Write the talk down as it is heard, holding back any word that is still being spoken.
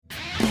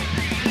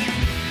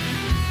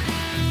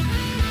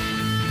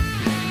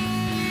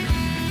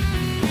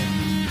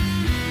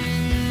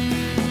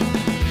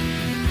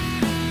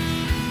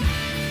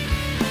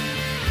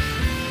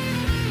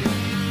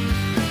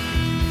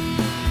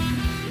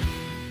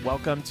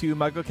Welcome to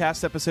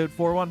MuggleCast episode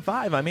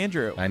 415. I'm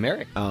Andrew. I'm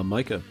Eric. I'm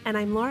Micah. And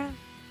I'm Laura.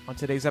 On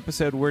today's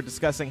episode, we're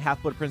discussing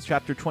Half-Blood Prince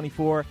Chapter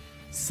 24,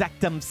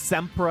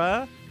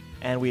 Sectumsempra,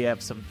 and we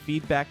have some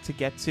feedback to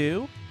get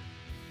to.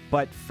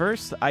 But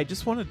first, I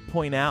just want to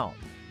point out,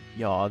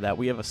 y'all, that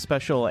we have a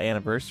special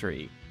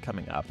anniversary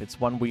coming up.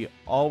 It's one we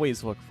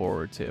always look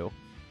forward to.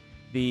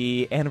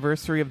 The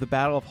anniversary of the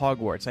Battle of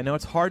Hogwarts. I know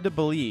it's hard to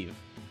believe.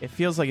 It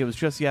feels like it was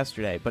just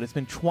yesterday, but it's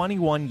been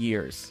 21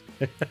 years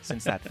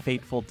since that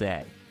fateful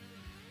day.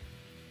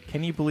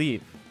 Can you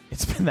believe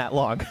it's been that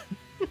long?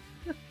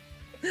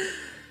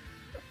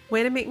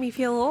 Way to make me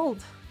feel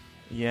old.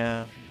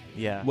 Yeah.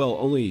 Well,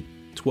 only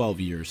 12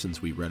 years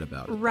since we read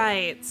about it.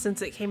 Right,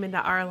 since it came into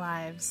our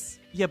lives.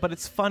 Yeah, but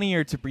it's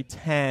funnier to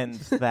pretend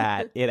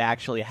that it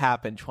actually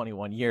happened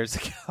 21 years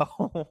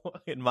ago,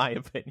 in my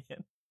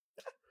opinion.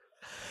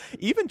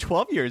 Even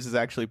 12 years is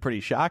actually pretty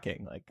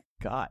shocking. Like,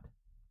 God.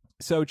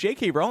 So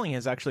J.K. Rowling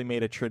has actually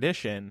made a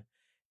tradition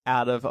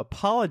out of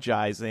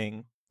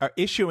apologizing or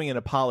issuing an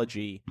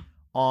apology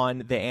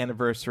on the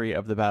anniversary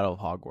of the Battle of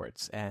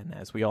Hogwarts. And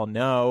as we all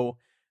know,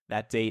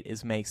 that date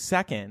is May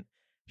 2nd.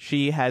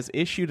 She has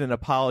issued an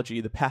apology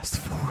the past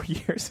 4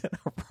 years in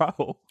a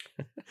row.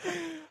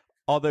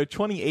 Although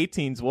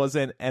 2018's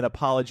wasn't an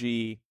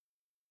apology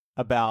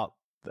about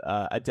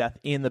a death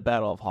in the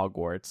Battle of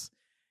Hogwarts.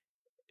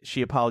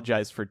 She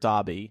apologized for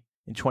Dobby.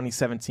 In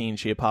 2017,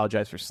 she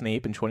apologized for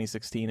Snape. In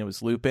 2016, it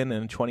was Lupin.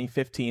 And in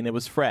 2015, it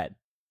was Fred.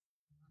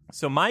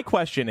 So my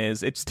question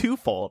is, it's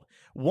twofold.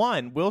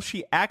 One, will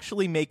she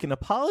actually make an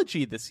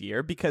apology this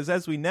year? Because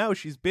as we know,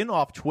 she's been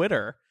off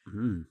Twitter.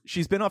 Mm-hmm.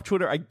 She's been off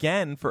Twitter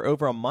again for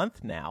over a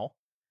month now.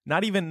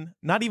 Not even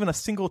a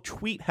single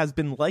tweet has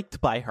been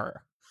liked by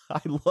her.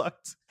 I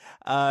looked.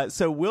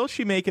 So will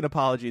she make an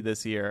apology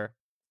this year?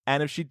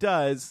 And if she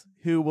does,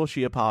 who will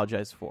she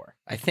apologize for?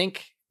 I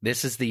think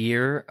this is the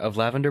year of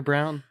Lavender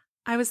Brown.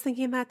 I was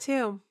thinking that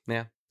too.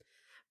 Yeah.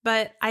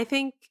 But I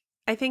think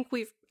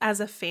we've, as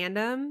a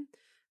fandom,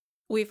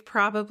 we've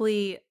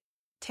probably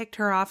ticked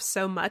her off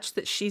so much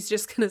that she's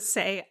just going to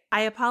say,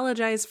 I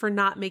apologize for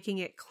not making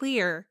it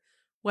clear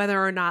whether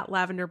or not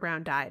Lavender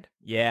Brown died.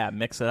 Yeah,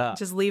 mix it up.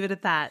 Just leave it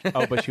at that.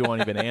 Oh, but she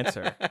won't even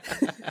answer.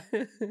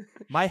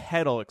 My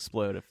head will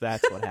explode if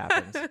that's what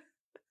happens.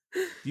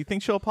 Do you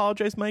think she'll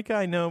apologize, Micah?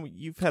 I know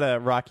you've had a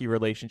rocky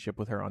relationship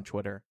with her on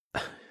Twitter.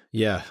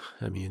 Yeah,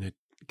 I mean, it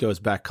goes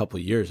back a couple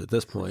of years at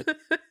this point.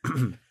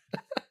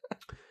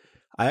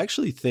 I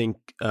actually think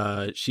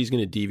she's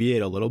going to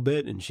deviate a little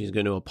bit, and she's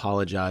going to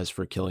apologize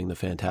for killing the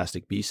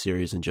Fantastic Beasts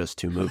series in just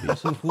 2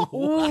 movies.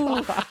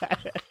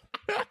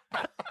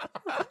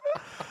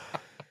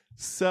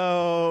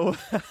 So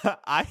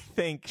I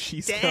think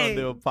she's going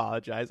to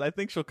apologize. I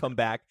think she'll come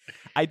back.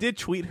 I did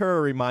tweet her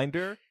a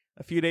reminder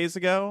a few days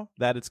ago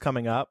that it's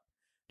coming up,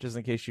 just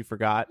in case you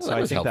forgot. Well, so I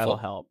think helpful. that'll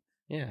help.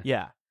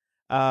 Yeah.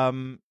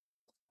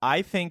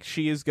 I think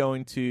she is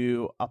going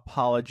to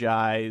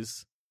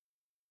apologize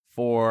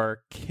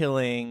for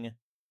killing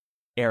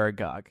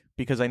Aragog,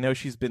 because I know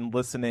she's been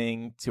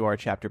listening to our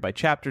chapter by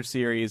chapter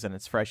series and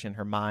it's fresh in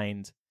her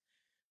mind.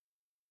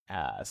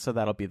 So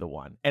that'll be the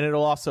one. And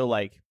it'll also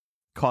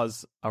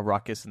cause a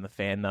ruckus in the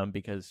fandom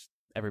because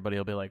everybody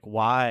will be like,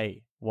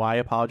 why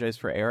apologize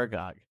for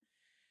Aragog?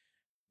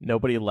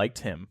 Nobody liked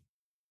him.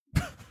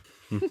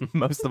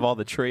 Most of all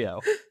the trio.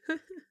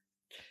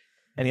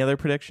 Any other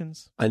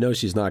predictions? I know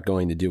she's not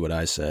going to do what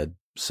I said,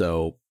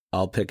 so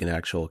I'll pick an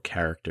actual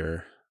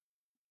character.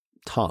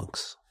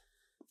 Tonks.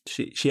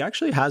 She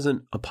actually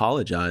hasn't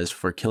apologized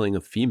for killing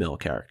a female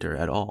character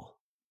at all.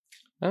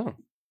 Oh.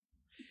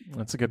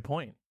 That's a good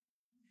point.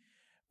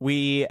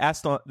 We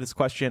asked this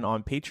question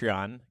on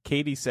Patreon.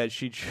 Katie said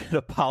she should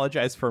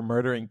apologize for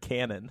murdering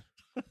Cannon.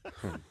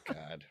 Oh,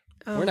 God.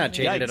 We're not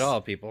changing at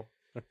all, people.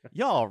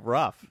 Y'all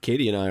rough.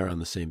 Katie and I are on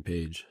the same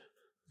page.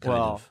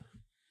 Well,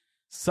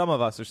 some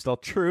of us are still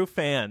true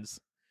fans.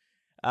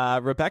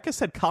 Rebecca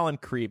said Colin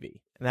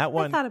Creevy. And that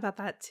one I thought about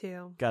that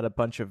too. Got a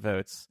bunch of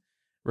votes.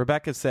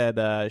 Rebecca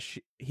said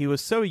he was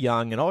so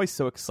young and always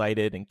so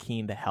excited and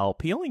keen to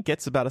help. He only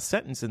gets about a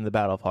sentence in the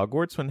Battle of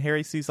Hogwarts when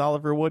Harry sees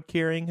Oliver Wood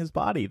carrying his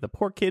body. The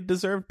poor kid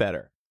deserved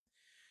better.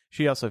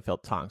 She also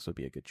felt Tonks would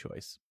be a good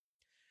choice.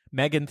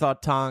 Megan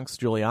thought Tonks.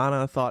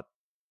 Megan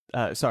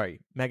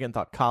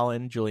thought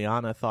Colin.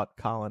 Juliana thought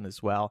Colin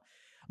as well.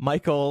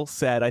 Michael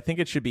said, I think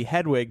it should be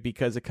Hedwig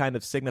because it kind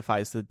of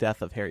signifies the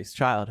death of Harry's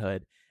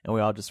childhood, and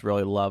we all just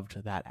really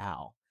loved that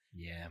owl.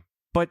 Yeah.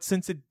 But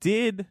since it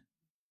did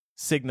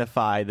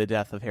signify the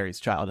death of Harry's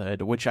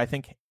childhood, which I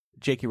think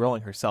J.K.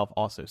 Rowling herself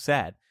also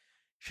said,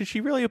 should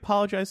she really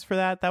apologize for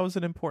that? That was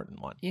an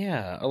important one.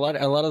 Yeah, a lot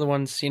of the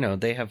ones,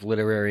 they have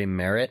literary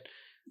merit.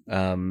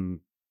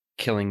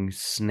 Killing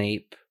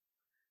Snape,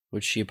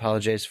 which she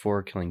apologized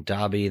for, killing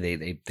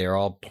Dobby, they're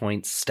all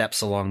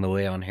steps along the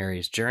way on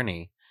Harry's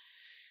journey.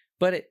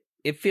 But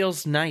it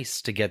feels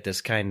nice to get this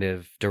kind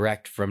of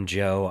direct from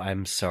Joe,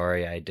 I'm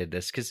sorry I did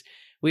this, because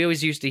we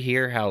always used to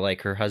hear how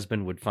like her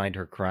husband would find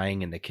her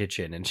crying in the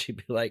kitchen, and she'd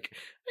be like,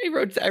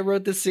 I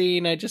wrote the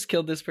scene, I just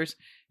killed this person,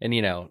 and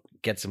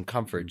get some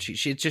comfort.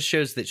 She just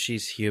shows that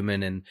she's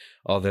human, and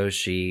although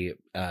she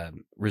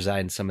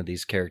resigned some of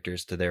these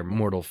characters to their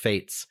mortal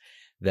fates,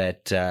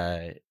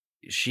 that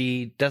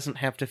she doesn't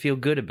have to feel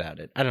good about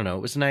it. I don't know.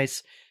 It was a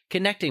nice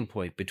connecting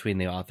point between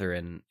the author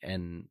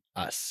and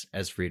us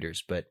as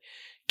readers, but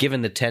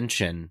given the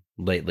tension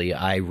lately,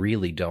 I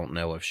really don't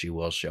know if she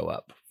will show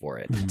up for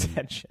it.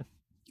 Tension.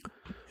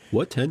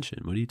 What tension?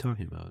 What are you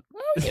talking about?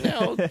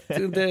 Well,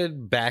 the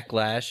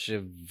backlash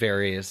of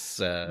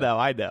various... No,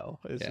 I know.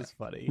 It's just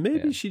funny.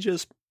 Maybe she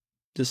just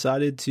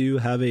decided to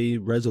have a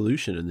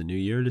resolution in the new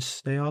year to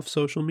stay off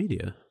social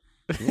media.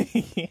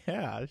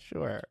 Yeah,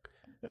 sure.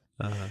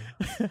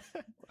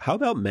 How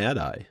about Mad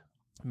Eye?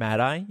 Mad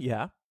Eye,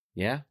 yeah.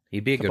 Yeah,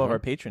 he'd be a good couple one. of our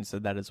patrons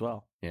said that as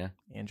well. Yeah.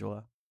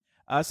 Angela.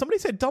 Somebody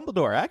said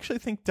Dumbledore. I actually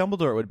think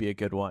Dumbledore would be a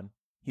good one.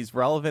 He's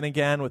relevant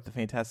again with the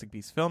Fantastic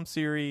Beasts film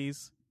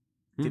series.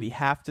 Did he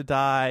have to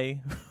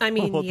die? I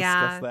mean, we'll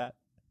yeah. discuss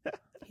that.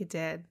 He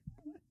did.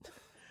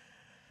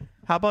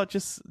 How about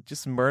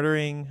just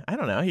murdering? I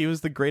don't know. He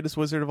was the greatest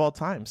wizard of all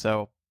time,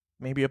 so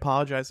maybe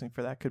apologizing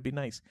for that could be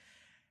nice.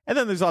 And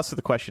then there's also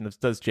the question of,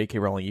 does J.K.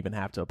 Rowling even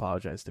have to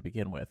apologize to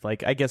begin with?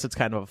 Like, I guess it's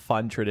kind of a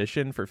fun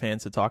tradition for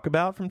fans to talk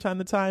about from time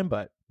to time,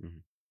 but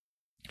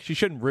she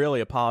shouldn't really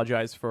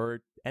apologize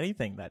for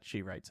anything that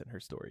she writes in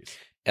her stories.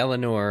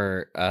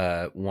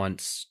 Eleanor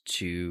wants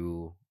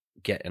to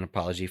get an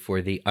apology for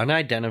the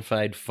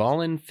unidentified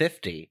Fallen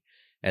 50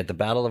 at the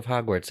Battle of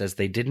Hogwarts, as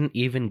they didn't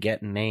even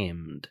get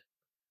named.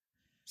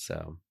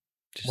 So,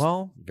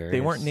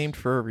 they weren't named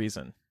for a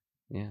reason.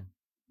 Yeah.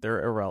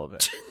 They're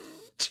irrelevant.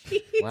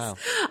 Jeez. Wow.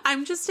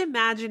 I'm just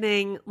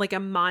imagining like a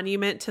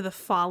monument to the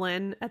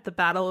fallen at the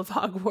Battle of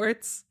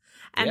Hogwarts.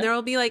 And there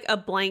will be like a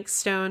blank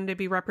stone to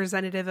be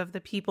representative of the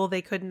people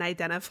they couldn't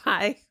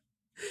identify.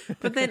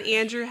 But then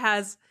Andrew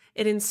has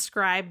it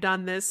inscribed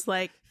on this,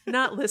 like,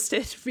 not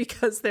listed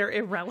because they're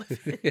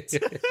irrelevant.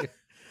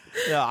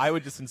 Yeah, I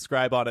would just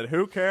inscribe on it,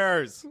 who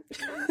cares?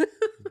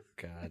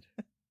 God.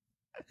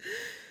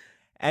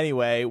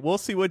 Anyway, we'll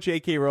see what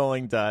J.K.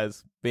 Rowling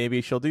does.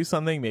 Maybe she'll do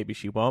something, maybe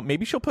she won't.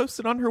 Maybe she'll post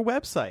it on her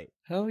website.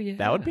 Oh, yeah.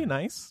 That would be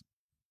nice.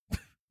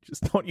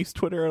 Just don't use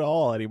Twitter at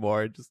all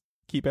anymore. Just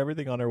keep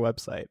everything on her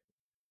website.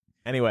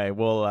 Anyway,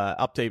 we'll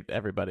update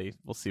everybody.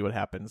 We'll see what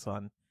happens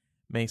on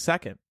May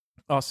 2nd.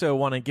 Also,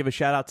 want to give a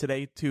shout out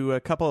today to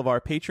a couple of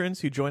our patrons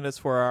who joined us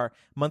for our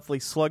monthly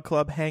Slug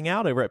Club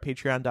hangout over at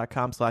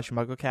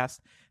patreon.com/MuggleCast.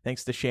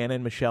 Thanks to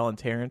Shannon, Michelle, and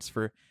Terrence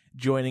for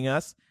joining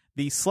us.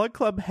 The Slug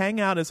Club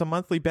hangout is a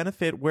monthly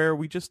benefit where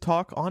we just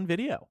talk on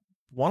video,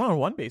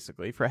 one-on-one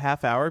basically, for a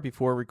half hour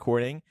before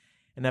recording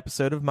an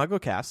episode of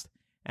MuggleCast.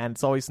 And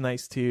it's always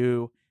nice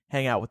to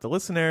hang out with the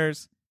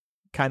listeners,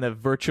 kind of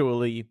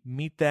virtually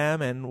meet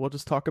them, and we'll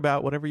just talk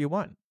about whatever you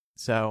want.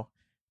 So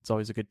it's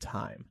always a good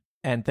time.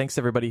 And thanks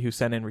to everybody who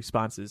sent in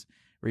responses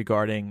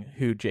regarding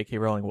who J.K.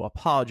 Rowling will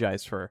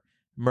apologize for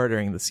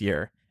murdering this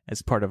year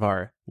as part of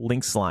our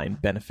Links Line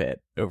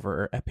benefit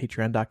over at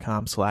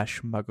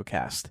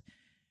patreon.com/MuggleCast.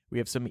 We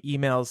have some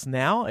emails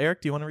now.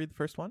 Eric, do you want to read the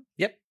first one?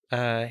 Yep.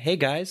 Hey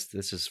guys,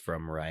 this is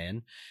from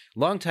Ryan.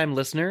 Longtime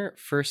listener,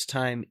 first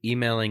time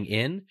emailing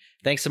in.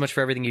 Thanks so much for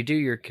everything you do.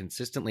 You're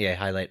consistently a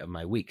highlight of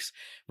my weeks.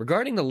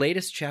 Regarding the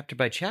latest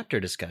chapter-by-chapter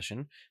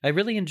discussion, I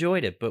really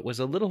enjoyed it, but was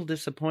a little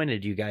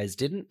disappointed you guys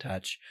didn't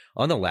touch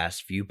on the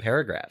last few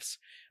paragraphs.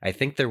 I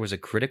think there was a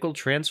critical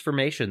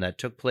transformation that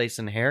took place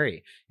in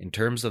Harry in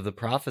terms of the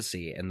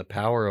prophecy and the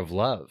power of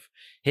love.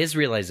 His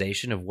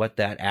realization of what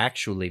that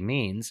actually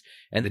means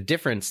and the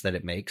difference that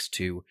it makes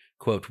to,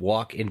 quote,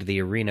 walk into the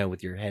arena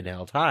with your head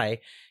held high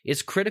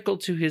is critical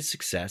to his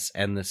success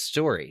and the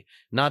story.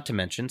 Not to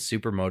mention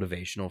super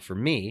motivational for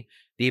me,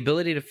 the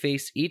ability to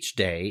face each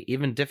day,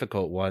 even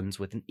difficult ones,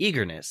 with an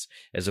eagerness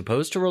as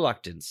opposed to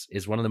reluctance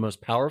is one of the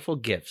most powerful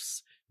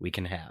gifts we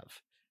can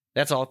have.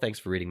 That's all. Thanks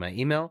for reading my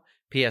email.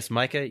 P.S.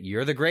 Micah,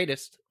 you're the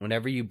greatest.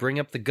 Whenever you bring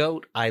up the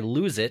goat, I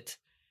lose it.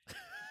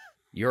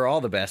 You're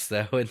all the best,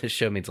 though, and this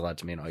show means a lot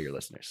to me and all your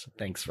listeners.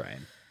 Thanks,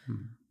 Ryan.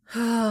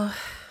 Oh,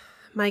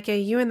 Micah,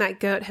 you and that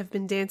goat have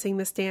been dancing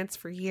this dance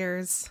for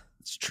years.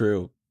 It's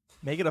true.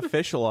 Make it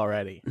official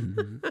already.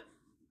 Put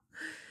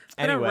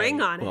a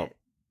ring on it.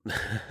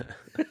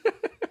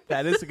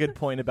 That is a good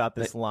point about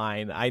this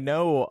line. I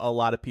know a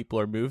lot of people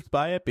are moved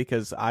by it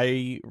because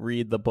I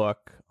read the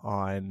book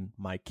on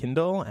my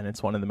Kindle, and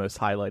it's one of the most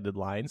highlighted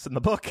lines in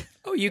the book.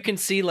 Oh, you can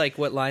see like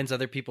what lines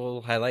other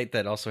people highlight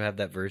that also have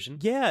that version?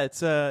 Yeah, it's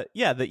the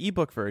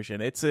ebook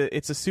version. It's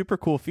a super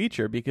cool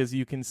feature because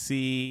you can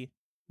see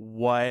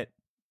what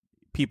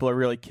people are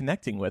really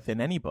connecting with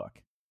in any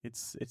book.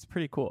 It's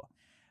pretty cool.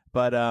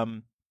 But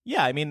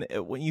yeah, I mean,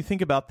 when you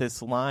think about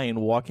this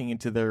line, walking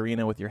into the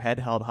arena with your head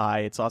held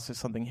high, it's also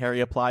something Harry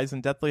applies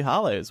in Deathly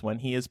Hallows when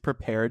he is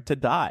prepared to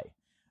die.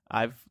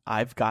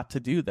 I've got to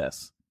do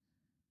this.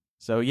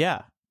 So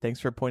yeah, thanks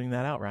for pointing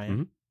that out, Ryan.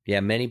 Mm-hmm. Yeah,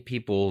 many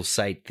people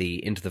cite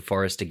the Into the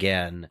Forest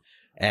Again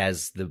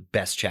as the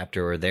best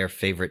chapter or their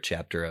favorite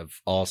chapter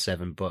of all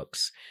 7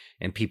 books.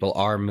 And people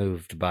are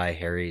moved by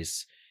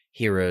Harry's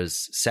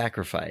hero's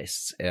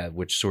sacrifice,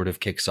 which sort of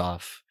kicks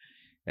off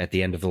at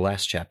the end of the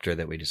last chapter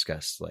that we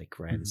discussed, like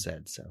Ryan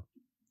said. So,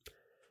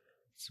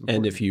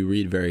 and if you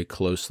read very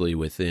closely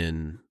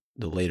within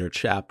the later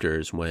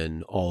chapters,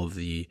 when all of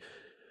the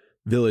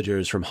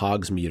villagers from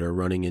Hogsmeade are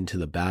running into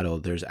the battle,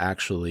 there's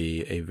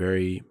actually a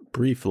very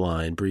brief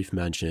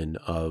mention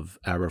of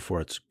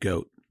Aberforth's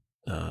goat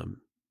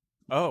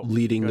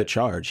leading the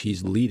charge.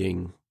 He's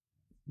leading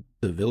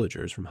the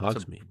villagers from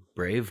Hogsmeade.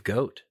 Brave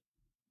goat.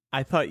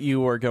 I thought you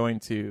were going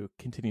to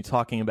continue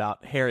talking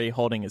about Harry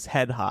holding his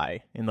head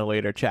high in the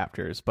later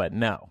chapters, but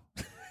no.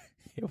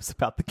 It was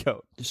about the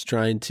goat. Just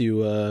trying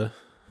to,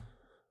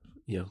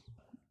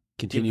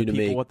 continue to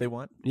make what they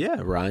want.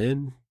 Yeah,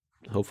 Ryan.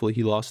 Hopefully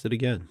he lost it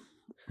again.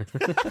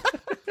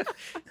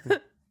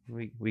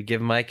 we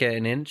give Micah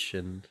an inch,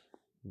 and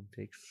he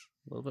takes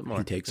a little bit more.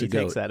 He takes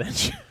that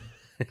inch.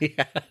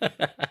 Yeah.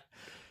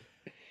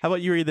 How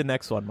about you read the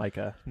next one,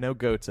 Micah? No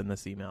goats in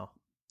this email.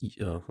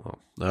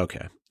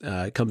 Okay.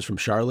 It comes from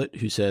Charlotte,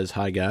 who says,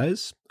 "Hi,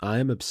 guys. I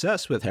am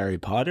obsessed with Harry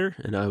Potter,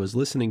 and I was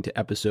listening to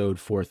episode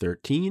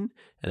 413,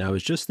 and I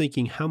was just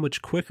thinking how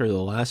much quicker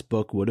the last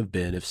book would have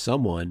been if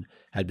someone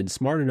had been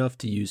smart enough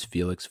to use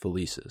Felix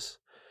Felicis.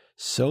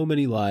 So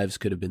many lives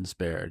could have been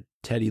spared.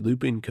 Teddy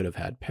Lupin could have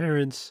had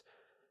parents.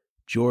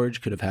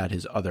 George could have had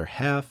his other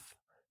half.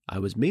 I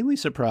was mainly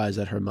surprised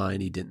that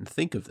Hermione didn't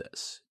think of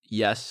this.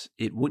 Yes,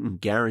 it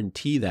wouldn't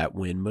guarantee that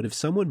win, but if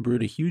someone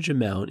brewed a huge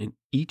amount and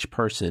each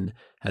person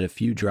had a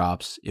few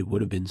drops, it would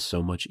have been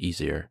so much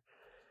easier.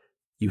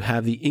 You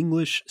have the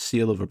English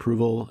seal of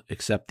approval,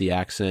 except the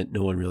accent.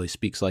 No one really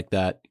speaks like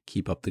that.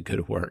 Keep up the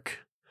good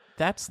work."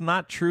 That's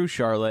not true,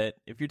 Charlotte.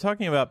 If you're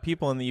talking about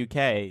people in the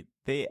UK,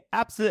 they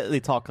absolutely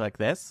talk like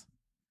this.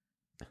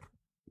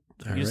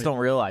 You just don't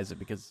realize it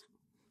because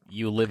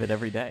you live it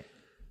every day.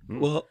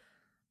 Well,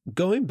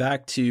 going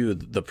back to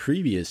the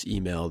previous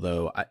email,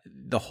 though,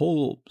 the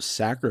whole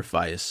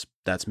sacrifice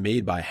that's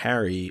made by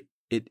Harry,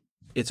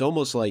 it's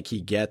almost like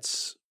he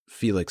gets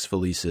Felix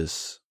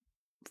Felicis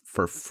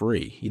for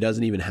free. He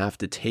doesn't even have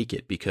to take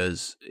it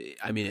because,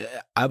 I mean,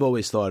 I've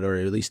always thought, or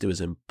at least it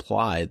was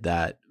implied,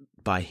 that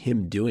by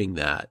him doing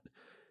that,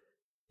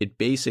 it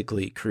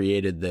basically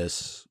created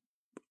this,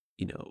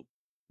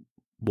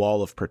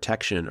 wall of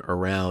protection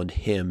around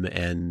him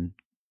and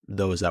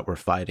those that were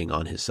fighting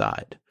on his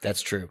side.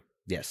 That's true.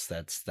 Yes,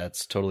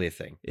 that's totally a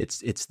thing.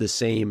 It's the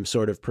same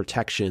sort of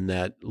protection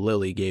that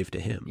Lily gave to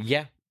him.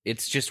 Yeah,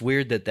 it's just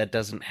weird that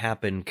doesn't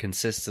happen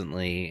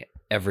consistently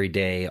every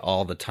day,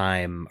 all the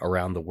time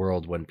around the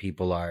world when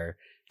people are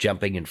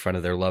jumping in front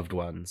of their loved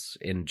ones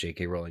in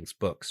J.K. Rowling's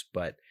books.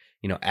 But,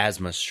 as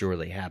must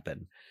surely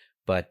happen.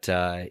 But,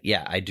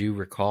 yeah, I do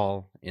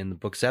recall in the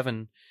book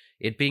 7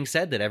 it being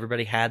said that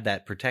everybody had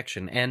that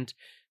protection. And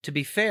to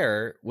be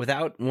fair,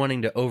 without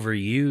wanting to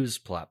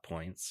overuse plot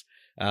points,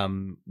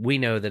 we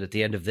know that at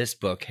the end of this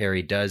book,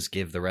 Harry does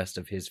give the rest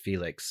of his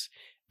Felix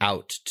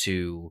out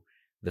to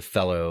his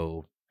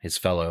fellow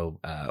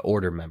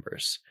Order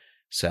members,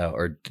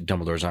 or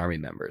Dumbledore's army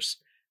members.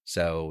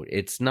 So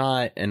it's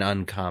not an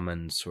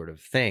uncommon sort of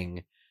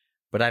thing,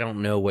 but I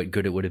don't know what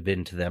good it would have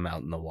been to them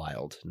out in the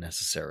wild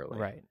necessarily.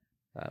 Right.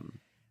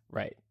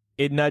 Right.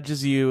 It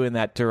nudges you in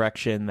that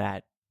direction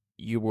that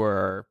you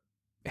were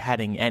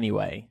heading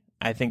anyway.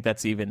 I think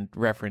that's even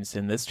referenced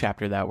in this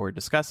chapter that we're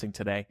discussing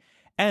today.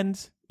 And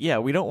yeah,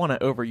 we don't want to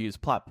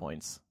overuse plot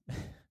points.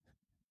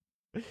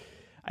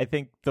 I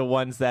think the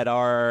ones that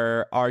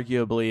are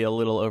arguably a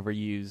little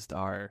overused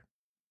are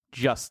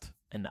just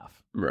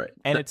enough. Right.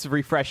 And it's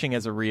refreshing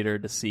as a reader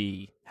to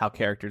see how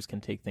characters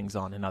can take things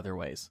on in other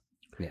ways.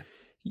 Yeah.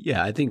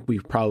 Yeah, I think we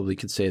probably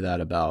could say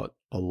that about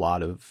a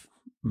lot of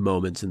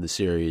moments in the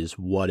series.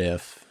 What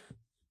if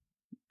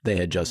they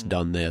had just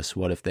done this?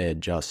 What if they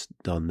had just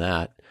done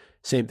that?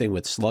 Same thing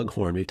with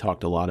Slughorn. We've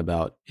talked a lot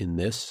about in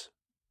this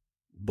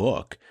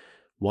book.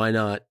 Why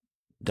not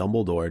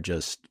Dumbledore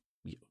just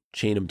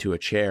chain him to a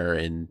chair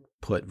and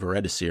put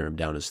Veritaserum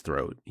down his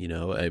throat?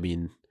 I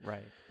mean,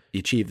 right. You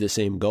achieve the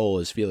same goal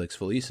as Felix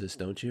Felicis,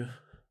 don't you?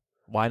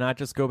 Why not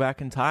just go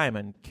back in time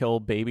and kill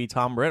baby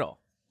Tom Riddle?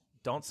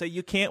 Don't say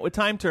you can't with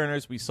time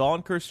turners. We saw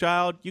in Cursed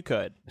Child, you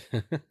could.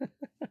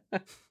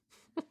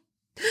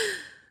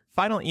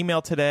 Final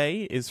email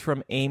today is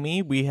from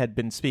Amy. We had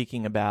been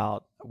speaking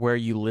about where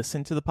you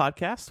listen to the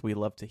podcast. We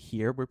love to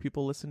hear where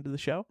people listen to the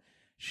show.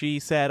 She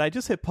said, "I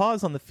just hit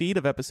pause on the feed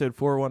of episode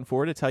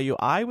 414 to tell you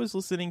I was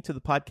listening to the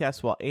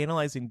podcast while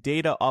analyzing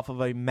data off of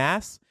a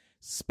mass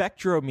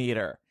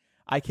spectrometer.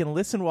 I can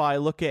listen while I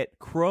look at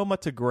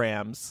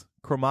chromatograms,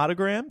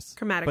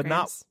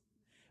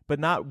 but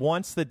not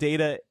once the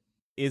data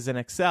is in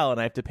Excel and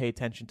I have to pay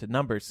attention to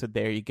numbers. So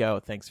there you go.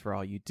 Thanks for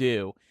all you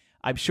do.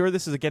 I'm sure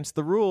this is against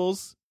the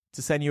rules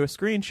to send you a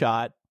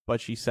screenshot,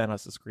 but she sent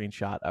us a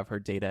screenshot of her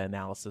data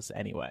analysis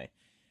anyway.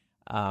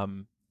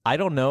 I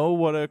don't know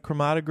what a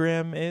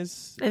chromatogram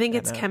is. I think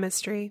it's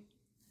chemistry.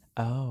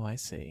 Oh, I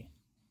see.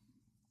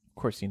 Of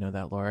course you know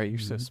that, Laura. You're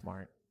so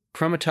smart.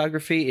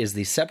 Chromatography is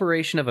the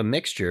separation of a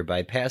mixture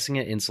by passing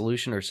it in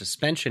solution or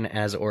suspension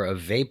as or a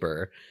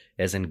vapor,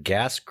 as in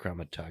gas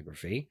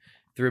chromatography,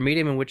 through a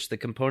medium in which the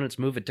components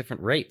move at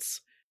different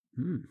rates.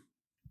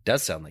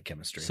 Does sound like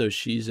chemistry. So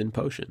she's in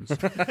potions.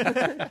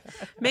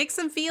 Make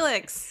some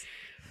Felix.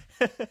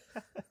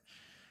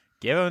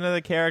 Give them to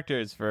the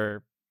characters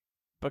for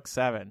book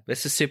 7.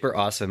 This is super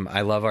awesome.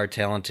 I love our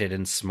talented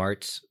and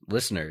smart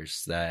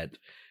listeners that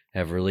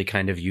have really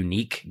kind of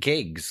unique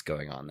gigs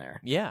going on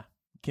there. Yeah.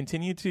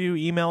 Continue to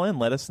email in.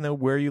 Let us know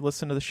where you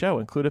listen to the show.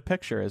 Include a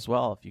picture as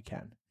well if you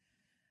can.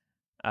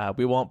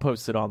 We won't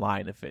post it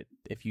online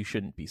if you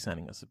shouldn't be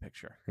sending us a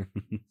picture.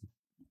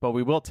 But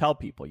we will tell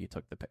people you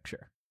took the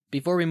picture.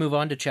 Before we move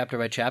on to chapter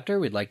by chapter,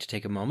 we'd like to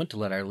take a moment to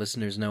let our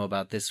listeners know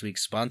about this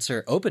week's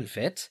sponsor,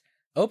 OpenFit.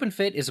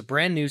 OpenFit is a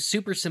brand new,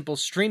 super simple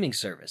streaming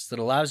service that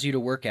allows you to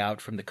work out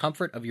from the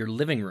comfort of your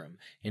living room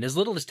in as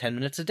little as 10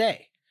 minutes a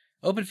day.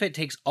 OpenFit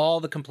takes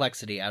all the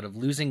complexity out of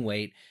losing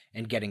weight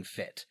and getting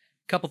fit.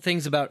 Couple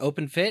things about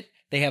OpenFit.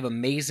 They have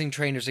amazing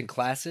trainers and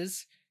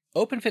classes.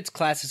 OpenFit's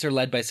classes are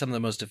led by some of the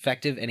most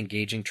effective and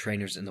engaging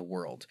trainers in the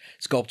world.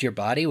 Sculpt your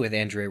body with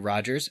Andrea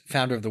Rogers,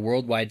 founder of the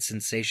worldwide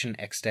sensation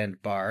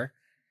Extend Bar.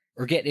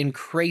 Or get in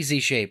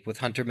crazy shape with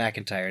Hunter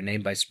McIntyre,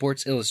 named by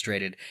Sports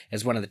Illustrated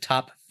as one of the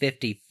top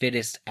 50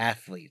 fittest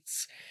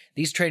athletes.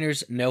 These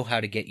trainers know how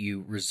to get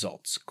you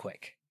results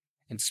quick.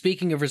 And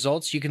speaking of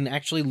results, you can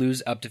actually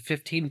lose up to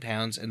 15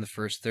 pounds in the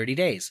first 30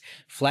 days.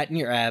 Flatten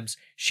your abs,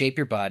 shape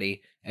your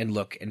body, and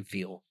look and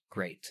feel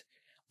great.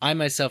 I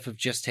myself have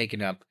just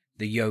taken up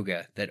the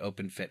yoga that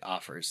OpenFit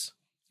offers.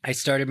 I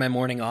started my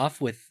morning off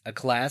with a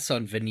class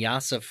on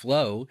Vinyasa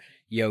Flow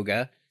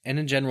yoga, and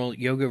in general,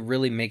 yoga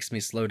really makes me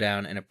slow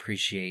down and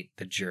appreciate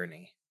the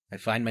journey. I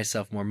find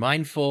myself more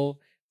mindful,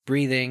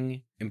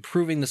 breathing,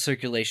 improving the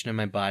circulation in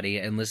my body,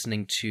 and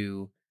listening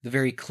to the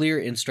very clear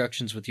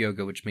instructions with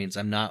yoga, which means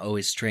I'm not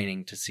always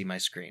straining to see my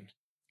screen.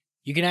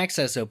 You can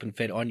access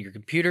OpenFit on your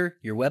computer,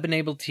 your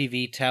web-enabled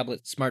TV,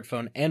 tablet,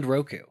 smartphone, and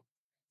Roku.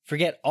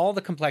 Forget all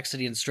the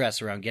complexity and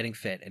stress around getting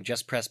fit and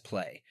just press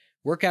play.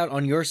 Work out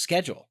on your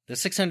schedule. The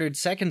 600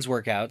 Seconds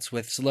workouts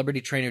with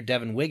celebrity trainer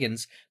Devin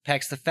Wiggins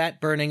packs the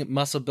fat-burning,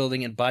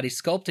 muscle-building, and body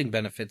sculpting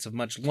benefits of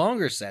much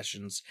longer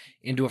sessions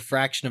into a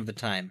fraction of the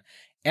time.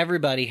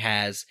 Everybody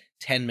has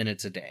 10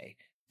 minutes a day.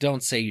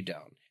 Don't say you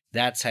don't.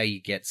 That's how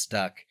you get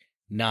stuck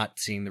not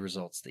seeing the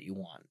results that you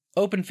want.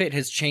 OpenFit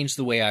has changed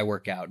the way I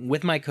work out, and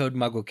with my code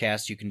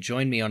MuggleCast, you can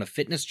join me on a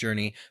fitness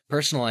journey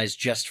personalized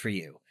just for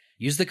you.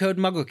 Use the code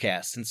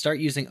MuggleCast and start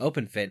using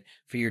OpenFit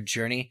for your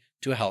journey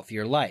to a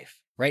healthier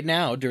life. Right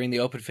now, during the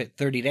OpenFit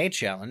 30-Day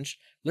Challenge,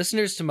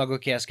 listeners to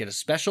MuggleCast get a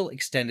special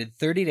extended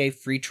 30-day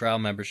free trial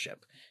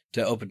membership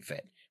to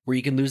OpenFit, where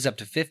you can lose up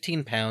to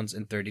 15 pounds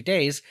in 30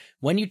 days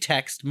when you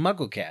text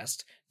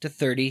MuggleCast to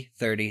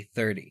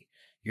 303030.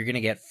 You're going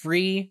to get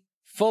free,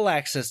 full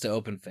access to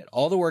OpenFit,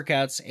 all the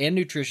workouts and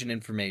nutrition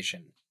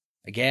information.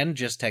 Again,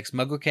 just text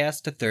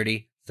MuggleCast to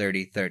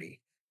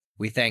 303030.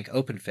 We thank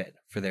OpenFit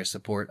for their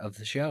support of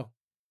the show.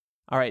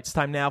 All right, it's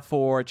time now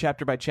for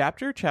chapter by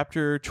chapter,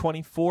 chapter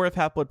 24 of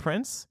Half-Blood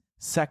Prince,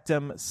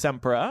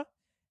 Sectumsempra.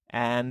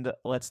 And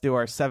let's do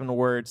our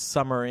 7-word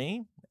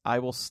summary. I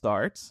will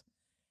start.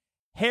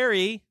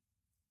 Harry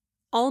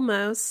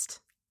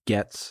Almost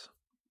Gets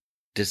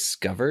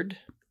Discovered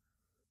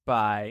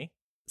by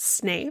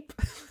Snape.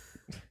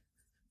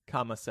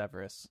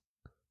 Severus.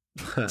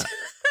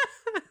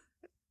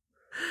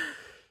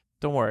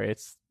 Don't worry,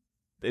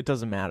 it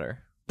doesn't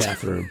matter.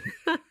 bathroom.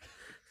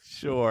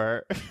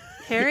 Sure.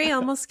 Harry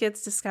almost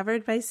gets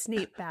discovered by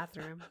Snape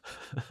bathroom.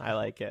 I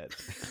like it.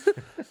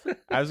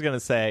 I was going to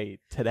say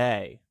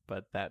today,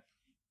 but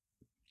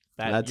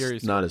That's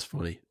yours not as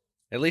funny.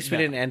 At least we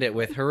didn't end it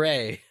with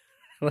hooray.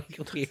 Like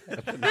we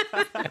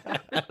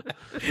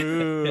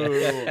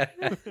Boo.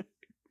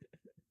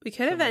 We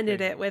could have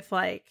ended it with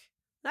like,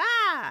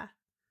 ah!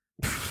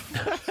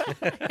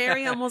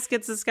 Harry almost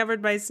gets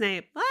discovered by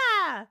Snape.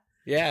 Ah!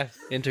 Yeah,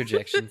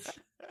 interjections.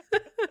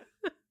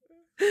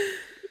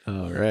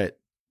 All right.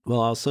 Well,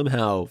 I'll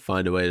somehow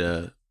find a way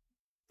to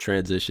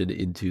transition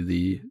into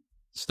the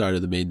start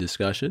of the main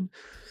discussion.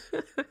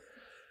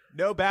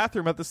 No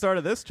bathroom at the start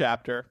of this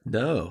chapter.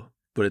 No,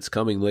 but it's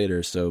coming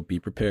later, so be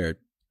prepared.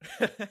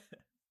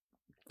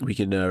 We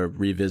can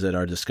revisit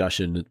our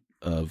discussion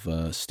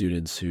of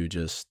students who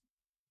just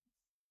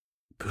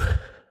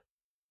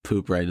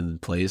poop right in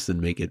place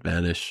and make it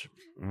vanish.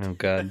 Oh,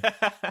 God.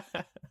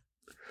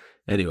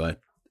 Anyway,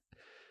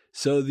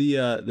 so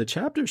the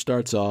chapter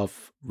starts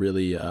off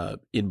really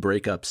in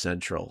Breakup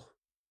Central,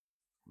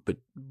 but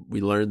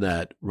we learn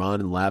that Ron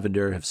and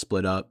Lavender have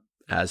split up,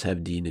 as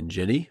have Dean and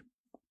Ginny.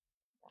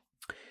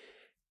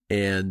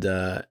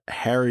 And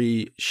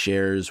Harry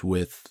shares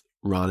with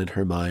Ron and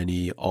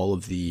Hermione all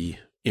of the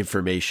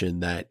information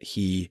that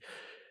he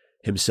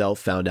himself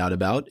found out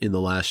about in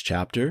the last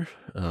chapter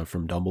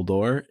from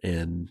Dumbledore,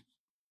 and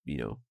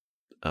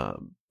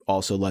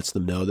also lets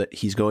them know that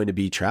he's going to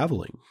be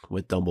traveling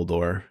with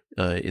Dumbledore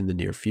in the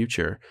near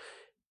future.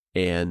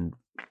 And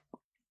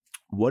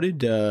what did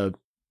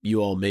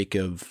you all make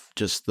of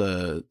just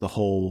the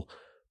whole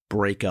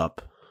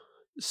breakup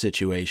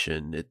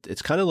situation.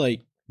 It's kind of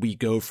like we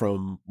go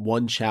from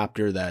one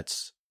chapter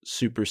that's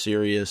super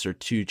serious or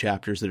two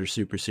chapters that are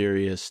super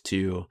serious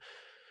to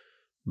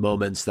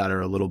moments that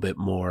are a little bit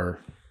more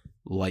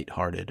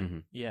lighthearted. Mm-hmm.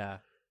 Yeah.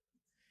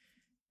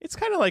 It's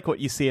kind of like what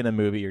you see in a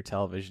movie or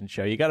television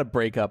show. You got to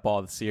break up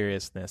all the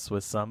seriousness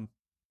with some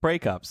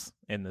breakups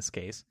in this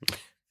case.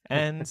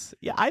 And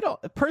yeah,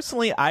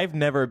 I've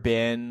never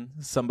been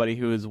somebody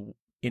who is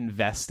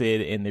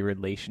invested in the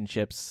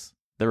relationships,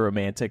 the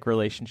romantic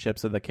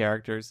relationships of the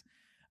characters.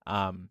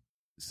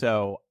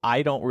 So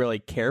I don't really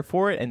care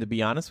for it. And to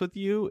be honest with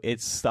you,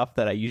 it's stuff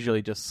that I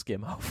usually just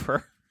skim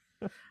over.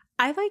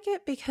 I like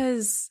it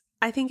because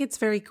I think it's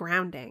very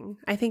grounding.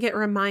 I think it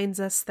reminds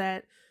us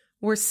that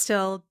we're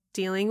still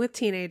dealing with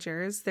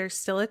teenagers. They're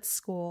still at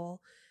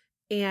school,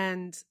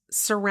 and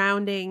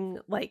surrounding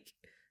like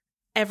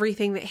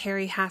everything that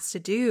Harry has to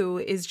do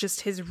is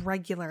just his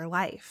regular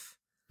life.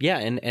 Yeah,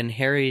 and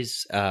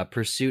Harry's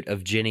pursuit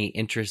of Ginny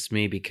interests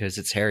me because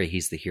it's Harry.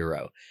 He's the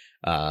hero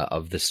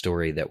of the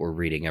story that we're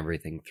reading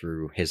everything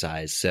through his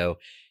eyes. So,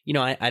 you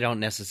know, I don't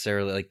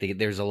necessarily like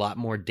there's a lot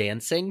more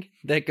dancing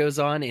that goes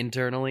on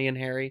internally in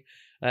Harry.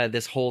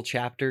 This whole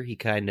chapter, he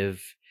kind of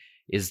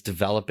is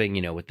developing,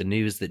 you know, with the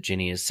news that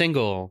Ginny is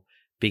single,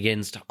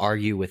 begins to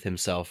argue with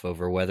himself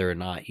over whether or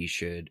not he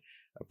should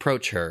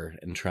approach her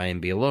and try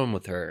and be alone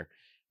with her.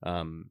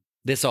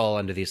 This all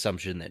under the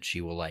assumption that she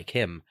will like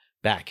him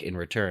back in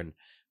return.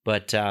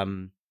 But,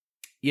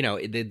 you know,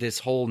 this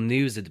whole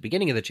news at the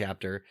beginning of the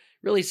chapter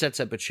really sets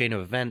up a chain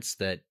of events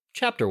that,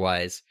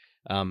 chapter-wise,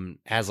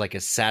 has like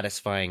a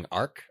satisfying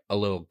arc, a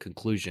little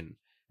conclusion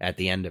at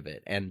the end of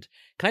it. And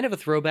kind of a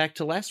throwback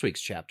to last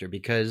week's chapter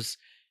because,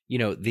 you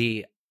know,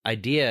 the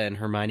idea and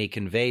Hermione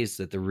conveys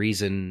that the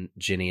reason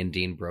Ginny and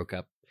Dean broke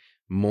up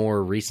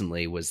more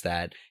recently was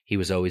that he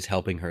was always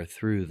helping her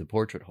through the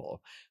portrait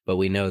hole. But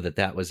we know that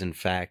that was, in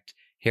fact,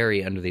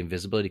 Harry, under the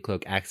invisibility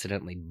cloak,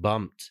 accidentally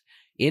bumped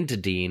into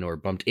Dean or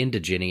bumped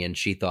into Ginny, and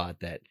she thought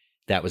that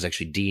that was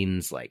actually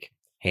Dean's like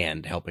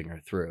hand helping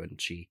her through.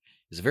 And she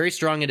is a very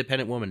strong,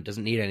 independent woman,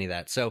 doesn't need any of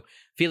that. So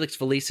Felix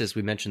Felicis,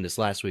 we mentioned this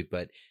last week,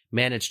 but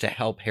managed to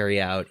help Harry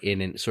out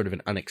in sort of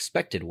an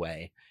unexpected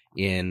way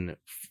in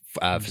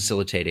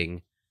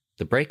facilitating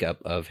the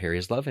breakup of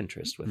Harry's love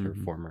interest with her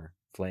former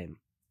flame.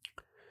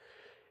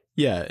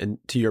 Yeah, and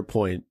to your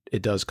point,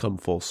 it does come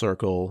full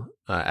circle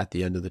at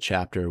the end of the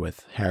chapter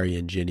with Harry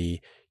and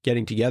Ginny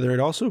getting together. It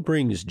also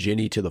brings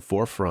Ginny to the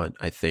forefront,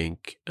 I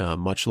think,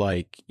 much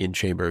like in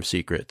Chamber of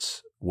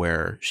Secrets,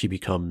 where she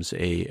becomes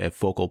a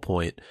focal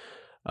point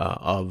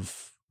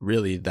of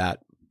really that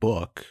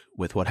book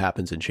with what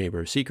happens in Chamber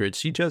of Secrets.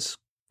 She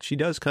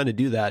does kind of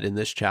do that in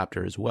this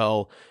chapter as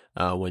well,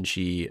 when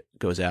she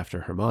goes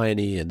after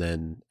Hermione, and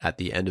then at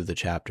the end of the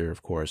chapter,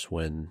 of course,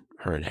 when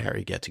her and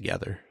Harry get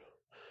together.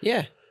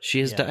 Yeah, she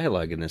has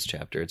dialogue in this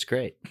chapter. It's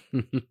great.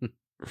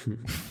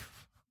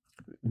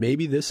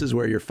 Maybe this is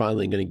where you're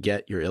finally going to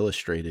get your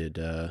illustrated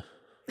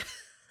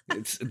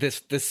it's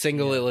this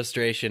single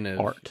illustration of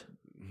art.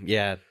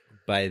 Yeah,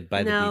 by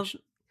the beach.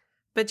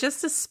 But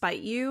just to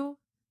spite you,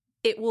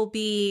 it will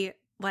be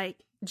like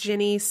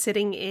Ginny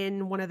sitting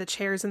in one of the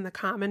chairs in the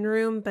common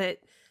room, but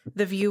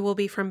the view will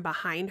be from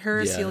behind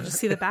her, so you'll just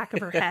see the back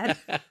of her head.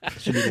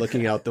 She'll be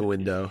looking out the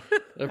window.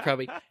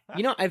 Probably.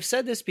 You know, I've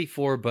said this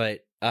before,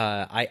 but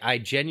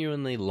I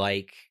genuinely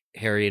like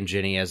Harry and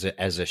Ginny as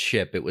a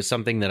ship. It was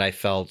something that I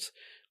felt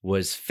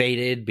was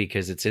fated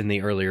because it's in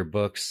the earlier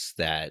books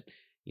that,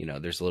 you know,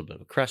 there's a little bit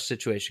of a crush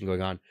situation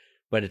going on,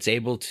 but it's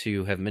able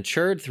to have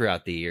matured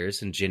throughout the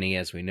years. And Ginny,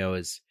 as we know,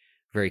 is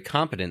very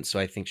competent. So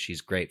I think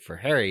she's great for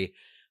Harry.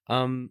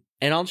 And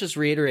I'll just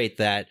reiterate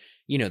that,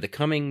 you know, the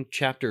coming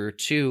chapter or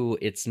two,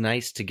 it's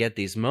nice to get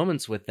these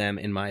moments with them,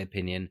 in my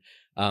opinion.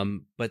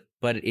 But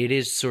it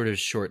is sort of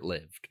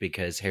short-lived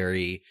because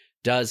Harry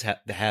does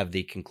have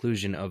the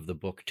conclusion of the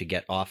book to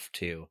get off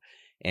to.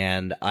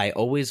 And I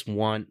always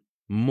want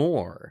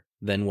more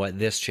than what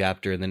this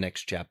chapter and the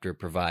next chapter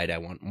provide. I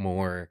want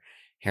more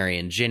Harry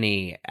and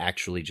Ginny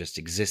actually just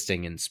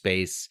existing in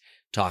space,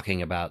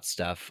 talking about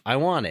stuff. I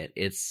want it.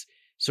 It's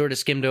sort of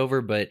skimmed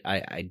over, but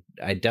I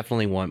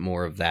definitely want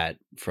more of that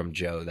from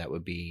Joe. That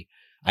would be,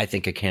 I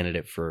think, a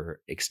candidate for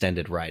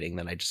extended writing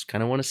that I just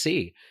kind of want to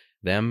see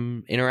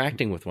them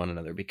interacting with one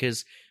another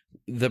because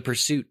the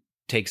pursuit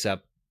takes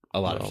up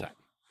a lot of time.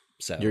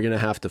 So you're going to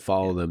have to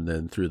follow them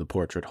then through the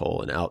portrait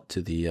hole and out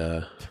to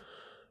the,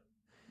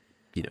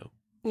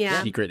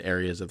 secret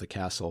areas of the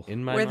castle.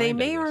 In my where mind, they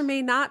may or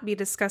may not be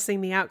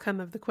discussing the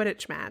outcome of the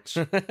Quidditch match.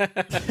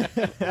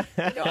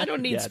 I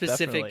don't need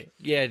specific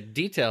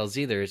details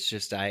either. It's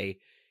just I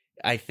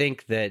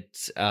think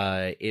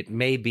that it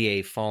may be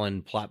a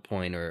fallen plot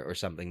point or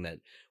something that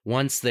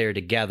once they're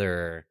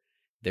together,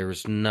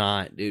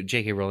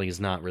 J.K. Rowling is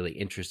not really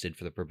interested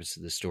for the purpose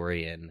of the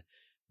story in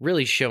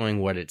really showing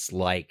what it's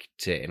like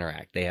to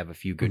interact. They have a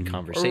few good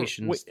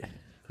conversations.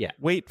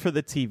 Wait for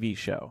the TV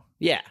show.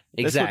 Yeah,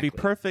 exactly. This would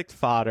be perfect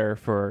fodder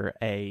for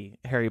a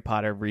Harry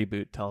Potter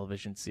reboot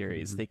television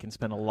series. They can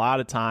spend a lot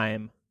of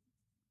time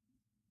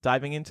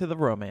diving into the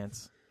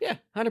romance. Yeah,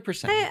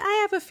 100%. I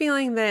have a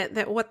feeling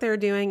that what they're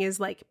doing is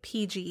like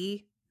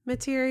PG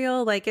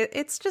material. Like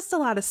it's just a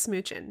lot of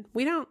smooching.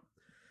 I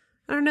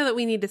don't know that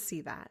we need to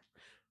see that.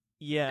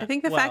 Yeah. I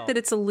think the fact that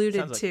it's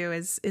alluded to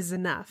is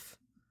enough.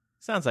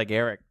 Sounds like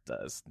Eric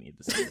does need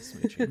to see the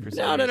smooching. For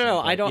some No. reason,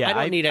 I but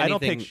don't need anything. I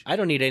don't I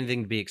don't need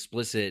anything to be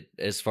explicit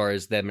as far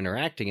as them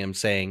interacting. I'm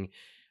saying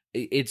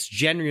it's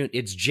genuine.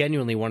 It's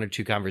genuinely one or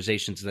two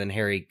conversations, and then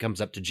Harry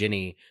comes up to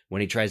Ginny when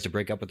he tries to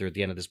break up with her at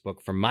the end of this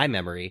book, from my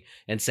memory,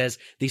 and says,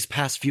 "These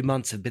past few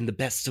months have been the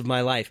best of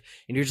my life."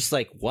 And you're just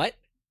like, "What?"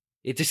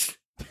 It just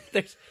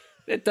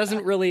it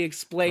doesn't really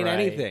explain Right.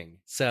 anything.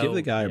 So Give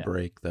the guy a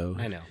break, though.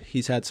 I know.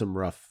 He's had some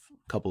rough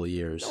couple of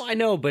years. No, I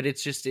know, but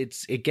it's just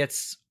it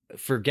gets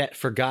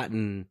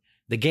forgotten.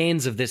 The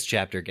gains of this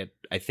chapter get,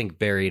 I think,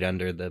 buried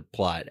under the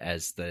plot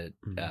as the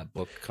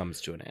book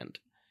comes to an end.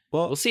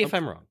 Well, We'll see if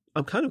I'm wrong.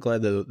 I'm kind of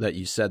glad that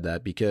you said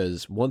that,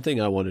 because one thing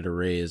I wanted to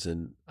raise,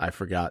 and I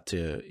forgot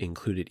to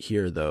include it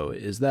here, though,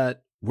 is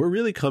that we're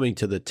really coming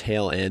to the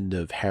tail end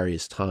of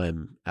Harry's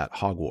time at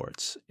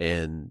Hogwarts.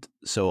 And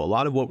so a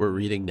lot of what we're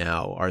reading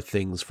now are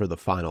things for the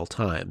final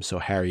time. So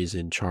Harry's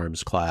in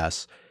Charms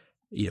class.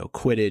 You know,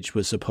 Quidditch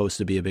was supposed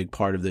to be a big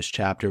part of this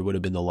chapter, would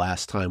have been the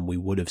last time we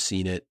would have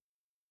seen it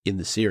in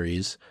the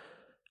series,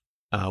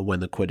 when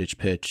the Quidditch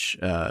pitch,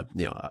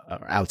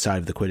 outside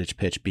of the Quidditch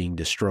pitch being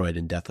destroyed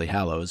in Deathly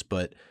Hallows.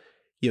 But,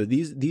 you know,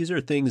 these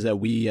are things that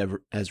we have,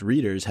 as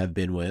readers, have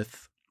been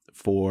with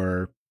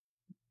for,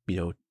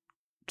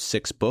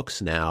 6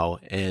 books now,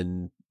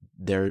 and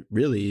they're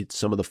really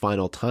some of the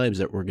final times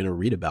that we're going to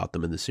read about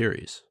them in the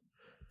series.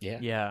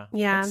 Yeah.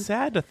 Yeah. It's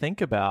sad to think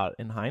about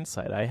in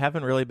hindsight. I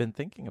haven't really been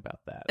thinking about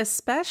that.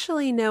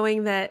 Especially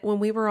knowing that when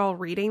we were all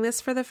reading this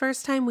for the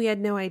first time, we had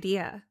no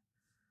idea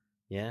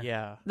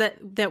Yeah.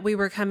 that we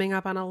were coming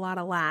up on a lot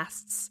of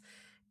lasts.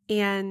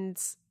 And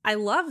I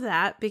love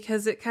that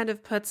because it kind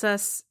of puts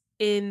us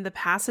in the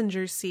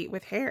passenger seat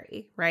with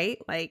Harry, right?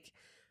 Like,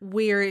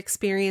 we're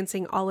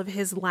experiencing all of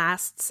his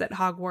lasts at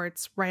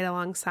Hogwarts right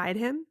alongside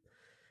him.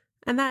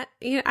 And that,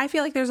 I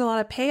feel like there's a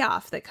lot of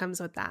payoff that comes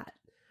with that.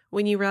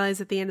 When you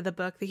realize at the end of the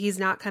book that he's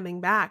not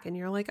coming back, and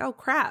you're like, oh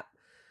crap,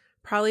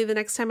 probably the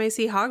next time I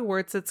see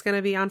Hogwarts, it's going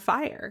to be on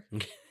fire.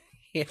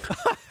 Yeah.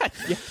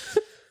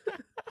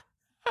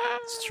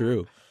 It's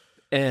true.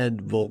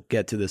 And we'll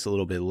get to this a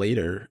little bit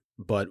later,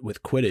 but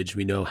with Quidditch,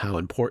 we know how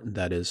important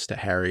that is to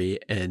Harry,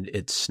 and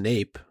it's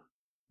Snape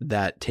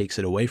that takes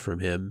it away from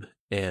him,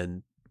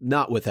 and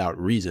not without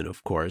reason,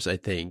 of course. I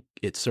think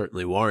it's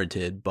certainly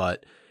warranted,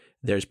 but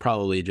there's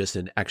probably just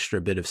an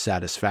extra bit of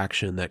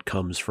satisfaction that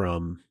comes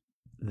from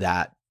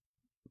that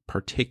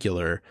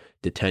particular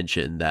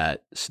detention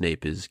that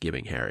Snape is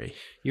giving Harry.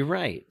 You're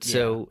right.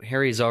 So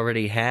Harry's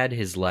already had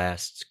his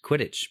last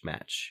Quidditch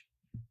match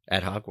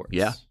at Hogwarts.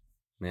 Yeah.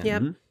 Yep.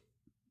 Mm-hmm.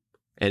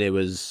 And it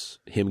was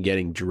him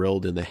getting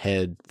drilled in the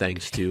head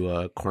thanks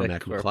to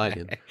Cormac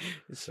McLagan.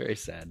 It's very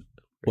sad.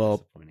 Well,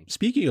 Disappointing.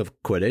 speaking of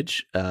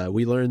Quidditch,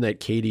 we learned that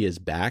Katie is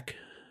back.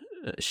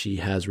 She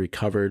has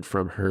recovered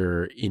from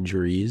her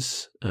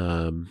injuries,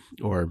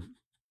 or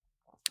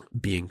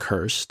being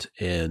cursed.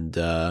 And,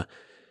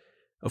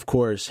 of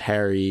course,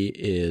 Harry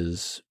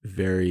is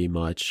very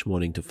much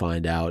wanting to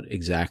find out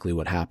exactly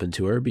what happened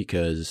to her,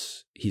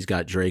 because he's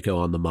got Draco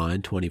on the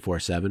mind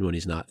 24/7 when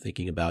he's not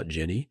thinking about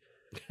Ginny.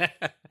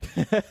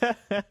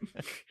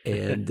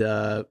 And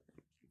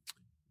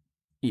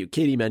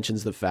Katie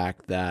mentions the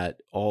fact that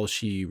all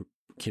she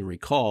can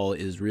recall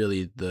is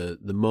really the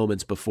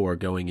moments before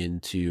going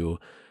into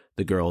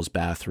the girls'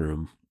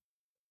 bathroom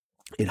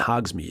in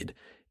Hogsmeade.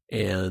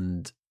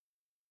 And,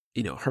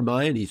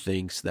 Hermione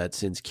thinks that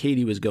since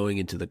Katie was going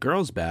into the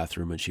girls'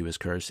 bathroom when she was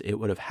cursed, it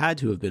would have had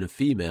to have been a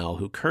female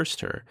who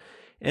cursed her.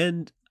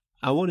 And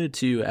I wanted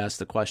to ask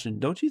the question,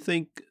 don't you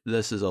think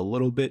this is a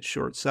little bit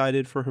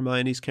short-sighted for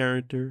Hermione's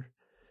character?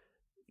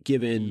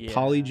 Given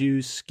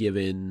Polyjuice,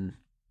 given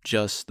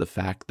just the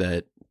fact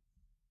that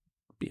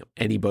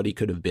anybody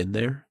could have been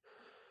there?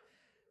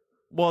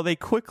 Well, they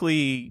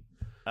quickly,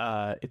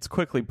 it's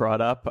quickly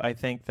brought up, I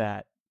think,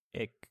 that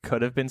it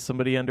could have been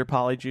somebody under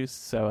Polyjuice,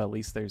 so at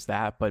least there's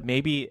that. But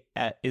maybe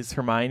is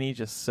Hermione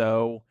just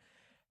so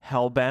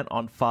hell-bent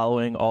on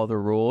following all the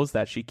rules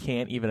that she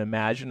can't even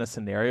imagine a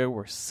scenario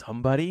where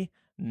somebody,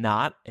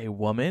 not a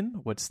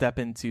woman, would step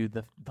into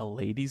the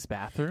ladies'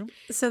 bathroom?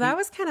 So that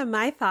was kind of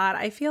my thought.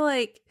 I feel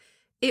like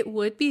it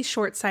would be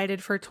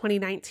short-sighted for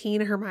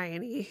 2019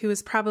 Hermione, who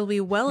is probably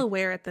well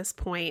aware at this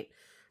point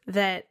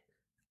that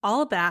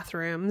all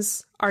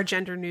bathrooms are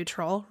gender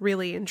neutral,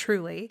 really and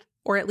truly,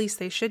 or at least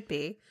they should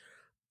be.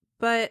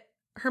 But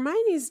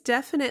Hermione's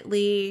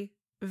definitely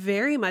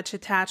very much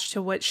attached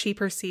to what she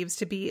perceives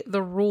to be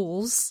the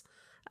rules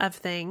of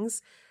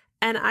things.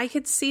 And I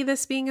could see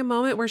this being a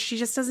moment where she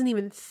just doesn't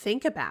even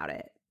think about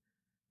it.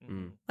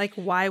 Mm. Like,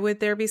 why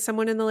would there be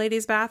someone in the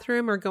ladies'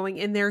 bathroom or going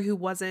in there who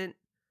wasn't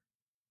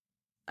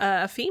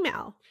a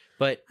female?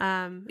 But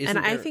and isn't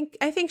I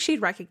there- think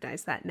she'd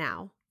recognize that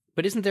now.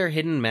 But isn't there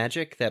hidden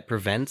magic that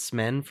prevents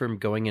men from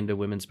going into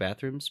women's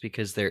bathrooms?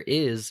 Because there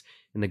is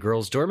in the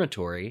girls'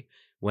 dormitory,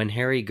 when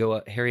Harry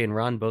and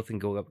Ron both can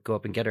go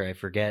up and get her. I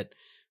forget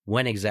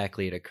when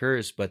exactly it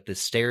occurs, but the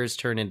stairs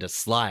turn into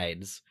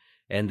slides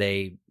and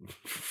they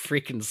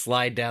freaking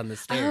slide down the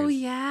stairs. Oh,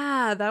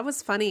 yeah. That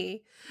was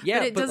funny. Yeah,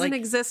 but it doesn't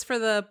exist for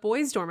the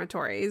boys'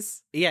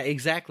 dormitories. Yeah,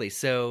 exactly.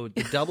 So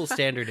the double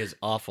standard is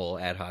awful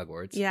at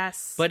Hogwarts.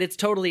 Yes. But it's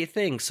totally a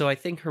thing. So I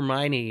think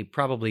Hermione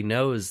probably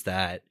knows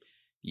that,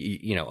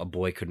 a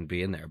boy couldn't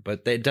be in there.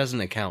 But it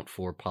doesn't account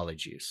for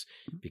Polyjuice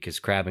because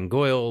Crabbe and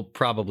Goyle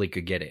probably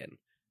could get in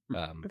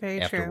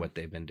after what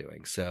they've been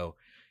doing. So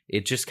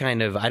it just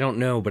kind of, I don't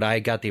know, but I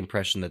got the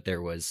impression that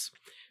there was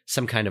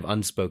some kind of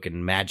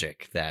unspoken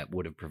magic that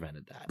would have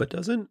prevented that. But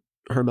doesn't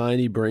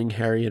Hermione bring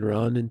Harry and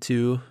Ron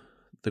into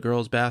the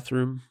girls'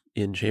 bathroom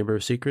in Chamber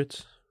of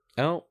Secrets?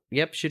 Oh,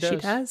 yep, she does. She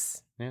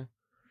does. Yeah.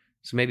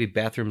 So maybe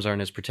bathrooms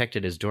aren't as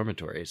protected as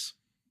dormitories.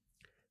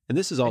 And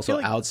this is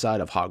also outside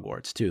of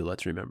Hogwarts, too.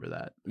 Let's remember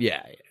that.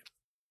 Yeah.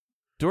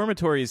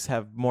 Dormitories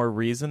have more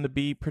reason to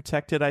be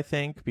protected, I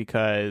think,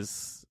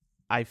 because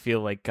I feel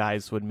like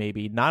guys would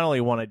maybe not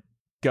only want to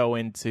go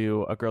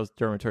into a girls'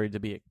 dormitory to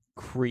be a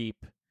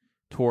creep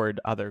toward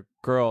other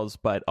girls,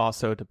 but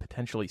also to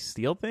potentially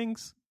steal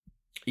things.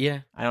 Yeah.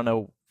 I don't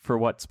know for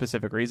what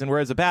specific reason.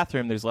 Whereas a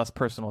bathroom, there's less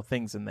personal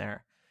things in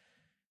there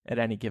at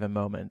any given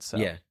moment. So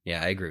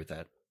Yeah, I agree with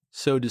that.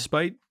 So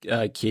despite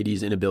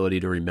Katie's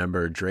inability to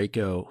remember,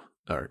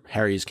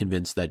 Harry is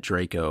convinced that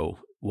Draco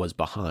was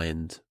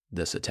behind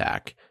this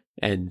attack.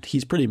 And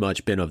he's pretty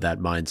much been of that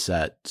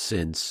mindset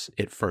since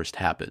it first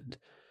happened.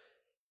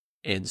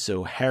 And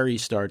so Harry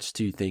starts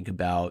to think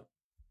about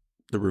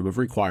the Room of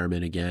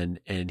Requirement again,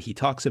 and he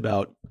talks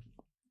about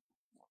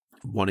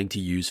wanting to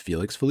use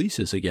Felix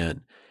Felicis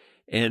again.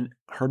 And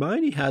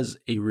Hermione has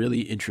a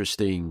really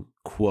interesting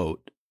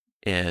quote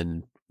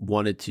and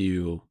wanted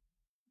to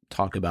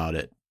talk about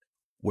it,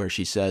 where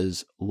she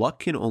says,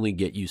 "Luck can only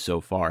get you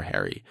so far,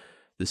 Harry.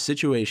 The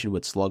situation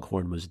with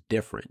Slughorn was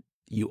different.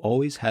 You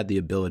always had the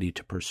ability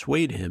to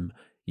persuade him.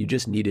 You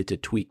just needed to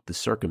tweak the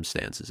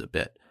circumstances a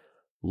bit.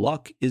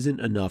 Luck isn't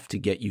enough to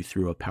get you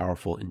through a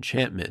powerful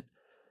enchantment."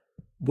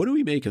 What do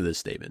we make of this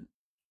statement?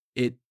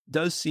 It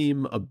does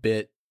seem a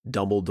bit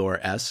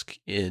Dumbledore-esque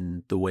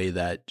in the way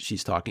that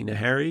she's talking to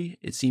Harry.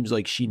 It seems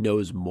like she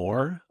knows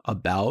more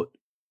about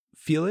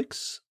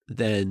Felix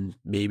than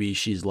maybe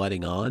she's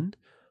letting on.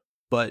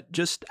 But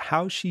just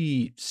how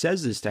she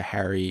says this to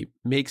Harry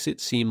makes it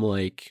seem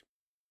like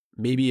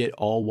maybe it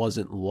all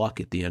wasn't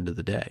luck at the end of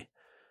the day.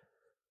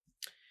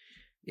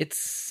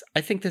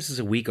 I think this is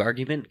a weak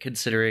argument,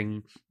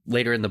 considering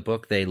later in the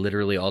book they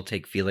literally all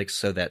take Felix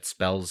so that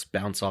spells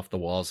bounce off the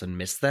walls and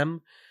miss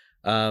them.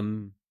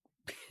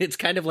 It's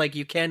kind of like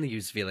you can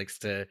use Felix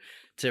to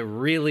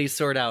really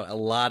sort out a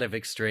lot of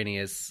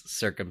extraneous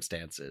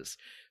circumstances.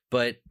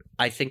 But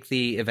I think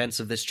the events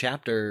of this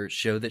chapter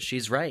show that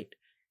she's right.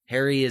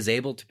 Harry is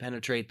able to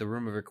penetrate the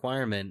Room of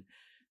Requirement,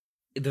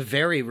 the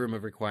very Room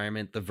of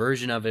Requirement, the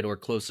version of it or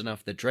close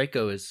enough that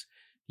Draco is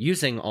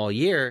using all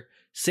year,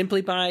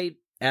 simply by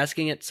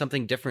asking it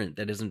something different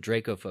that isn't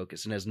Draco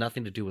focused and has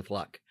nothing to do with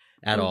luck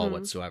at all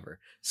whatsoever.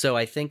 So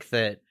I think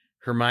that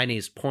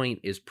Hermione's point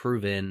is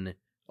proven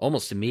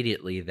almost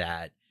immediately,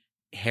 that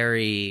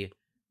Harry,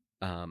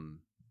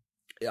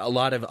 a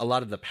lot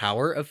of the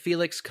power of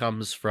Felix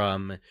comes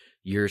from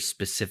your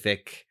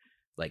specific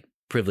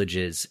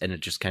privileges, and it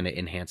just kind of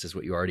enhances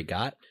what you already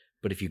got.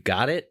 But if you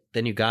got it,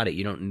 then you got it.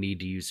 You don't need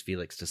to use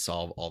Felix to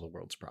solve all the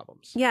world's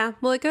problems. Yeah,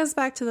 well, it goes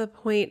back to the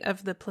point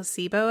of the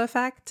placebo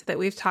effect that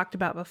we've talked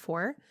about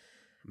before.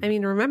 I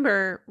mean,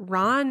 remember,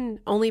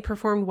 Ron only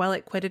performed well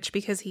at Quidditch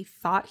because he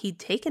thought he'd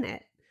taken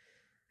it,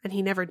 and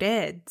he never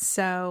did.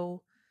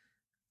 So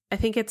I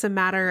think it's a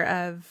matter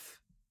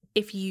of,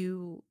 if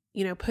you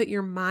put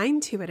your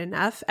mind to it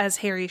enough, as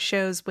Harry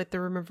shows with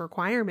the Room of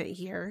Requirement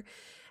here,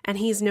 and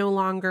he's no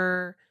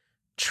longer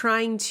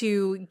trying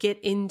to get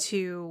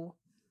into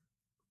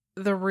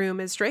the room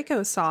as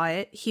Draco saw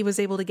it, he was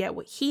able to get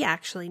what he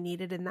actually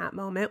needed in that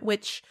moment,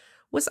 which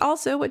was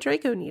also what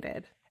Draco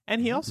needed.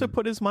 And he also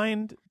put his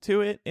mind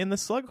to it in the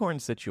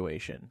Slughorn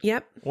situation.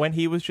 Yep. When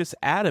he was just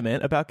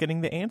adamant about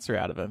getting the answer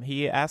out of him.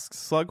 He asks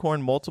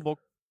Slughorn multiple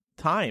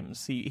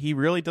times. He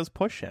really does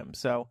push him.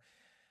 So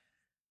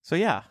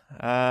yeah,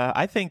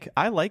 I think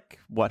I like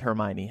what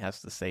Hermione has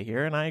to say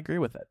here, and I agree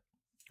with it.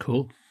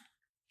 Cool.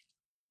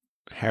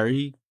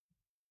 Harry,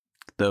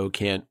 though,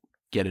 can't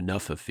get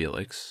enough of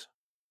Felix.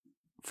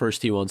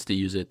 First, he wants to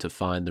use it to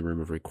find the Room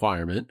of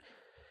Requirement.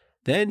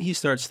 Then he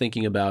starts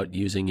thinking about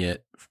using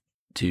it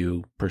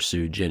to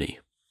pursue Ginny.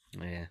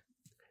 Yeah.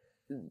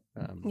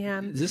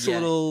 Is this a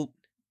little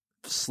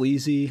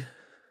sleazy?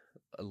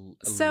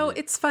 So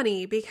it's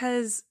funny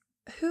because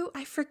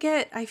I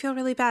forget, I feel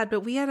really bad,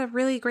 but we had a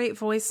really great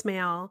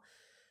voicemail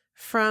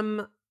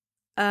from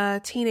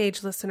a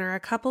teenage listener a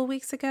couple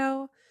weeks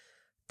ago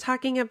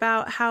talking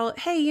about how,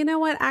 hey, you know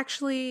what?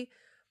 Actually,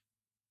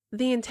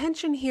 the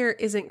intention here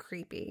isn't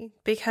creepy,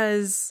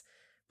 because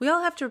we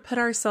all have to put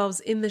ourselves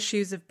in the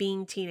shoes of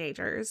being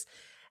teenagers.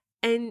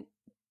 And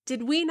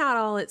did we not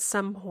all at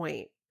some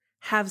point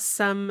have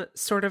some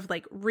sort of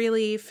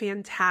really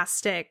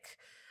fantastic,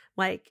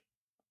 like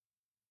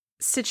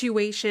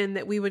situation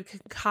that we would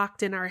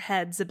concoct in our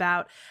heads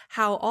about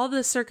how all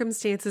the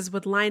circumstances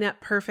would line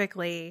up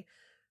perfectly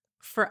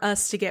for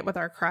us to get with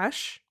our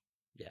crush.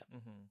 Yeah.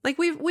 Like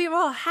we've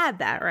all had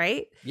that,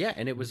 right? Yeah,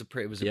 and it was a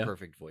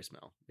perfect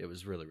voicemail. It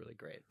was really, really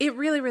great. It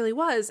really, really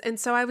was. And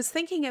so I was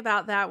thinking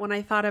about that when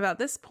I thought about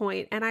this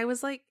point, and I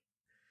was like,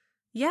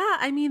 yeah,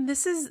 I mean,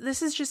 this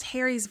is just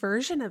Harry's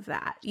version of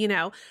that. You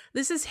know,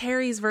 this is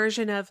Harry's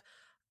version of,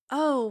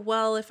 oh,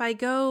 well, if I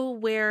go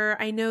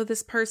where I know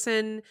this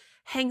person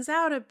hangs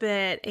out a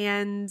bit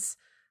and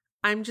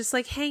I'm just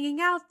like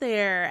hanging out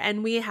there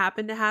and we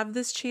happen to have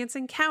this chance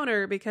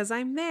encounter because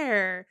I'm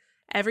there,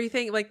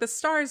 everything, like the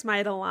stars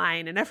might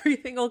align and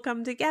everything will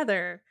come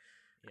together.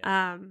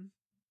 Yeah.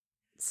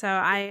 So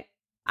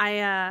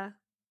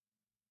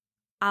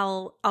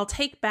I'll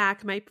take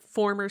back my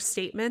former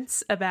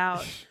statements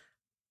about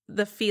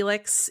the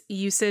Felix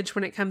usage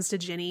when it comes to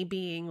Ginny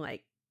being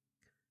like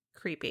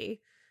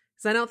creepy,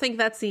 because I don't think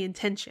that's the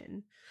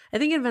intention. I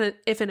think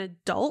if an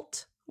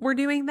adult were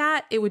doing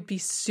that, it would be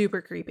super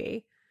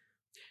creepy.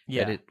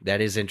 Yeah,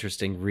 that is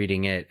interesting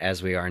reading it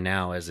as we are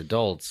now as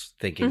adults,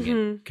 thinking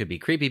it could be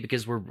creepy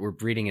because we're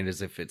reading it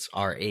as if it's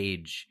our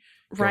age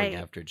going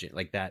after Ginny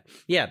like that.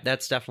 Yeah,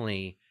 that's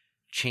definitely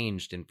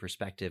changed in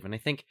perspective. And I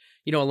think,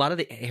 you know, a lot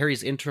of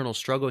Harry's internal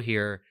struggle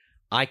here,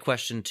 I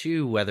question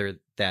too whether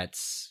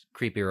that's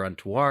creepy or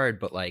untoward,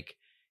 but like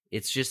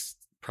it's just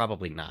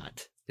probably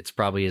not. It's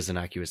probably as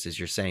innocuous as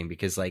you're saying,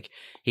 because like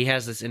he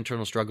has this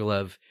internal struggle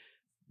of,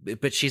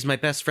 but she's my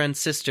best friend's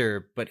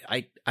sister, but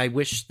I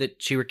wish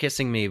that she were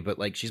kissing me, but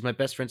like she's my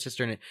best friend's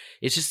sister. And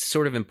it's just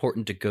sort of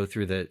important to go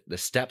through the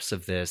steps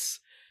of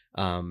this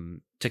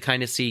to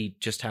kind of see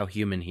just how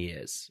human he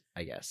is,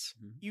 I guess.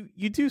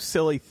 You do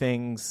silly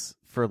things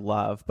for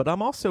love, but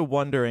I'm also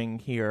wondering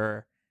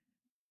here,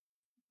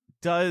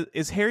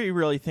 is Harry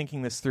really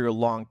thinking this through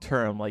long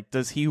term? Like,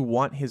 does he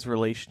want his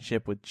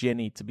relationship with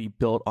Ginny to be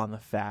built on the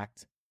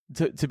fact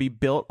to be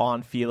built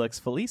on Felix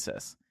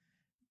Felicis?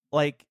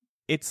 Like,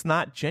 it's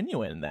not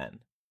genuine then.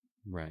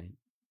 Right.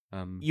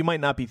 You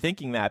might not be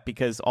thinking that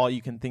because all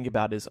you can think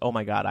about is, oh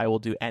my God, I will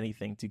do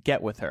anything to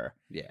get with her.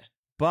 Yeah.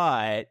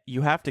 But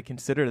you have to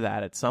consider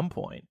that at some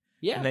point.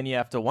 Yeah. And then you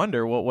have to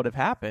wonder what would have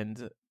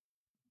happened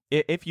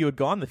if you had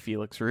gone the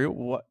Felix route.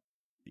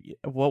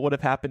 What would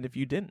have happened if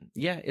you didn't?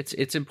 Yeah,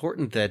 it's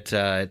important that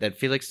that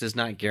Felix does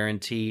not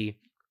guarantee,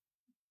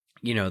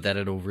 you know, that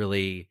it'll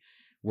really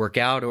work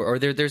out, or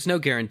there's no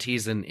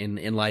guarantees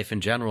in life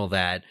in general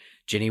that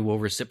Ginny will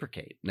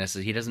reciprocate.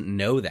 He doesn't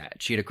know that.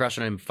 She had a crush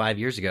on him 5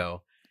 years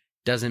ago.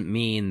 Doesn't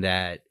mean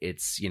that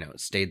it's, you know,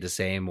 stayed the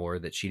same or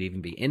that she'd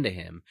even be into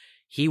him.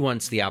 He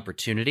wants the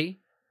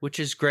opportunity, which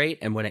is great.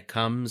 And when it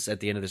comes at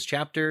the end of this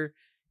chapter,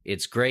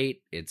 it's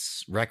great.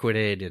 It's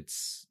requited. It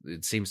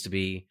seems to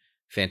be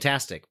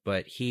fantastic.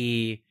 But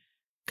he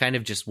kind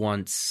of just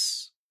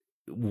wants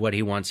what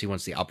he wants. He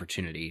wants the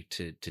opportunity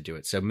to do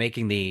it. So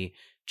making the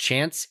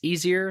chance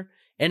easier.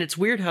 And it's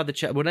weird how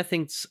what I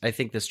think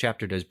this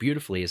chapter does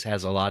beautifully is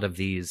has a lot of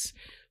these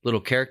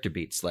little character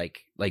beats,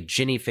 like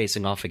Ginny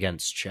facing off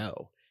against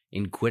Cho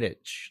in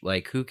Quidditch.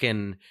 Like, who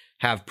can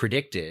have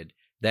predicted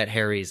that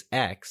Harry's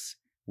ex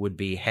would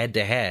be head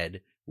to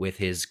head with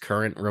his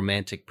current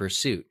romantic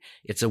pursuit?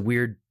 It's a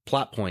weird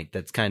plot point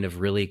that's kind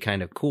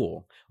of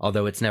cool,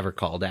 although it's never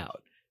called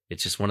out.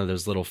 It's just one of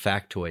those little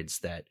factoids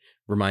that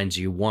reminds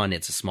you, one,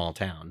 it's a small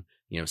town,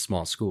 you know,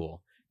 small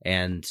school,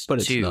 and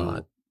but two, it's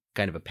not.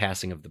 Kind of a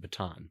passing of the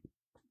baton.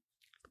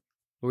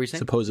 What were you saying?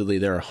 Supposedly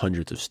there are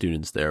hundreds of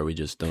students there. We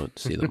just don't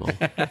see them all.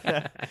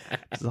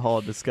 It's a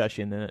whole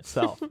discussion in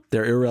itself.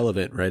 They're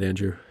irrelevant, right,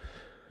 Andrew?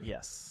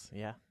 Yes.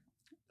 Yeah.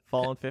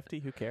 Fallen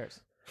 50, who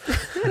cares?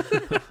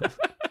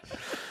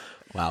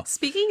 Wow.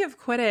 Speaking of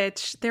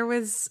Quidditch, there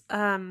was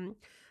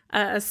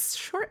a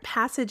short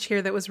passage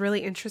here that was really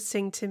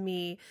interesting to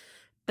me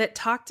that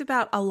talked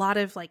about a lot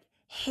of like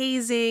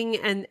hazing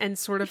and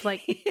sort of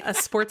like a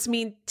sports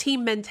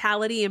team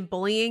mentality and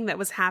bullying that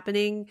was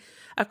happening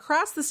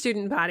across the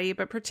student body,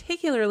 but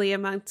particularly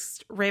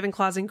amongst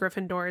Ravenclaws and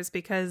Gryffindors,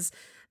 because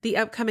the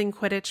upcoming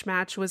Quidditch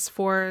match was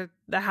for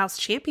the house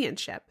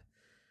championship.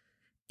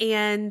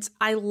 And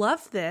I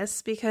love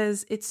this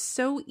because it's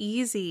so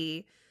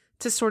easy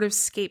to sort of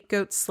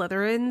scapegoat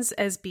Slytherins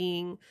as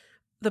being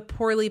the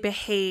poorly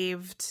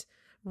behaved,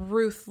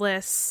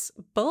 ruthless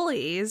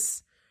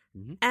bullies.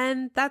 Mm-hmm.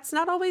 And that's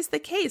not always the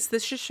case.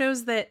 This just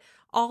shows that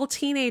all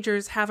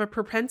teenagers have a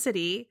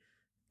propensity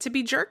to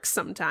be jerks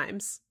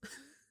sometimes.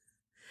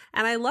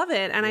 And I love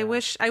it. And yeah.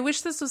 I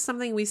wish this was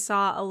something we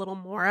saw a little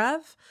more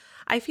of.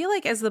 I feel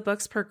like as the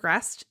books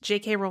progressed,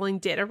 J.K. Rowling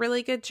did a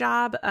really good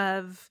job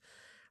of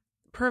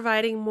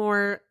providing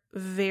more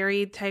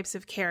varied types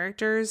of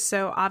characters.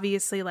 So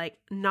obviously, like,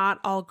 not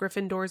all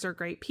Gryffindors are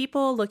great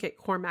people. Look at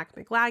Cormac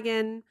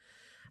McLaggen.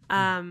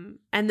 And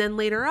then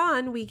later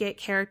on, we get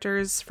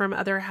characters from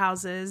other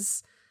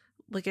houses.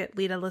 Look at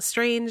Leta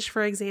Lestrange,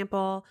 for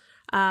example.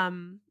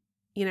 You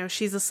know,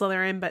 she's a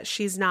Slytherin, but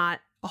she's not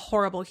a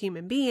horrible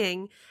human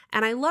being.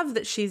 And I love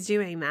that she's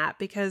doing that,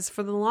 because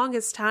for the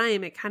longest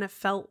time, it kind of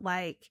felt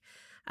like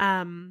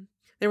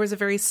there was a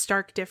very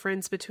stark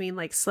difference between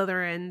like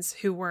Slytherins,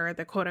 who were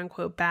the quote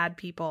unquote bad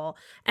people,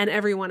 and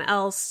everyone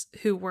else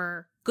who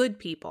were good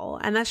people.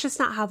 And that's just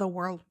not how the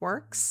world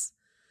works.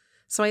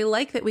 So I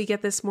like that we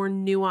get this more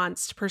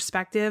nuanced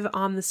perspective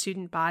on the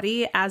student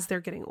body as they're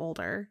getting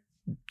older.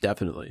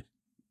 Definitely.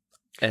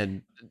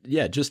 And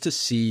yeah, just to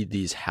see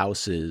these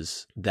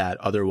houses that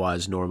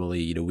otherwise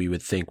normally, you know, we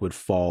would think would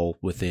fall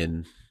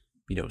within,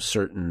 you know,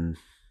 certain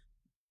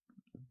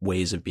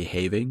ways of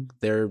behaving.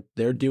 They're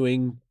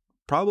doing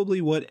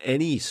probably what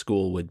any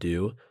school would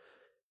do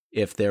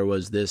if there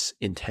was this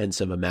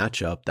intense of a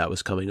matchup that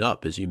was coming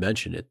up. As you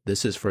mentioned it,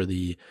 this is for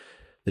the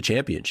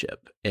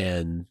championship,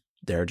 and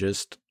they're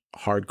just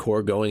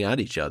hardcore going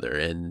at each other.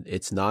 And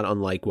it's not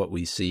unlike what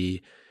we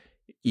see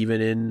even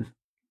in,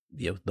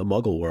 you know, the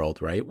Muggle world,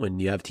 right? When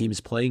you have teams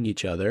playing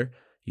each other,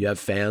 you have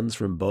fans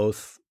from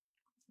both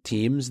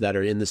teams that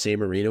are in the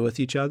same arena with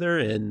each other,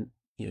 and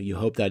you know, you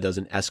hope that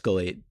doesn't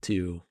escalate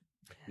to,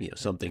 you know,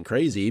 something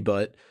crazy,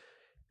 but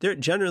they're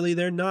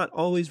not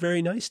always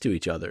very nice to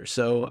each other.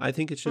 So I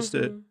think it's just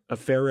a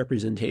fair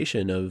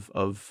representation of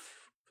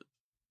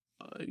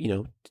you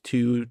know,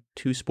 two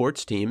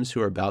sports teams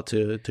who are about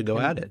to go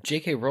at it.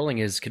 J.K. Rowling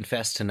has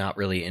confessed to not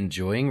really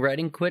enjoying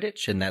writing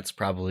Quidditch, and that's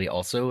probably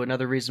also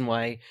another reason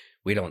why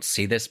we don't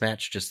see this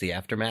match, just the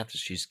aftermath.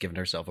 She's given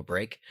herself a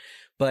break.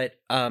 But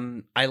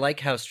I like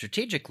how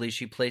strategically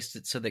she placed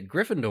it so that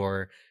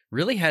Gryffindor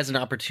really has an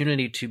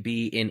opportunity to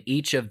be in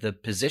each of the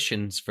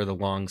positions for the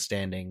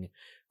long-standing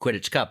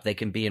Quidditch Cup. They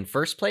can be in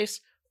first place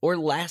or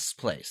last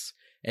place.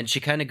 And she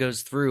kind of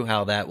goes through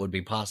how that would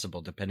be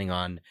possible depending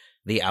on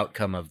the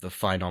outcome of the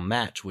final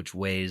match, which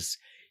weighs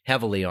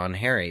heavily on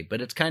Harry.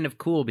 But it's kind of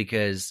cool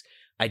because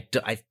I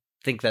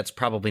think that's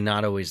probably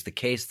not always the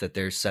case, that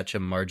there's such a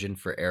margin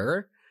for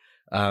error,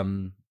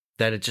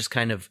 that it just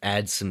kind of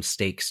adds some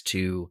stakes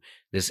to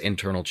this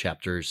internal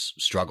chapter's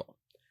struggle.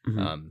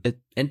 Mm-hmm.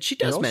 And she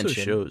does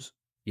mention... shows...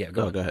 Yeah,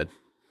 go ahead.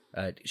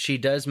 She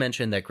does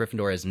mention that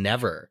Gryffindor has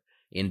never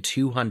in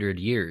 200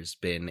 years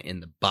been in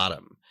the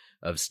bottom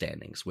of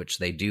standings, which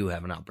they do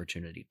have an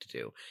opportunity to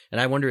do. And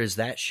I wonder, is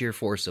that sheer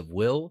force of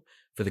will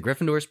for the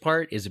Gryffindor's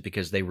part? Is it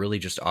because they really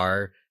just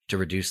are to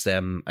reduce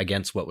them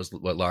against what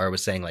Laura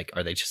was saying? Like,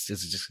 are they just,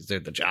 is it just because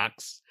they're the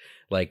jocks?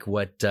 Like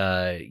what,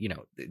 you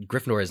know,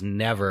 Gryffindor has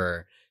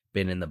never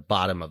been in the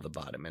bottom of the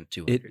bottom in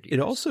 200 years. It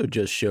also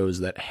just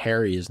shows that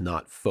Harry is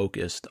not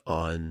focused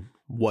on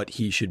what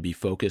he should be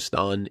focused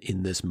on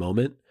in this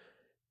moment,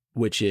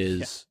 which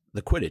is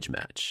the Quidditch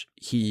match.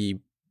 He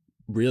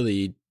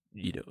really,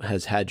 you know,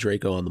 has had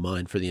Draco on the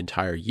mind for the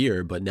entire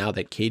year, but now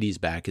that Katie's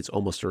back, it's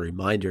almost a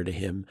reminder to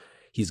him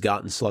he's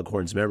gotten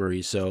Slughorn's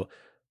memory, so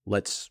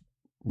let's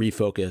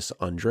refocus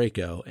on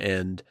Draco.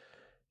 And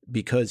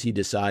because he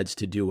decides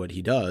to do what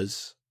he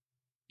does,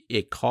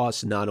 it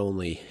costs not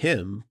only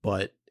him,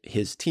 but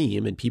his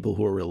team and people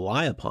who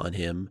rely upon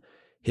him,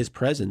 his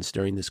presence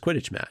during this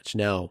Quidditch match.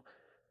 Now,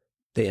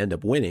 they end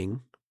up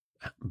winning,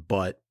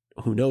 but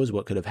who knows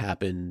what could have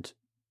happened.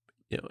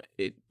 You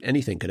know,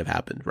 anything could have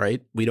happened,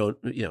 right? We don't,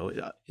 you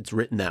know, it's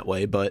written that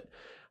way, but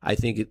I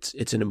think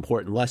it's an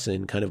important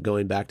lesson, kind of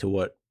going back to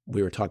what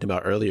we were talking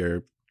about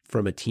earlier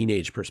from a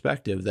teenage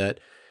perspective, that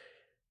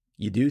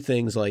you do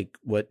things like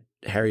what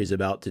Harry's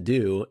about to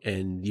do,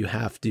 and you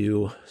have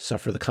to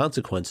suffer the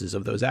consequences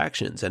of those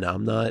actions. And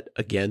I'm not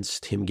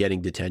against him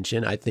getting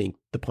detention. I think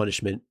the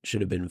punishment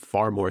should have been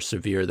far more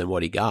severe than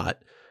what he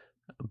got,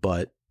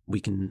 but we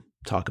can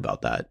talk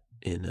about that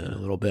in a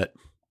little bit.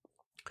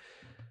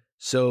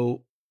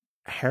 So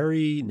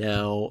Harry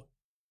now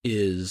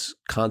is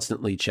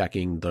constantly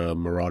checking the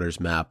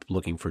Marauders map,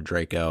 looking for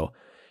Draco.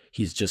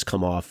 He's just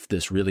come off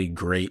this really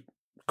great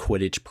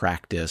Quidditch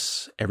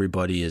practice.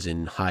 Everybody is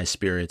in high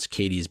spirits.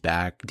 Katie's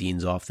back.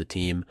 Dean's off the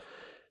team.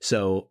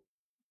 So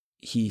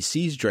he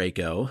sees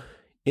Draco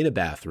in a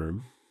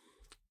bathroom.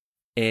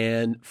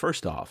 And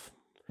first off,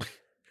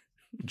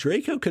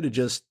 Draco could have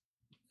just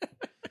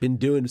been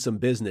doing some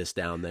business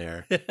down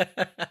there,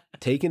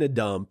 taking a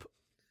dump.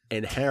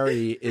 And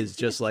Harry is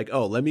just like,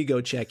 oh, let me go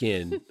check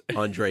in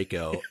on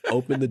Draco,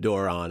 open the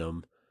door on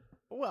him.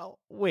 Well,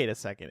 wait a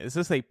second. Is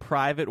this a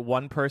private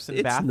one-person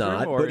It's bathroom?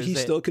 not, or but he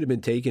still could have been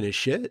taking a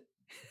shit.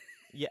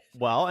 Yeah,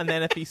 well, and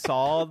then if he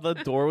saw the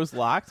door was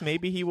locked,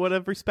 maybe he would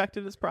have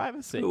respected his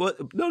privacy. Well,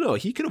 no,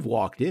 he could have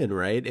walked in,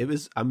 right? It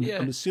was. I'm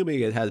assuming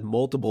it has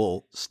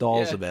multiple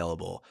stalls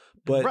available,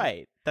 but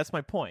right. That's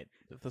my point.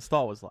 If the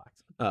stall was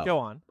locked, go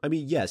on. I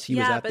mean, yes, he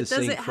was at the sink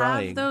crying. Yeah, but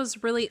does it have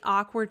those really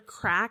awkward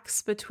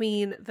cracks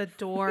between the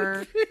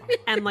door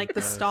and like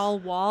the stall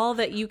wall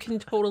that you can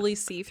totally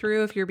see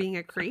through if you're being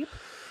a creep?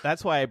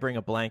 That's why I bring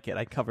a blanket.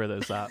 I cover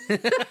those up.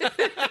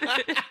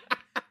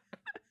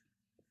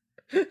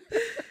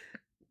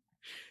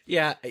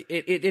 Yeah,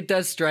 it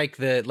does strike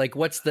the, like,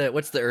 what's the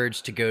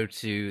urge to go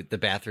to the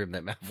bathroom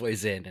that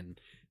Malfoy's in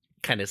and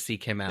kind of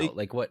seek him out?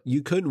 Like, what?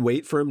 You couldn't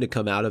wait for him to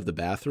come out of the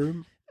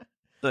bathroom?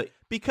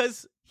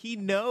 Because he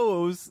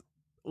knows,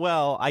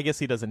 well, I guess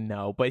he doesn't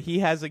know, but he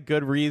has a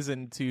good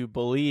reason to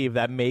believe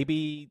that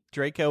maybe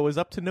Draco was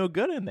up to no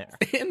good in there.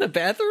 In the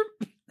bathroom?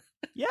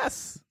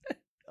 Yes.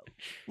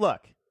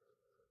 look,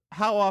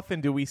 how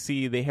often do we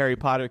see the Harry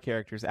Potter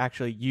characters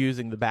actually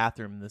using the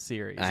bathroom in the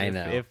series? I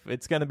know. If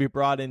it's going to be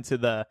brought into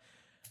the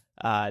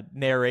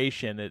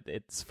narration,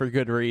 it's for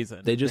good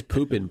reason. They just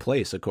poop in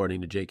place,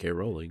 according to J.K.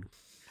 Rowling.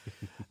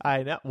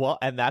 I know. Well,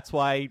 and that's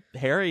why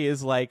Harry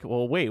is like,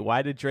 well, wait,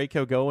 why did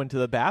Draco go into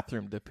the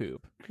bathroom to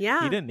poop?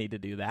 Yeah. He didn't need to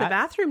do that. The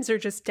bathrooms are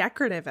just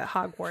decorative at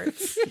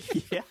Hogwarts.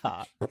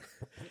 Yeah.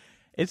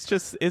 It's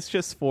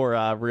just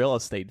for real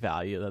estate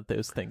value that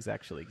those things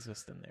actually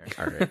exist in there.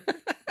 All right.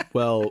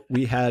 Well,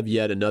 we have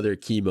yet another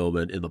key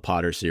moment in the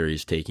Potter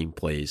series taking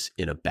place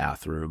in a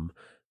bathroom,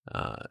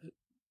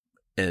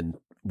 and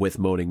with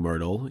Moaning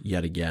Myrtle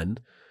yet again.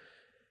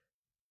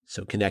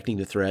 So connecting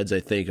the threads, I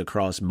think,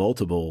 across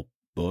multiple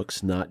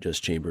books, not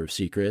just Chamber of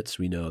Secrets.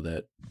 We know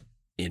that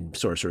in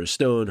Sorcerer's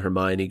Stone,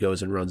 Hermione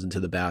goes and runs into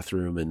the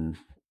bathroom, and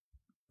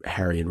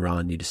Harry and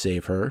Ron need to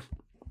save her.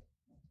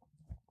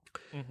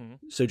 Mm-hmm.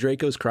 So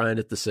Draco's crying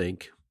at the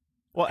sink.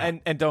 Well,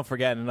 and don't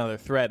forget, another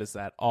thread is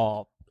that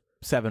all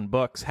 7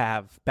 books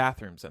have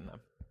bathrooms in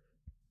them.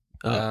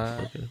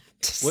 Okay.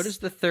 What does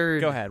the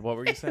third Go ahead. What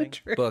were you saying?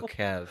 book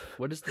have?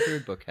 What does the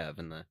third book have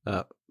in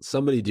the?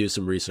 Somebody do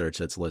some research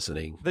that's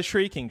listening. The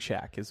Shrieking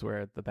Shack is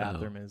where the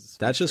bathroom is.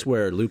 That's just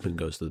where Lupin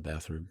goes to the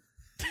bathroom.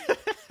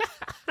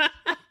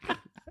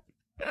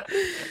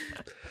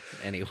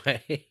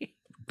 Anyway,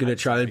 I'm going to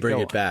try and bring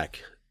Go it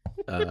back.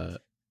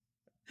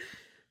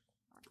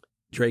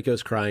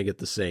 Draco's crying at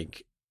the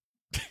sink.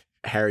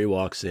 Harry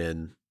walks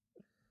in.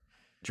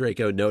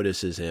 Draco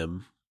notices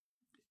him,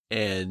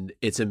 and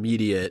it's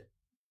immediate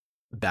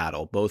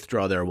battle. Both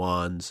draw their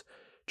wands.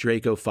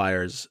 Draco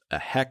fires a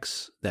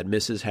hex that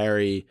misses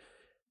Harry,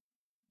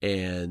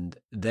 and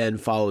then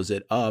follows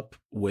it up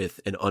with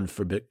an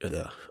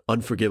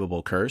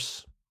unforgivable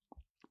curse.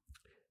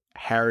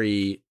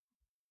 Harry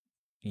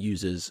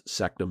uses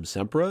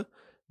Sectumsempra,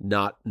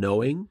 not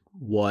knowing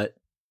what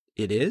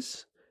it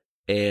is,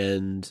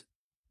 and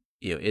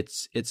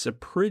it's a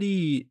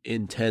pretty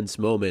intense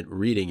moment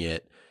reading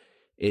it.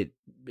 It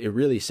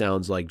really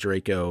sounds like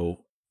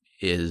Draco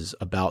is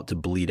about to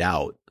bleed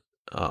out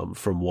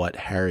from what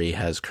Harry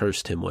has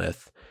cursed him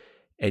with.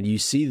 And you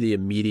see the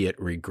immediate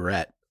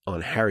regret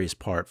on Harry's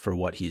part for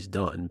what he's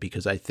done,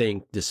 because I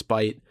think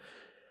despite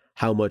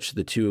how much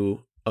the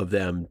two of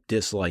them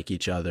dislike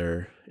each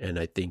other, and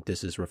I think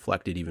this is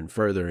reflected even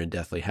further in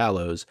Deathly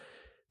Hallows,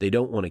 they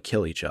don't want to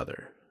kill each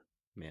other.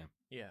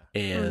 Yeah.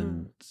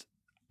 And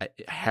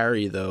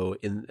Harry, though,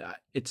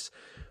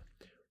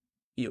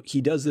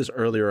 he does this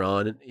earlier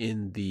on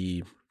in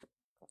the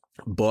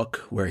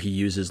book where he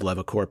uses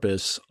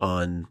Levicorpus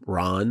on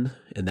Ron,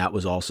 and that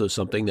was also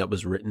something that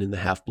was written in the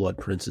Half-Blood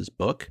Prince's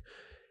book.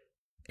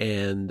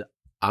 And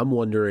I'm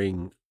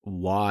wondering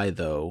why,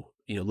 though.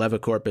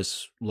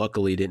 Levicorpus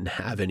luckily didn't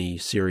have any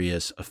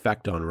serious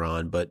effect on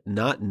Ron, but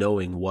not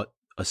knowing what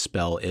a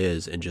spell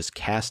is and just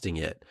casting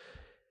it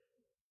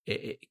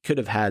could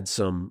have had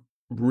some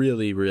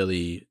really,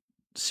 really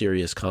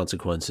serious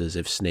consequences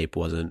if Snape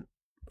wasn't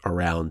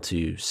around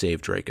to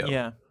save Draco.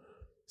 Yeah.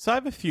 So I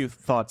have a few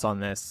thoughts on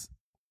this.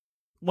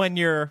 When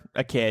you're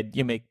a kid,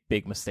 you make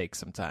big mistakes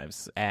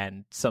sometimes,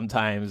 and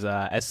sometimes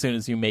as soon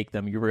as you make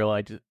them, you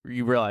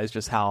realize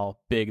just how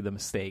big of a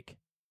mistake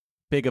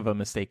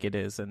it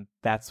is, and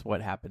that's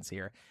what happens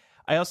here.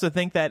 I also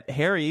think that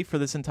Harry, for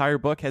this entire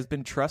book, has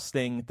been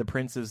trusting the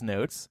prince's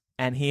notes,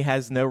 and he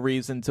has no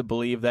reason to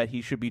believe that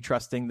he should be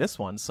trusting this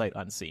one sight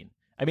unseen.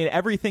 I mean,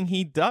 everything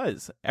he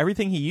does,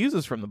 everything he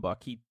uses from the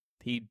book, he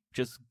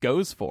just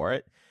goes for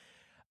it.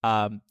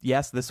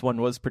 Yes, this one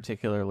was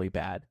particularly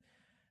bad.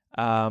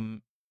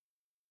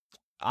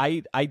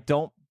 I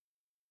don't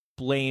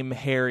blame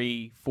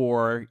Harry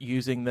for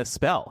using this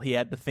spell. He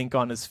had to think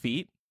on his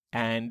feet,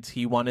 and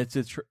he wanted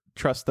to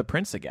trust the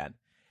prince again.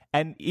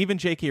 And even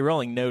J.K.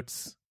 Rowling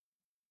notes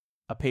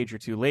a page or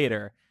two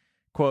later,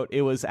 quote,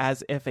 "It was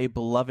as if a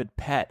beloved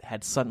pet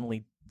had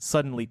suddenly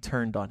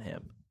turned on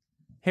him."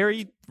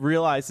 Harry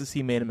realizes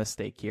he made a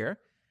mistake here,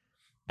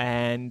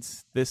 and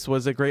this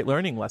was a great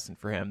learning lesson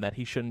for him, that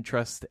he shouldn't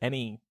trust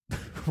any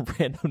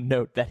random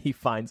note that he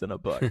finds in a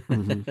book.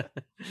 Mm-hmm.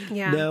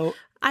 Yeah. Now,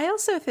 I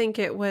also think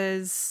it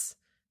was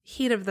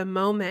heat of the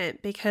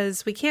moment,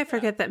 because we can't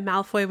forget that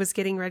Malfoy was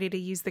getting ready to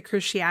use the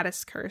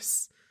Cruciatus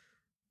curse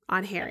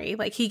on Harry.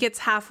 Like, he gets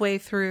halfway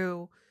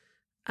through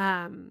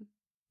saying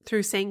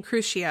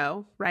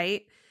Crucio,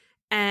 right?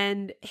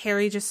 And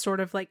Harry just sort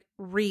of like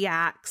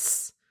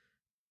reacts,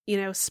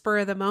 spur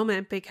of the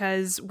moment,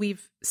 because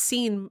we've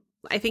seen,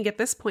 I think at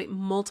this point,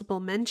 multiple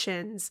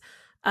mentions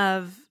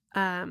of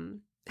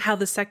how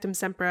the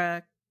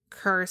Sectumsempra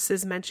curse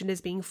is mentioned as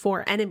being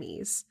for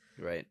enemies.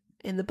 right.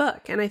 In the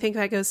book. And I think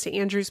that goes to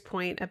Andrew's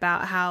point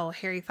about how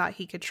Harry thought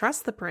he could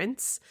trust the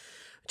prince,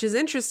 which is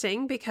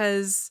interesting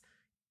because,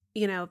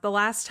 the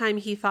last time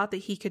he thought that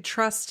he could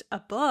trust a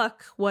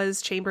book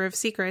was Chamber of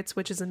Secrets,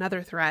 which is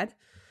another thread.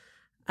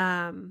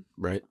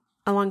 right.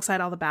 Alongside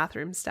all the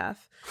bathroom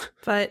stuff.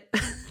 But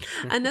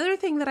another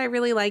thing that I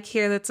really like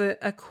here that's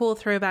a cool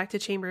throwback to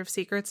Chamber of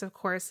Secrets, of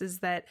course, is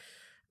that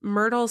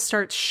Myrtle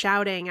starts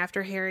shouting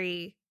after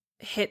Harry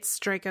hits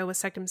Draco with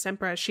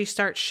Sectumsempra, she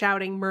starts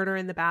shouting murder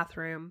in the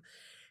bathroom.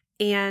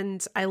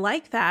 And I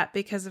like that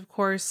because, of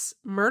course,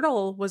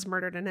 Myrtle was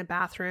murdered in a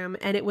bathroom,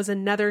 and it was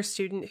another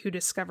student who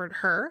discovered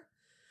her.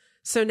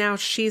 So now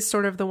she's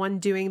sort of the one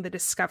doing the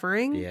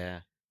discovering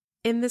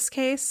in this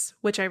case,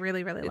 which I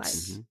really, really like.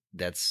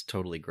 That's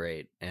totally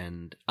great.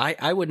 And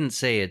I wouldn't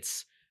say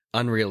it's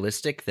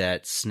unrealistic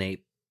that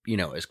Snape,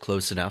 is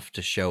close enough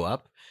to show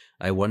up.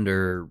 I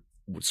wonder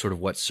sort of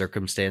what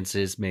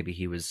circumstances. Maybe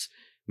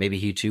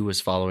he too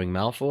was following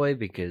Malfoy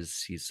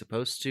because he's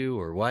supposed to,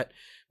 or what.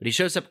 But he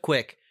shows up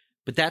quick.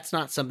 But that's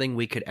not something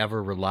we could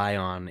ever rely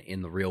on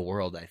in the real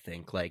world, I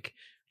think. Like,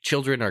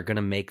 children are going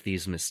to make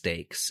these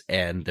mistakes,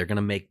 and they're going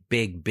to make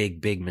big,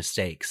 big, big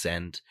mistakes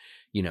and,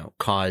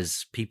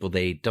 cause people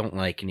they don't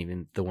like and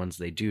even the ones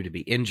they do to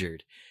be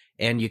injured.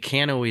 And you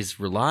can't always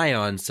rely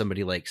on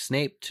somebody like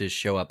Snape to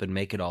show up and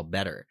make it all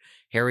better.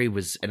 Harry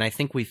was, and I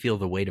think we feel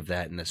the weight of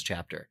that in this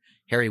chapter.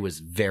 Harry was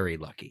very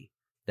lucky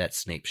that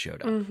Snape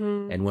showed up.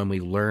 Mm-hmm. And when we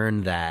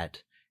learn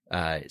that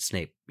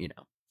Snape,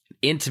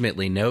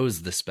 intimately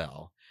knows the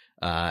spell,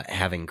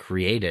 having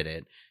created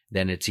it,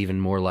 then it's even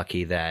more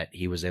lucky that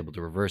he was able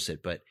to reverse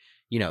it. But,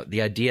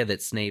 the idea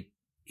that Snape,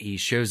 he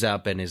shows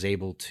up and is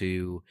able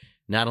to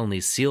not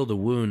only seal the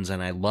wounds,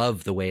 and I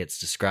love the way it's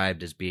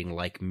described as being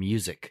like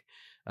music,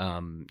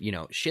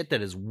 shit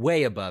that is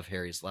way above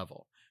Harry's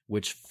level,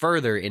 which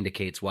further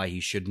indicates why he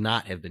should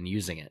not have been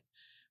using it.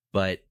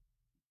 But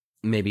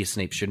maybe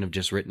Snape shouldn't have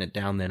just written it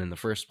down then in the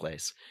first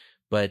place.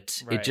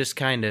 But It just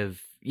kind of,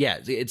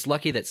 it's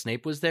lucky that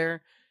Snape was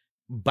there.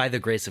 By the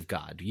grace of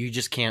God. You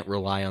just can't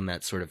rely on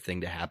that sort of thing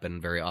to happen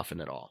very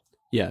often at all.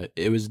 Yeah,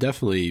 it was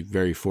definitely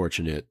very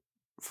fortunate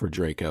for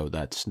Draco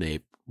that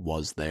Snape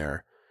was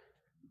there.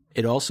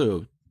 It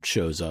also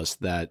shows us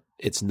that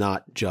it's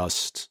not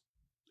just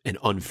an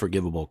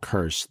unforgivable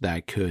curse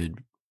that could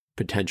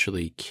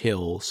potentially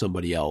kill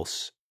somebody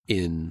else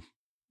in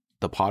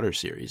the Potter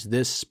series.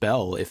 This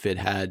spell, if it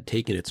had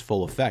taken its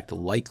full effect,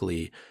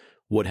 likely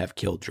would have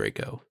killed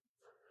Draco.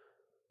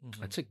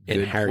 That's a good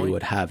And Harry point.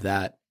 would have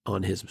that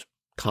on his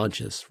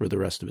conscious for the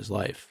rest of his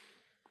life.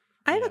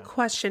 I have a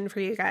question for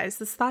you guys.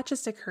 This thought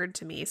just occurred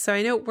to me. So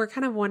I know we're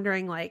kind of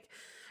wondering,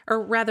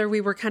 or rather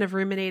we were kind of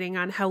ruminating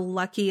on how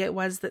lucky it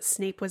was that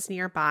Snape was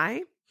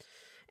nearby.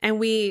 And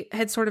we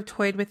had sort of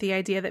toyed with the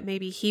idea that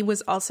maybe he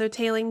was also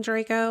tailing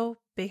Draco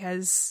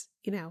because,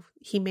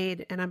 he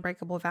made an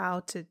unbreakable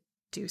vow to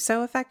do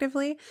so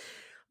effectively.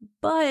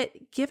 But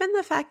given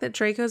the fact that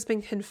Draco's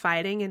been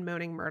confiding in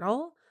Moaning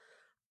Myrtle,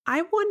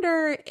 I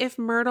wonder if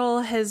Myrtle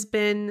has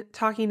been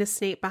talking to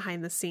Snape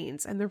behind the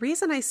scenes. And the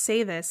reason I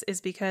say this is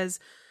because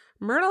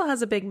Myrtle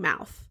has a big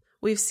mouth.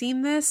 We've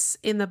seen this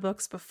in the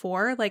books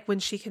before, like when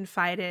she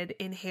confided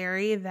in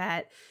Harry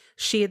that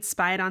she had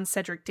spied on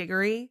Cedric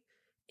Diggory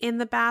in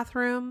the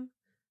bathroom.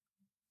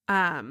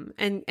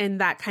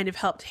 And that kind of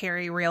helped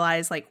Harry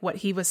realize what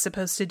he was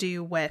supposed to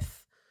do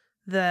with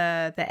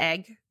the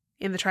egg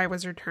in the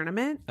Triwizard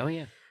Tournament. Oh,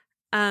 yeah.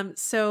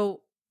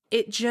 So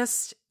it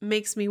just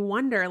makes me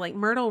wonder,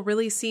 Myrtle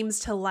really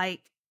seems to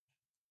like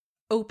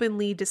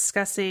openly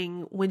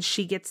discussing when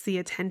she gets the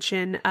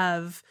attention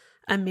of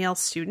a male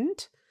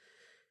student.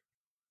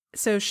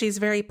 So she's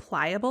very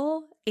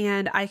pliable,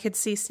 and I could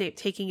see Snape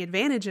taking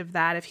advantage of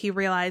that if he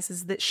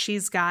realizes that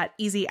she's got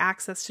easy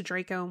access to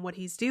Draco and what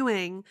he's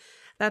doing.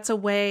 That's a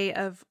way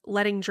of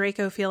letting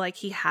Draco feel like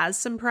he has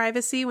some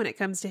privacy when it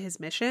comes to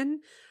his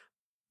mission,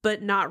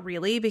 but not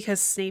really,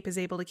 because Snape is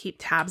able to keep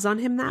tabs on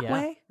him that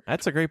way.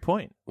 That's a great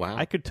point. Wow.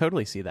 I could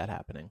totally see that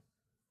happening.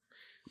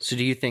 So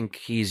do you think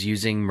he's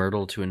using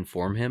Myrtle to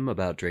inform him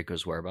about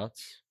Draco's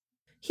whereabouts?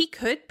 He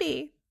could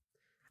be.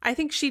 I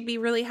think she'd be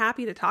really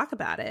happy to talk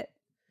about it.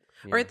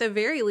 Yeah. Or at the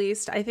very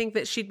least, I think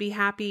that she'd be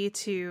happy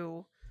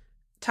to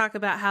talk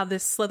about how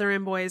this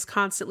Slytherin boy is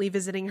constantly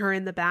visiting her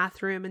in the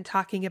bathroom and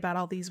talking about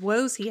all these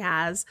woes he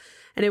has.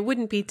 And it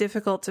wouldn't be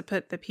difficult to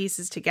put the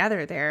pieces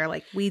together there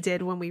like we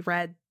did when we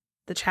read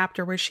the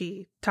chapter where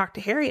she talked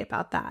to Harry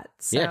about that.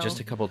 So. Yeah, just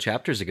a couple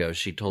chapters ago,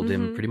 she told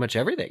him pretty much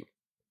everything.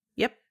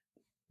 Yep.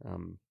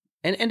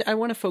 And I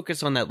want to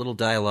focus on that little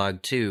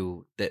dialogue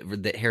too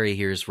that Harry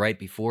hears right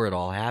before it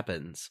all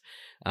happens,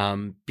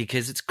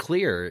 because it's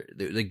clear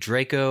like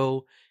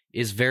Draco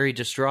is very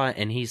distraught,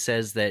 and he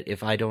says that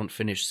if I don't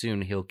finish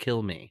soon, he'll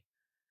kill me.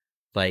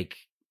 Like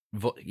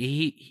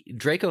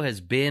Draco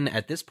has been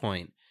at this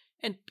point,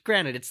 and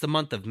granted, it's the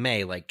month of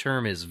May, like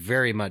term is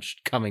very much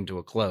coming to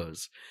a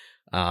close.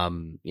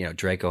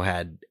 Draco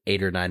had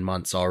 8 or 9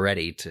 months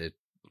already to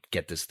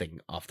get this thing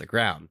off the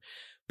ground,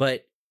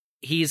 but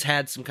he's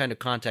had some kind of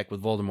contact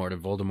with Voldemort,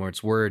 and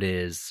Voldemort's word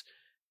is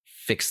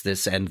fix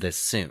this, end this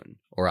soon,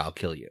 or I'll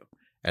kill you.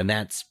 And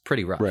that's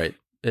pretty rough. Right.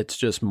 It's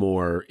just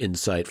more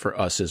insight for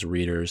us as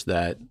readers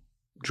that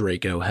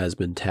Draco has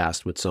been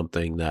tasked with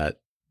something that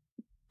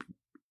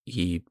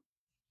he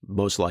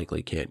most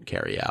likely can't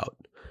carry out.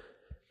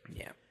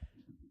 Yeah.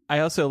 I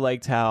also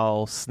liked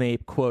how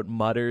Snape, quote,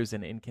 mutters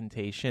an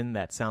incantation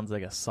that sounds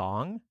like a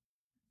song.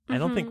 I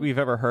don't think we've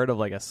ever heard of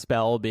like a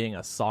spell being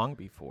a song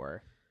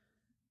before.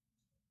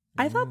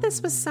 I thought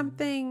this was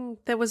something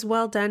that was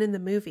well done in the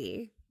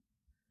movie.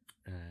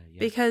 Yeah.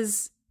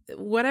 Because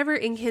whatever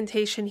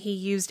incantation he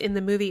used in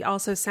the movie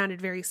also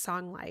sounded very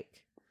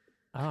song-like.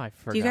 Oh, I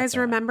forgot. Do you guys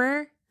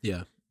remember?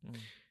 Yeah.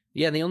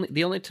 Yeah,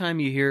 the only time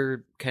you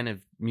hear kind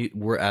of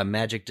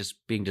magic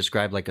just being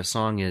described like a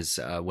song is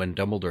when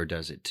Dumbledore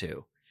does it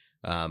too.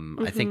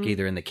 I think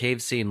either in the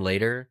cave scene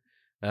later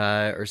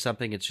or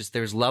something. It's just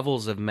there's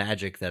levels of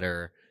magic that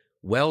are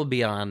well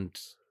beyond,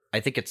 I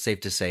think it's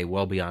safe to say,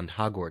 well beyond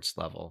Hogwarts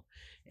level.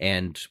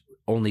 And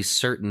only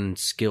certain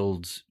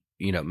skilled,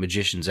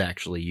 magicians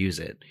actually use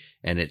it.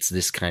 And it's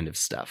this kind of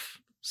stuff.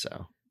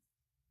 So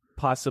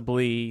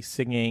possibly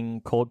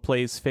singing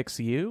Coldplay's Fix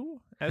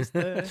You as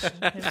the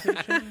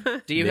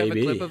incantation? Do you have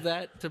a clip of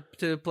that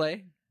to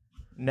play?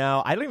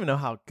 No, I don't even know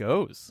how it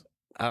goes.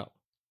 Oh.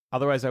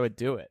 Otherwise, I would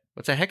do it.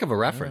 What's a heck of a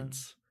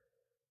reference?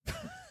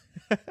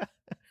 I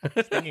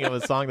was thinking of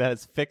a song that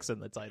has Fix in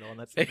the title, and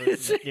that's the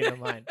first thing that came to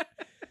mind.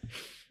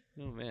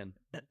 Oh, man.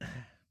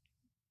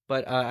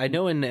 But I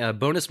know in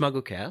Bonus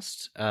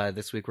MuggleCast,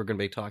 this week we're going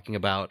to be talking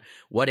about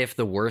what if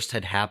the worst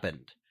had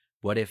happened?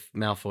 What if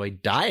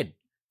Malfoy died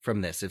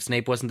from this? If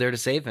Snape wasn't there to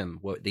save him,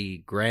 what the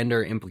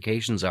grander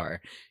implications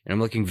are. And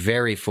I'm looking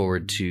very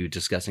forward to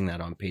discussing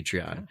that on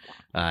Patreon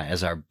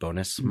as our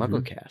Bonus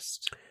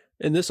MuggleCast.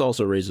 And this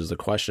also raises the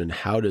question,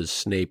 how does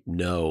Snape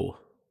know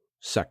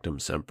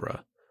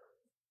Sectumsempra?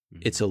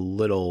 It's a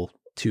little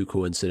too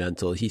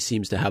coincidental. He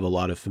seems to have a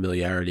lot of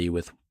familiarity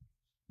with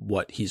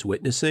what he's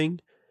witnessing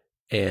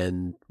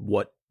and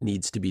what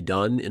needs to be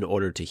done in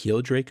order to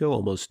heal Draco,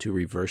 almost to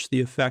reverse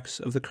the effects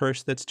of the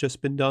curse that's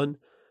just been done.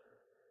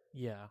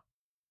 Yeah.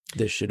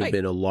 This should have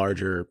been a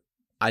larger,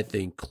 I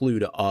think, clue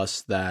to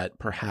us that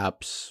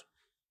perhaps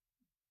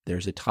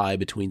there's a tie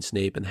between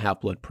Snape and the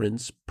Half-Blood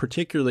Prince,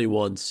 particularly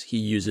once he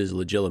uses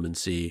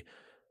legilimency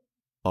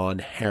on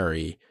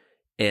Harry.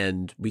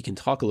 And we can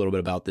talk a little bit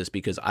about this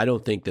because I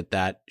don't think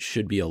that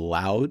should be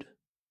allowed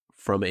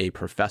from a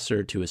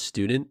professor to a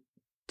student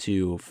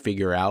to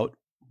figure out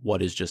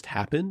what has just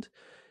happened.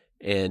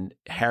 And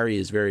Harry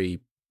is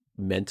very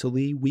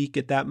mentally weak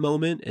at that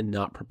moment and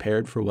not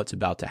prepared for what's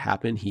about to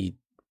happen. He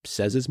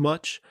says as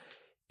much.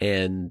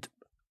 And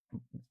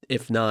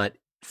if not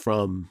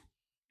from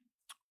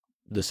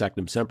the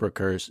Sectumsempra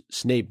curse,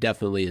 Snape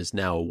definitely is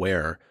now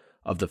aware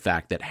of the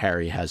fact that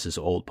Harry has his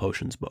old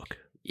potions book.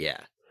 Yeah.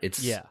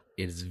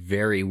 It's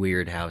very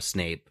weird how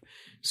Snape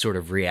sort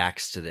of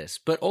reacts to this.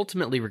 But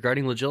ultimately,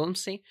 regarding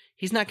legitimacy,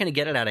 he's not going to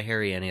get it out of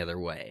Harry any other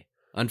way.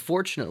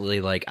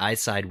 Unfortunately, I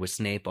side with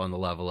Snape on the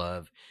level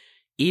of,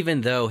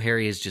 even though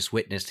Harry has just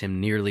witnessed him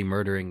nearly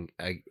murdering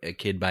a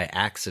kid by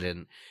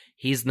accident,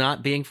 he's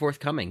not being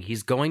forthcoming.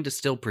 He's going to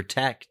still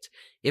protect,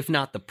 if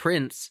not the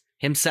prince,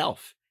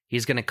 himself.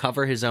 He's going to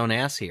cover his own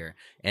ass here.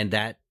 And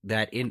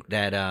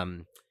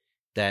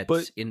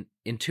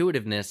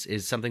intuitiveness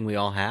is something we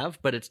all have,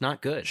 but it's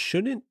not good.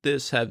 Shouldn't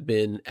this have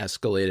been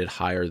escalated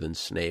higher than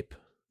Snape?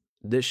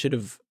 This should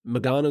have...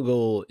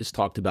 McGonagall is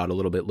talked about a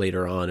little bit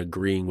later on,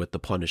 agreeing with the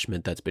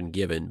punishment that's been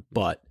given,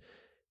 but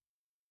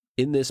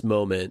in this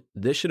moment,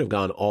 this should have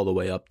gone all the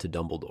way up to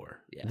Dumbledore.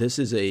 Yeah. This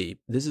is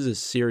a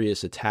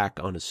serious attack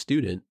on a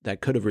student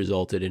that could have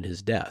resulted in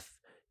his death.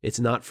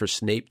 It's not for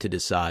Snape to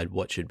decide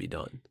what should be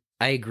done.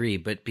 I agree,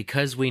 but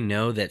because we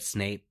know that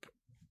Snape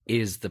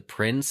is the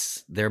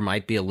prince, there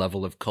might be a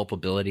level of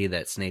culpability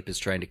that Snape is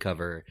trying to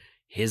cover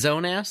his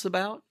own ass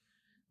about.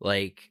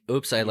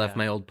 Oops, I left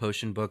my old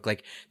potion book.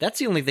 That's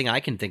the only thing I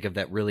can think of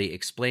that really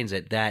explains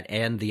it. That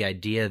and the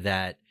idea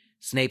that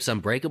Snape's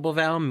unbreakable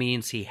vow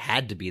means he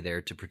had to be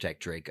there to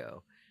protect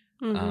Draco.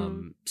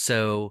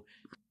 So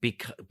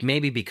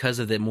maybe because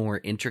of the more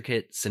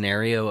intricate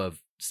scenario of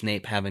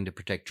Snape having to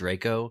protect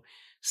Draco,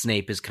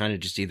 Snape is kind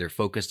of just either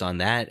focused on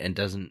that and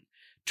doesn't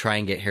try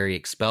and get Harry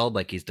expelled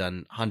like he's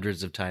done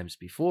hundreds of times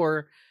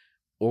before,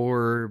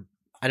 or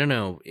I don't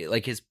know,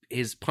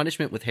 his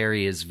punishment with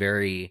Harry is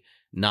very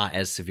not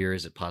as severe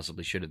as it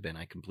possibly should have been.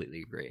 I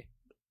completely agree.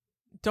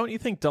 Don't you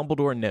think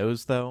Dumbledore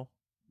knows, though?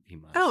 He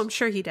must. Oh, I'm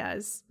sure he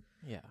does.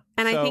 Yeah.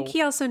 And I think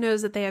he also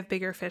knows that they have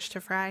bigger fish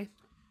to fry.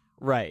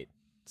 Right.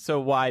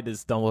 So why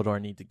does Dumbledore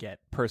need to get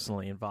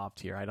personally involved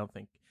here? I don't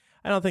think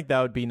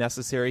that would be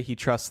necessary. He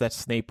trusts that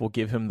Snape will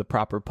give him the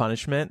proper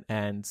punishment,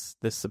 and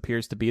this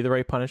appears to be the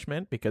right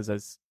punishment because,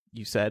 as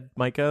you said,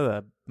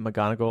 Micah,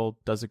 McGonagall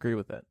does agree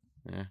with it.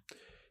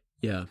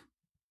 Yeah.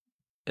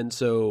 And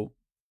so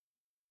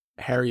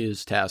Harry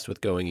is tasked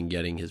with going and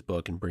getting his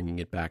book and bringing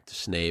it back to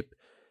Snape.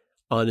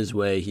 On his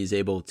way, he's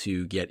able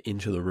to get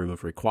into the room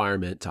of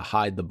requirement to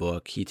hide the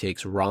book. He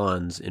takes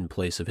Ron's in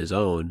place of his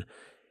own,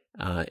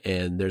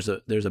 and there's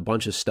a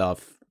bunch of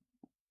stuff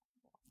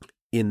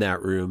in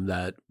that room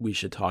that we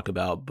should talk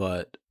about.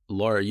 But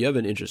Laura, you have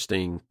an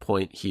interesting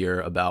point here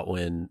about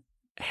when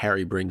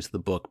Harry brings the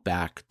book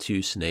back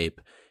to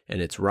Snape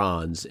and it's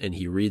Ron's and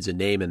he reads a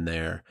name in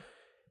there,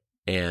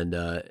 and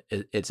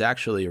it's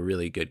actually a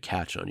really good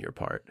catch on your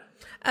part.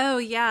 Oh,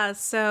 yeah.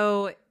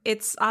 So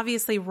it's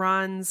obviously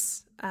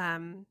Ron's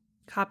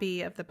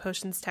copy of the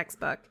potions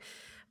textbook,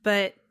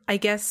 but I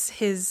guess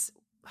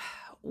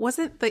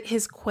wasn't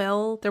his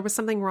quill, there was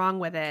something wrong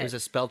with it. It was a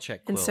spell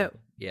check quill. And so,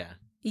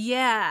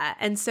 yeah.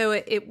 And so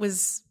it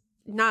was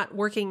not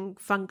working,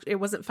 it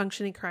wasn't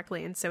functioning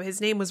correctly. And so his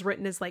name was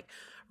written as like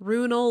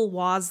Runel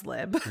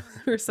Waslib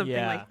or something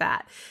like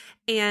that.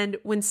 And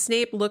when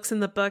Snape looks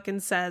in the book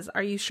and says,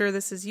 "Are you sure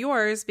this is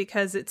yours?"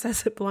 because it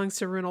says it belongs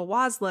to Runel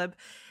Waslib,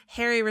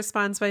 Harry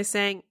responds by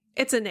saying,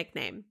 "It's a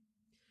nickname."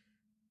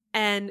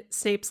 And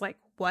Snape's like,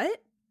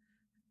 "What?"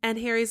 And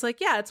Harry's like,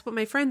 "Yeah, it's what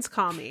my friends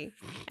call me."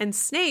 And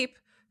Snape,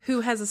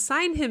 who has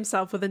assigned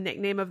himself with a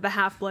nickname of the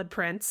Half-Blood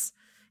Prince,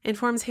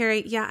 informs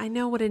Harry, "Yeah, I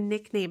know what a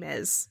nickname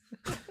is."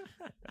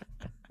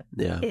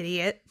 Yeah.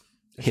 Idiot.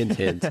 Hint,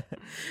 hint.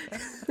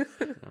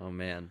 Oh,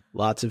 man.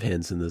 Lots of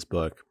hints in this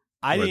book.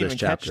 I didn't Or even this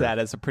catch chapter. that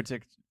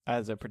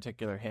as a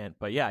particular hint,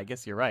 but yeah, I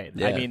guess you're right.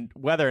 Yeah. I mean,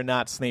 whether or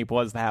not Snape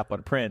was the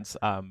Half-Blood Prince,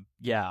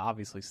 yeah,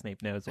 obviously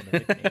Snape knows what a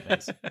nickname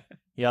is.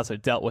 He also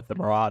dealt with the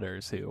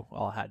Marauders, who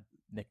all had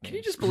nicknames. Can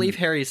you just believe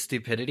Harry's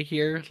stupidity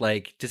here?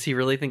 Like, does he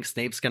really think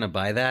Snape's going to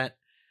buy that?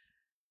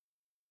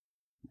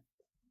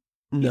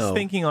 No. He's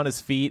thinking on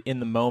his feet in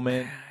the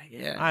moment.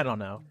 Yeah. I don't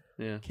know.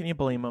 Yeah. Can you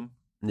blame him?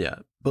 Yeah.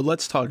 But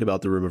let's talk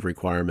about the Room of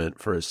Requirement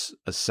for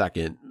a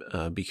second,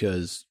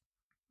 because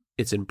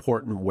it's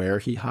important where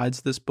he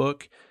hides this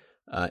book.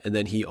 And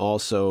then he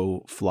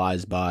also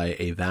flies by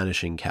a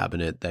vanishing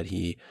cabinet that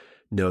he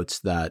notes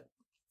that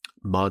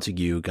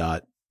Montague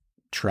got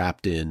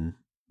trapped in,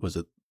 was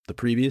it the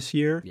previous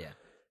year? Yeah.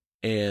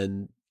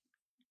 And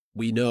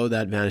we know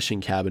that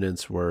vanishing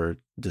cabinets were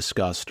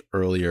discussed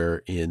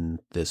earlier in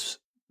this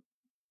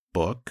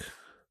book,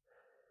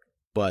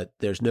 but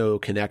there's no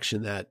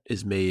connection that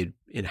is made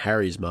in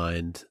Harry's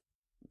mind,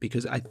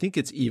 because I think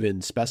it's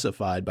even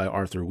specified by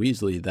Arthur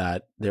Weasley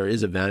that there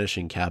is a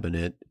vanishing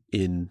cabinet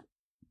in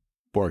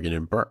Borgin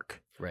and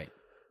Burke. Right.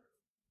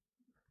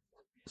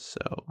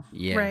 So,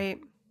 Yeah. Right.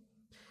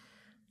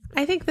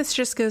 I think this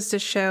just goes to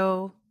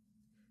show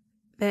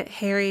that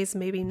Harry's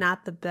maybe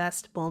not the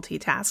best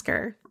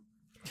multitasker.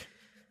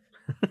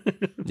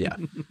 yeah,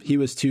 he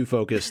was too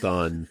focused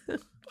on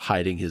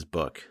hiding his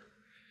book.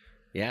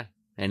 Yeah.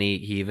 And he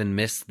even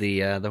missed the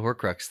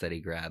Horcrux that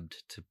he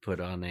grabbed to put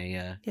on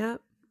a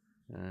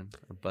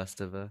bust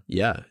of a...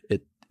 Yeah,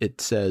 it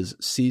says,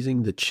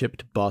 seizing the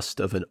chipped bust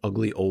of an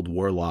ugly old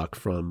warlock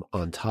from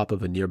on top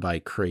of a nearby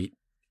crate,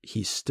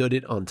 he stood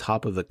it on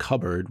top of the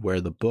cupboard where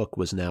the book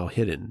was now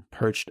hidden,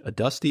 perched a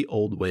dusty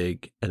old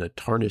wig and a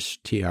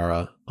tarnished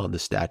tiara on the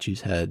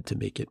statue's head to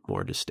make it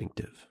more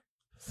distinctive.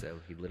 So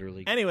he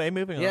literally... Anyway,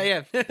 moving on.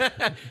 Yeah.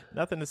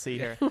 Nothing to see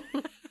here.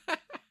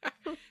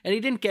 And he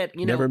didn't get,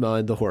 Never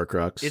mind the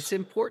Horcrux. It's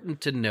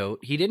important to note,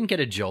 he didn't get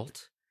a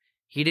jolt.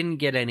 He didn't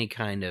get any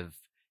kind of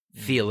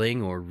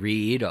feeling or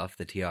read off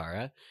the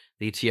tiara.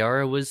 The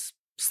tiara was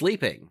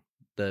sleeping.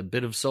 The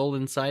bit of soul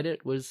inside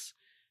it was,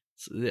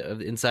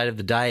 inside of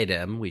the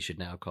diadem, we should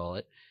now call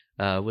it,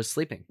 was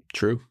sleeping.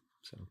 True.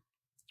 So,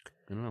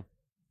 I don't know.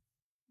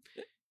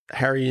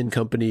 Harry and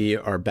company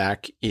are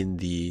back in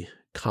the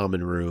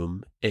common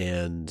room,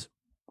 and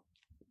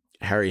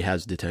Harry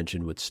has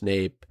detention with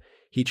Snape.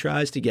 He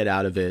tries to get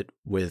out of it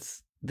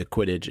with the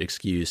Quidditch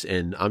excuse,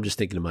 and I'm just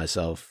thinking to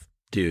myself,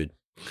 dude,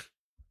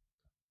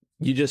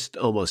 you just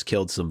almost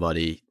killed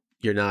somebody.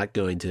 You're not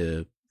going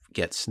to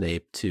get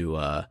Snape to,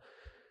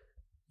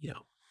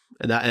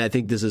 and I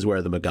think this is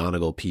where the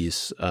McGonagall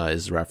piece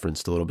is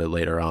referenced a little bit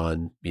later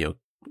on,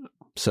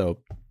 so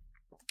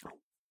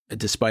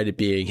despite it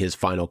being his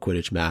final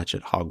Quidditch match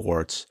at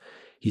Hogwarts,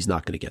 he's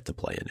not going to get to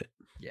play in it.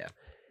 Yeah.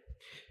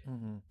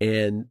 Mm-hmm.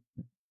 And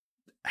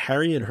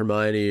Harry and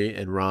Hermione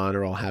and Ron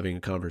are all having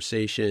a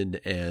conversation,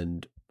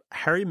 and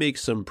Harry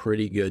makes some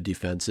pretty good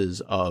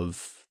defenses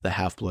of the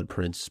Half-Blood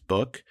Prince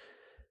book.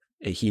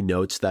 He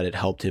notes that it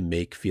helped him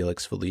make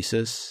Felix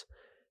Felicis,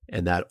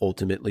 and that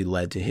ultimately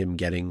led to him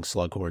getting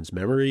Slughorn's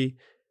memory.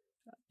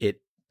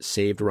 It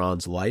saved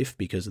Ron's life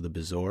because of the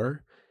Bezoar,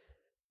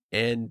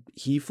 and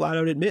he flat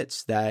out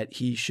admits that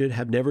he should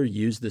have never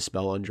used the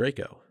spell on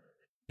Draco.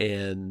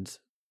 And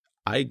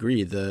I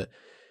agree,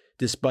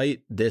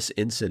 despite this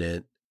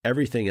incident,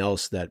 everything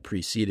else that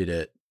preceded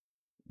it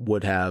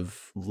would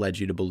have led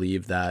you to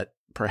believe that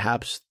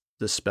perhaps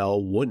the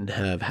spell wouldn't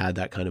have had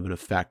that kind of an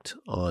effect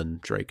on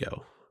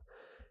Draco.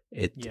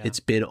 It's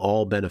been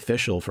all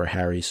beneficial for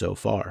Harry so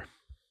far.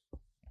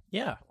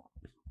 Yeah.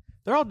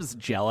 They're all just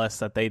jealous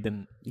that they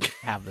didn't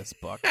have this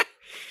book.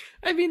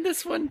 I mean,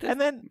 this one...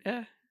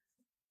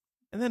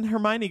 And then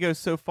Hermione goes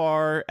so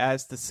far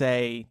as to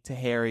say to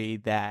Harry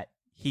that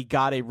he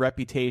got a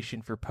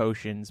reputation for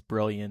potions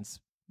brilliance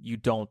you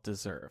don't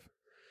deserve.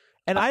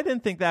 And I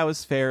didn't think that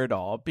was fair at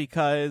all,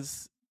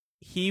 because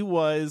he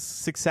was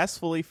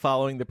successfully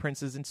following the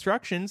prince's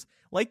instructions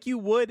like you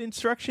would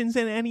instructions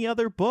in any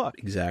other book.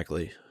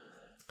 Exactly.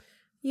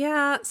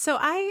 Yeah, so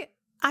I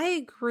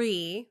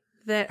agree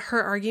that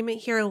her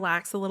argument here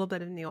lacks a little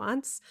bit of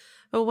nuance.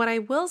 But what I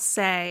will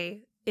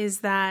say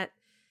is that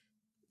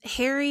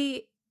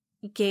Harry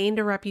gained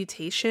a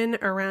reputation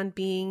around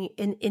being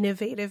an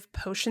innovative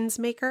potions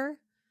maker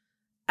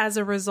as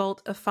a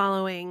result of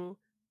following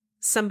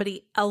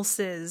somebody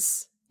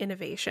else's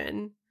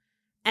innovation.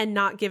 and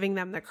not giving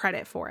them the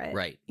credit for it.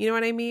 Right. You know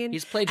what I mean?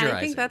 He's plagiarizing. And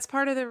I think that's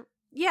part of the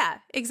yeah,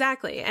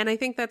 exactly. And I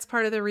think that's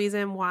part of the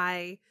reason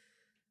why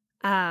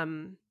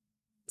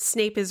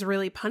Snape is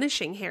really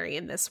punishing Harry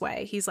in this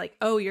way. He's like,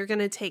 "Oh, you're going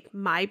to take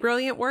my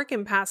brilliant work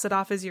and pass it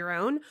off as your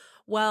own?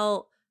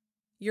 Well,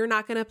 you're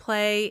not going to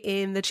play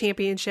in the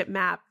championship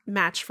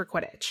match for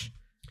Quidditch."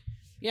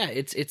 Yeah,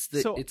 it's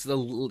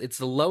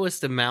the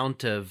lowest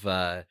amount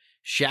of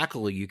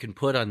shackle you can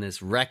put on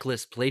this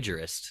reckless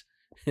plagiarist.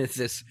 It's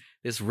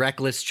this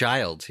reckless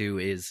child who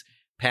is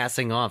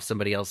passing off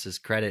somebody else's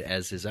credit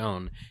as his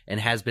own and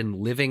has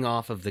been living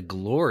off of the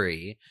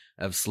glory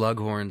of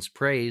Slughorn's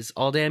praise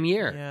all damn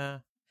year.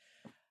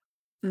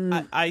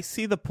 Yeah. I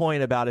see the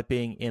point about it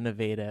being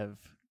innovative,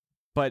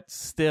 but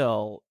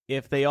still,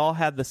 if they all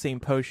had the same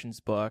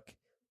potions book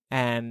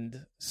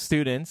and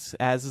students,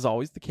 as is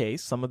always the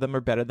case, some of them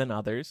are better than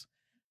others,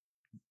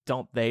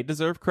 don't they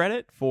deserve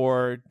credit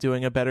for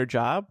doing a better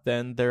job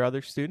than their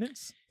other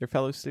students, their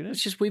fellow students?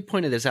 It's just, we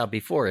pointed this out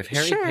before. If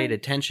Harry Sure. paid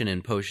attention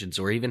in potions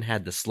or even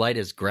had the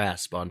slightest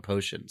grasp on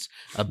potions,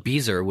 a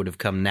Beezer would have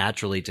come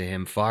naturally to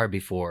him far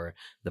before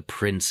the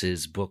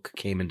prince's book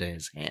came into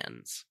his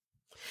hands.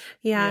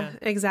 Yeah,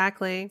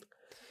 exactly.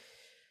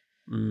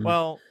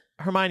 Well,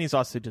 Hermione's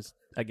also just,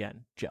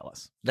 again,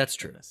 jealous. That's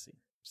true. in this scene.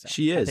 So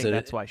She I is, think and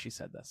that's why she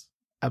said this.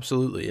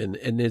 Absolutely.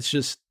 And it's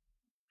just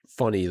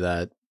funny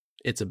that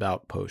it's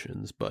about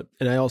potions.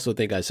 And I also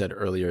think I said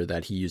earlier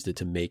that he used it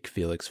to make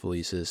Felix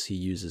Felicis. He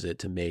uses it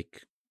to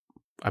make,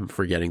 I'm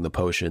forgetting the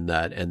potion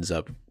that ends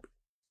up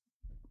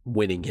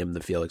winning him the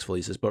Felix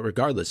Felicis. But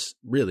regardless,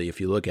 really,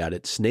 if you look at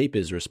it, Snape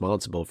is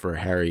responsible for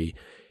Harry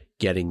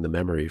getting the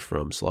memory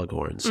from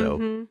Slughorn.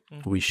 So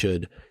we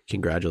should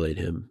congratulate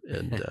him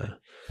and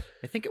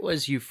I think it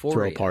was Euphoria.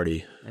 throw a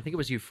party. I think it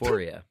was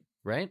Euphoria,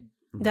 right?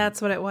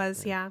 That's what it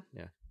was, yeah.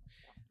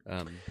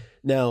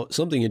 Now,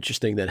 something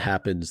interesting that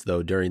happens,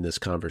 though, during this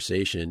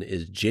conversation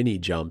is Ginny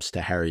jumps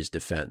to Harry's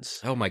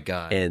defense. Oh, my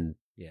God. And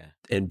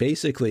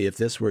basically, if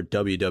this were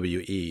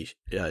WWE,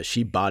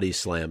 she body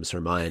slams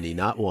Hermione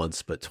not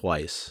once, but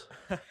twice.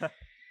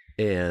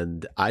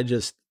 And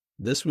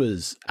this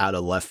was out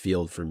of left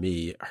field for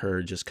me,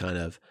 her just kind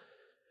of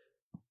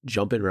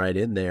jumping right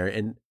in there.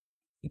 And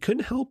you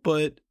couldn't help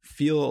but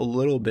feel a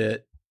little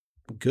bit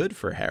good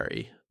for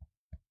Harry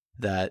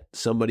that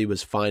somebody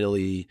was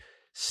finally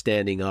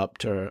standing up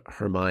to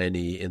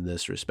Hermione in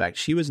this respect.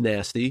 She was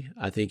nasty.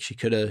 I think she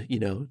could have,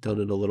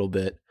 done it a little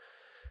bit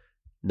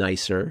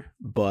nicer,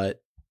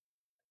 but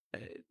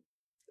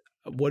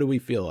what do we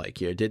feel like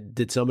here?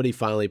 Did somebody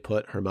finally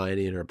put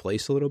Hermione in her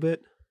place a little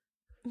bit?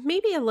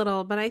 Maybe a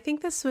little, but I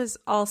think this was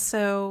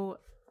also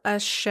a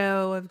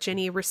show of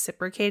Ginny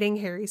reciprocating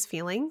Harry's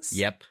feelings.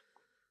 Yep.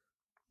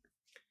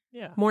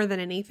 Yeah. More than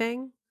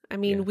anything. I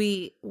mean,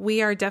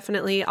 we are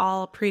definitely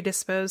all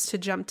predisposed to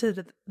jump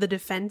to the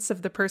defense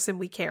of the person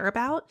we care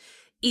about,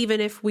 even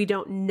if we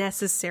don't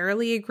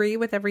necessarily agree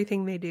with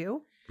everything they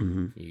do.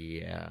 Mm-hmm.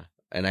 Yeah,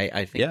 and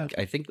I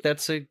think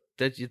that's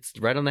it's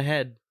right on the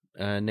head,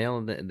 nail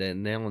on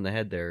the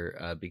head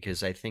there,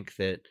 because I think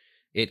that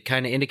it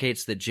kind of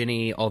indicates that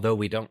Ginny, although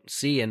we don't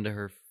see into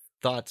her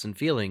thoughts and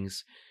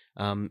feelings,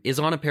 is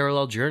on a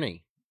parallel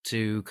journey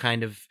to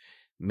kind of.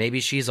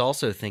 Maybe she's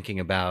also thinking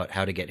about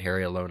how to get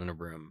Harry alone in a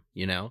room,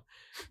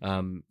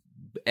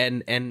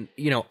 and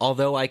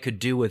although I could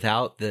do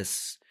without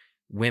this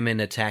women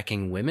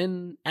attacking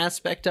women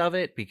aspect of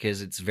it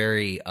because it's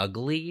very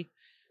ugly,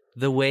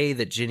 the way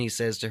that Ginny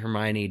says to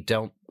Hermione,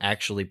 "Don't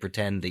actually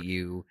pretend that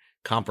you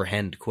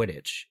comprehend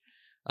Quidditch,"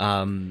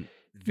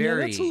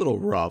 that's a little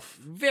rough,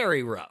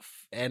 very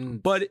rough,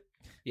 but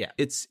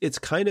it's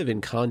kind of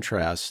in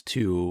contrast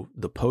to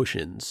the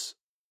potions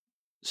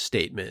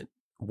statement,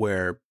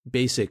 where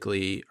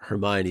basically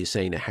Hermione's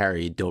saying to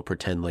Harry, don't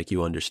pretend like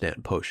you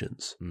understand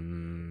potions.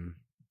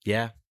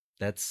 Yeah,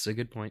 that's a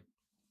good point.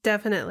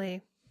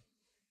 Definitely.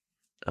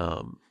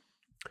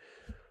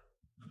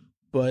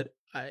 But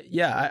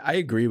I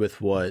agree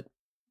with what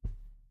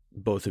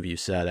both of you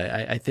said.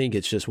 I think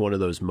it's just one of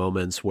those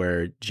moments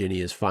where Ginny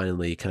is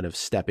finally kind of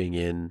stepping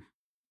in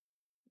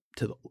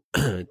to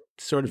the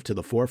sort of to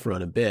the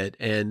forefront a bit,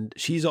 and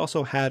she's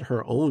also had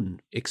her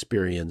own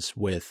experience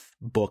with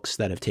books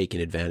that have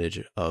taken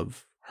advantage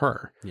of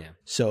her. Yeah.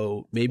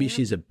 So maybe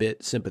she's a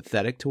bit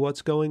sympathetic to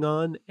what's going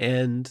on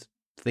and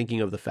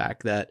thinking of the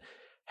fact that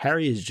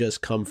Harry has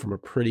just come from a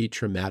pretty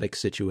traumatic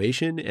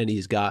situation and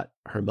he's got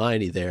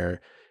Hermione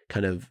there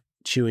kind of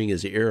chewing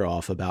his ear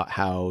off about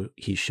how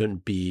he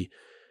shouldn't be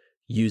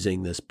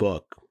using this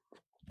book.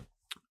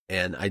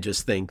 And I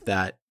just think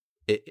that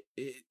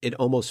it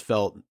almost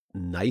felt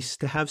nice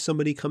to have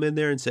somebody come in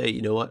there and say,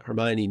 you know what,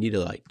 Hermione, you need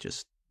to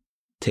just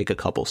take a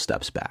couple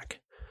steps back.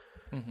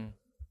 Mm-hmm.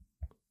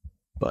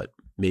 But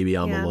maybe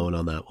I'm alone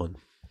on that one.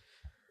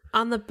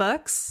 On the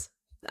books,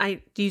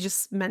 you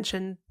just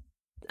mentioned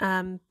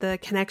the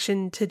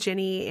connection to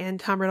Ginny and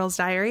Tom Riddle's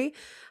diary.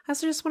 I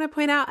also just want to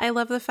point out, I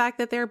love the fact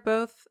that they're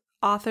both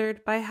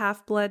authored by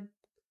Half-Blood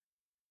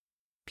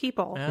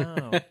people.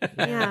 Oh,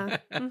 Yeah.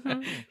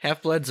 Mm-hmm.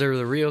 Half-Bloods are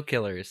the real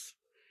killers.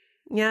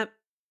 Yep.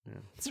 Yeah.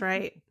 That's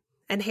right.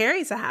 And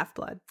Harry's a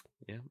half-blood.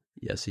 Yeah.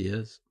 Yes, he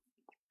is.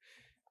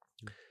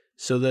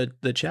 So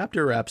the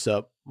chapter wraps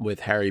up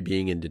with Harry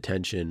being in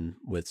detention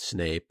with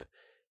Snape.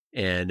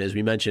 And as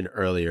we mentioned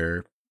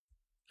earlier,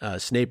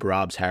 Snape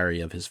robs Harry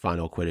of his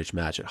final Quidditch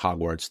match at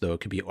Hogwarts, though it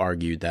could be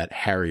argued that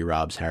Harry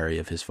robs Harry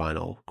of his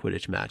final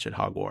Quidditch match at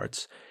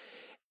Hogwarts.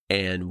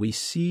 And we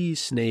see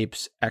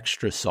Snape's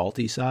extra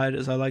salty side,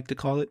 as I like to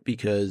call it,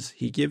 because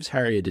he gives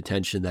Harry a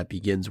detention that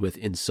begins with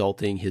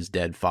insulting his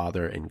dead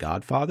father and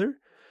godfather.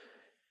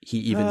 He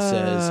even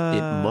says,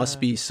 it must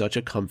be such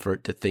a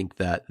comfort to think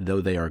that, though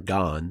they are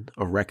gone,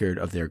 a record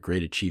of their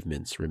great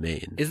achievements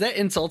remain. Is that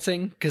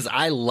insulting? Because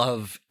I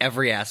love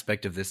every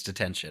aspect of this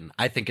detention.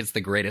 I think it's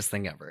the greatest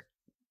thing ever.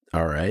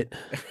 All right.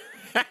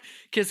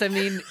 Because, I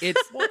mean,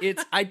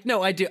 I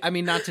do. I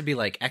mean, not to be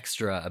like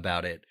extra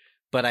about it,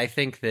 but I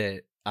think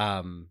that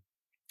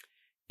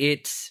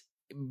it's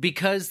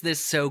because this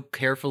so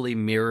carefully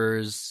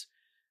mirrors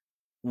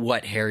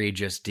what Harry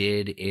just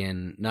did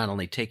in not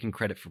only taking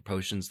credit for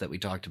potions that we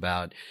talked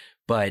about,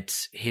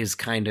 but his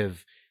kind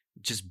of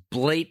just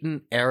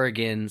blatant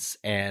arrogance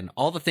and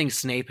all the things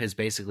Snape has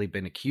basically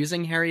been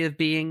accusing Harry of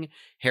being,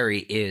 Harry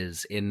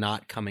is in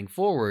not coming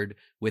forward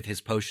with his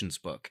potions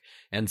book.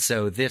 And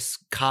so this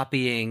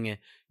copying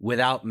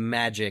without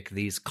magic,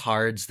 these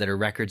cards that are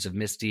records of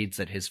misdeeds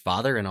that his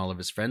father and all of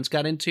his friends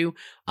got into,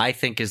 I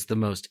think is the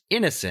most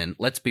innocent,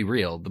 let's be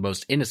real, the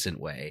most innocent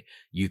way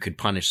you could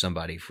punish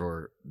somebody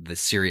for the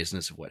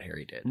seriousness of what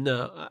Harry did.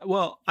 No,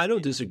 well, I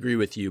don't disagree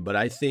with you, but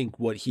I think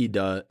what he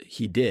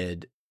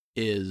did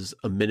is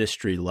a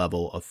ministry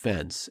level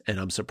offense. And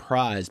I'm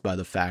surprised by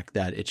the fact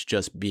that it's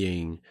just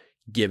being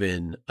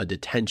given a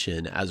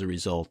detention as a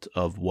result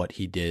of what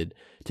he did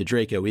to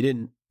Draco. We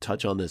didn't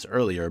touch on this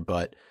earlier,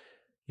 but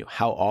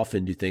how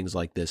often do things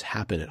like this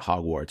happen at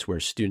Hogwarts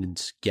where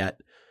students get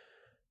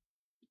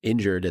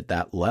injured at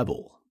that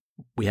level?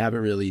 We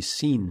haven't really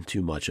seen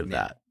too much of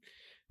that.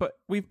 But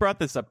we've brought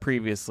this up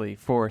previously.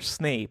 For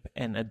Snape,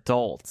 an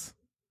adult,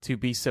 to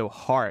be so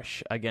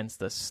harsh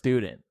against a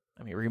student,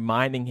 I mean,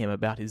 reminding him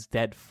about his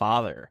dead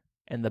father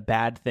and the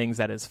bad things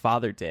that his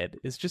father did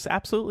is just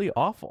absolutely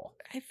awful.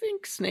 I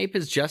think Snape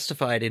is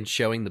justified in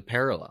showing the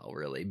parallel,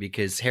 really,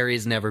 because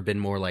Harry's never been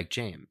more like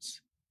James.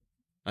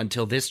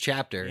 Until this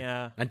chapter.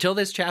 Yeah. Until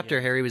this chapter,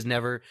 Yeah. Harry was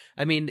never...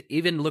 I mean,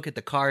 even look at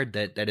the card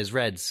that is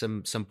read.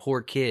 Some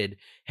poor kid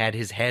had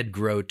his head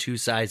grow 2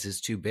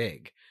 sizes too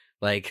big.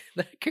 Like,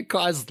 that could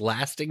cause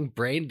lasting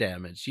brain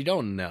damage. You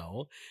don't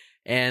know.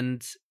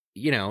 And,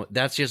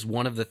 that's just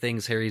one of the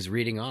things Harry's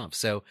reading off.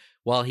 So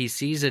while he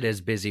sees it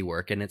as busy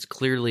work, and it's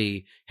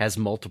clearly has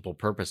multiple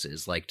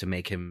purposes, like to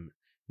make him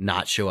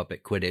not show up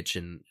at Quidditch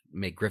and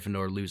make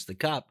Gryffindor lose the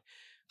cup,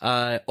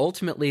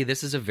 ultimately,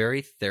 this is a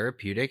very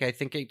therapeutic. I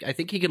think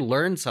he can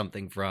learn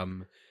something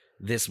from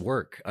this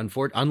work.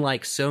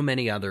 Unlike so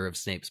many other of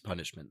Snape's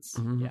punishments.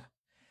 Mm-hmm. Yeah.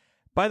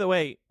 By the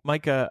way,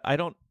 Micah, I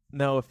don't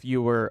know if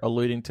you were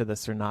alluding to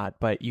this or not,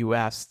 but you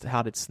asked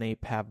how did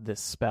Snape have this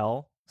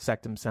spell,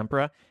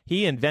 Sectumsempra?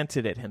 He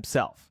invented it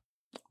himself.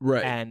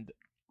 Right. And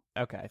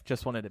okay,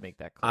 just wanted to make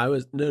that clear.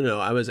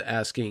 I was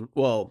asking,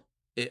 well,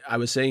 I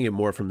was saying it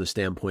more from the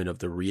standpoint of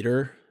the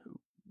reader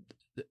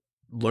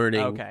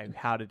learning. Okay,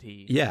 how did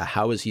he? Yeah,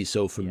 how is he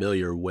so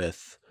familiar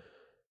with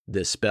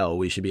this spell?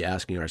 We should be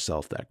asking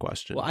ourselves that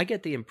question. Well, I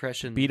get the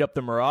impression... Beat up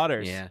the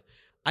Marauders. Yeah.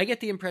 I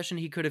get the impression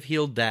he could have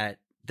healed that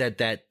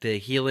the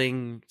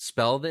healing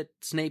spell that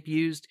Snape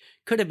used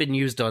could have been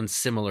used on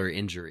similar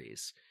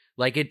injuries.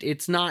 Like,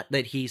 it's not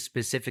that he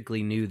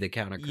specifically knew the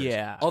counter curse.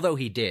 Yeah. Although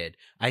he did.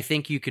 I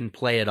think you can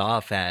play it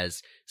off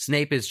as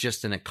Snape is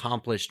just an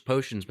accomplished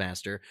potions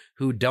master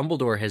who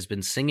Dumbledore has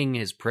been singing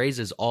his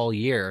praises all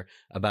year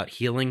about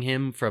healing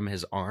him from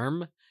his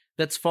arm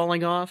that's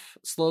falling off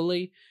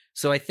slowly.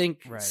 So I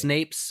think Right.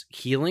 Snape's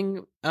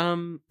healing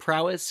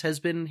prowess has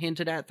been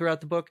hinted at throughout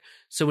the book.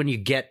 So when you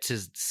get to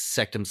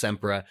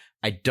Sectumsempra,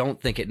 I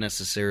don't think it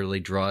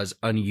necessarily draws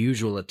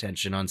unusual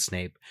attention on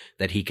Snape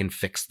that he can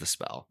fix the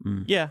spell.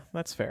 Yeah,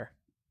 that's fair.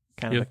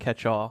 Kind of a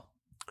catch-all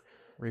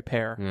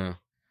repair. Yeah.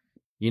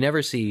 You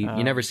never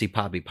see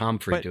Poppy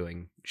Pomfrey but-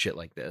 doing shit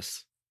like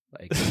this.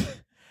 Like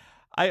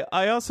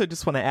I also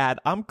just want to add,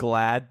 I'm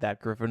glad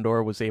that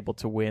Gryffindor was able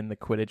to win the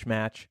Quidditch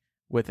match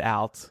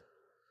without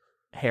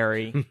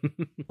Harry.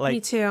 Like, Me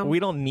too.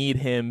 we don't need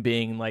him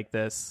being like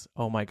this,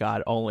 oh my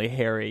god, only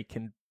Harry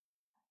can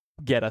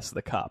get us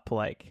the cup.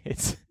 Like,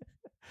 it's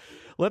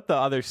let the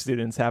other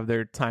students have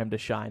their time to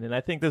shine. And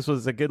I think this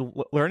was a good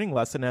learning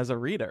lesson as a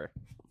reader.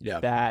 Yeah.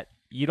 That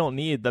you don't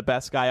need the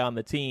best guy on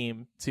the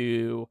team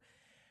to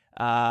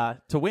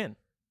win.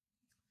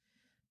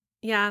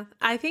 Yeah,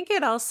 I think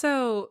it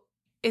also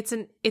it's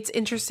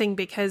interesting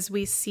because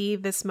we see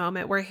this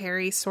moment where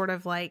Harry sort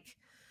of like,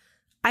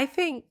 I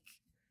think,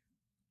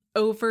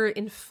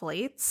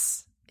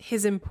 overinflates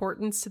his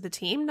importance to the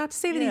team. Not to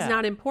say that Yeah. he's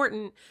not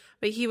important,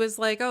 but he was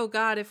like, oh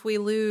God, if we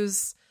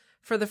lose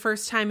for the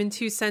first time in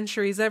 2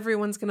 centuries,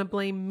 everyone's going to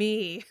blame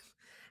me.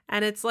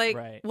 And it's like,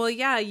 Right. well,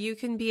 yeah, you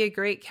can be a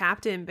great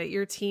captain, but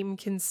your team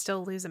can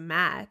still lose a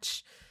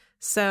match.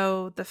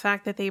 So the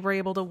fact that they were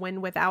able to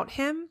win without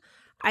him,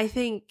 I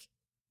think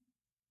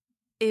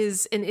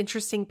is an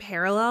interesting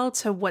parallel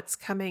to what's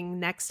coming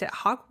next at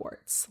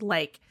Hogwarts.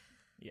 Like,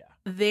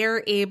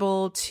 they're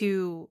able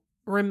to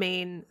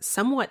remain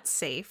somewhat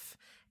safe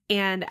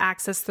and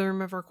access the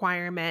Room of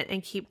Requirement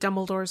and keep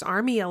Dumbledore's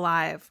army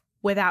alive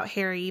without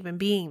Harry even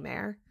being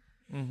there.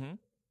 Mm-hmm.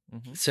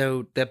 Mm-hmm.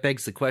 So that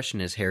begs the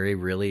question, is Harry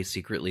really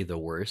secretly the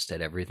worst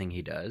at everything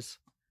he does?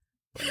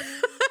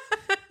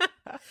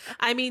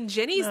 I mean,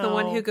 Ginny's the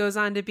one who goes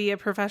on to be a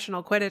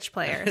professional Quidditch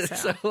player.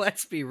 So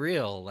let's be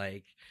real.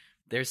 Like,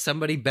 there's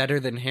somebody better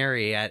than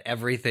Harry at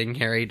everything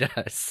Harry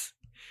does,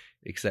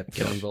 except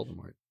killing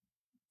Voldemort.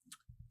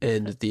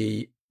 And at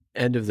the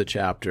end of the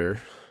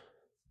chapter,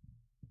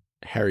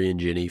 Harry and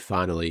Ginny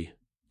finally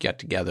get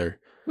together.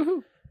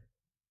 Woohoo.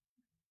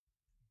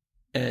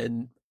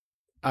 And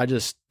I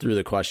just threw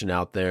the question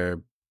out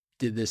there.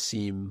 Did this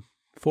seem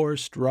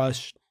forced,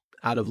 rushed,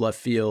 out of left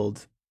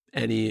field?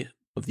 Any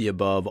of the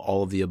above,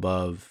 all of the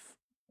above?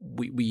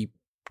 We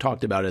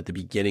talked about at the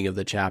beginning of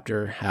the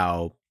chapter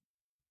how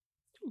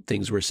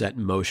things were set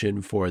in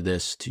motion for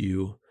this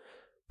to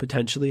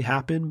potentially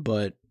happen,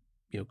 but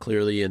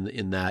clearly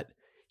in that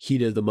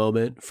heat of the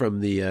moment from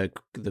the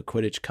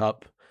Quidditch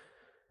Cup,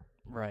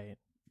 right?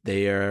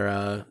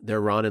 They're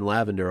Ron and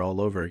Lavender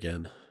all over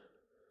again.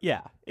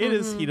 Yeah, it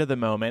is heat of the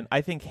moment. I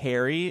think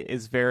Harry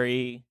is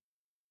very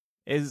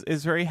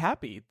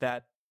happy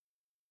that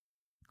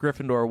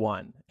Gryffindor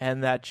won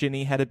and that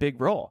Ginny had a big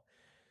role.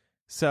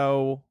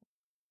 So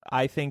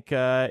I think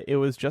it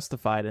was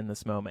justified in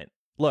this moment.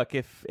 Look,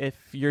 if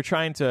you're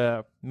trying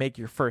to make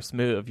your first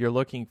move, you're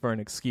looking for an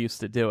excuse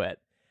to do it.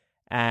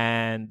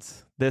 And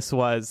this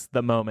was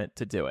the moment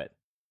to do it.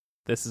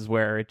 This is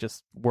where it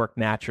just worked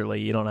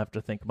naturally. You don't have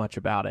to think much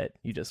about it.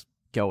 You just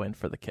go in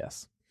for the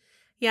kiss.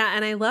 Yeah,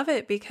 and I love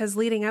it because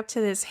leading up to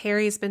this,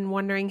 Harry's been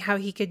wondering how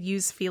he could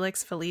use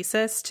Felix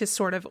Felicis to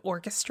sort of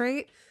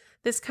orchestrate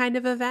this kind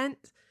of event.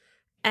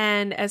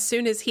 And as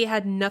soon as he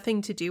had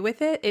nothing to do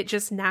with it, it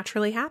just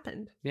naturally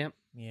happened. Yep.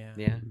 Yeah.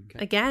 Okay.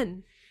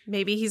 Again,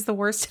 maybe he's the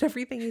worst at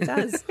everything he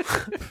does.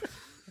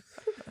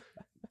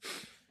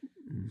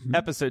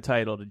 Episode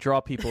title to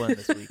draw people in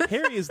this week.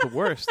 Harry is the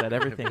worst at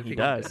everything he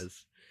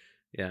does.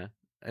 Yeah.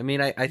 I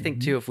mean, I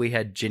think, too, if we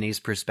had Ginny's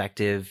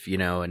perspective,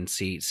 and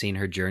seen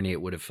her journey,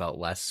 it would have felt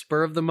less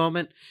spur of the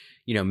moment.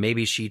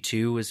 Maybe she,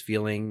 too, was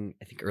feeling,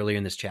 I think earlier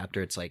in this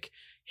chapter, it's like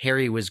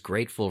Harry was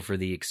grateful for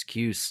the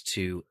excuse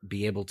to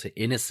be able to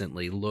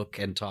innocently look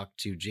and talk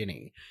to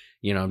Ginny.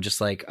 I'm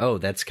just like, oh,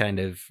 that's kind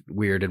of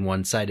weird and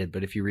one-sided.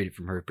 But if you read it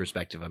from her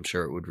perspective, I'm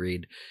sure it would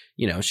read,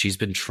 she's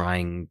been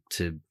trying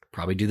to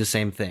probably do the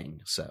same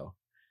thing. So,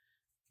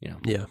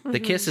 yeah. The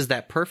kiss is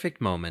that perfect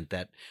moment,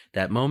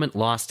 that moment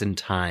lost in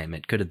time.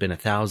 It could have been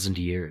 1,000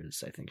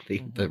 years, I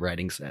think the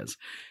writing says.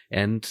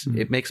 And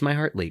it makes my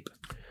heart leap.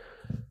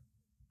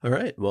 All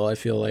right. Well, I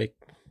feel like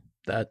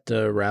that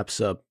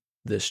wraps up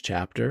this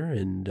chapter,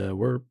 and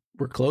we're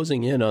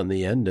closing in on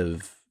the end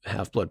of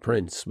Half-Blood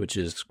Prince, which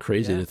is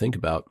crazy to think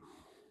about.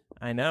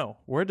 I know.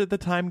 Where did the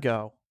time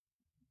go?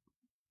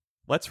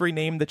 Let's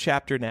rename the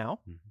chapter now.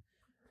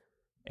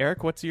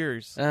 Eric, what's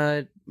yours?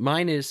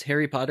 Mine is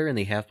Harry Potter and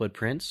the Half-Blood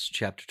Prince,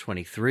 chapter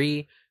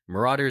 23,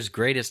 Marauder's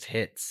Greatest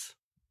Hits.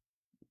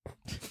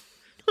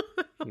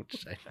 I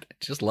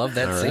just love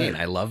that scene.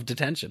 I love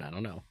detention. I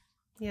don't know.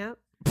 Yeah.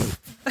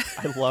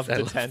 I love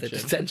detention.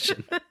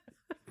 Detention.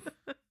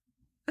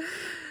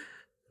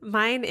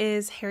 Mine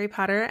is Harry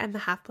Potter and the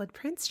Half-Blood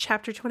Prince,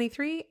 chapter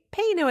 23.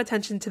 Pay no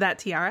attention to that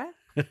tiara.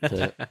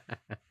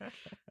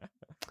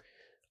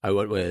 I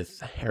went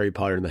with Harry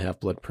Potter and the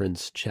Half-Blood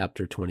Prince,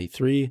 chapter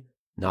 23,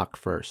 Knock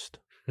First.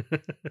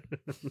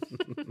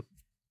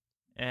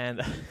 And,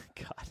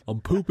 God.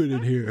 I'm pooping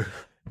in here.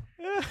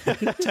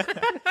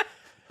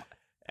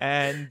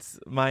 And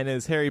mine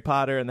is Harry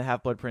Potter and the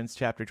Half-Blood Prince,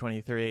 chapter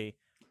 23.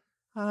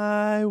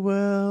 I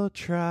will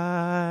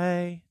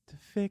try to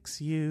fix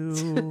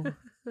you.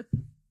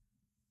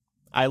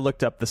 I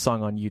looked up the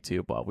song on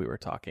YouTube while we were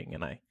talking,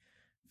 and I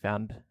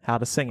found how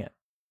to sing it.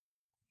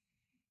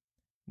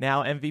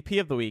 Now, MVP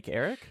of the week,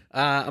 Eric?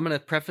 I'm going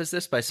to preface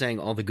this by saying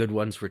all the good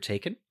ones were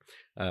taken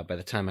by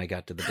the time I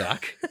got to the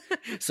doc.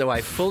 So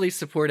I fully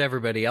support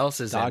everybody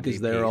else's Doc MVPs.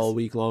 is there all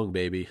week long,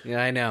 baby.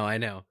 Yeah, I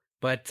know.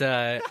 But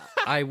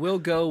I will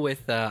go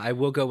with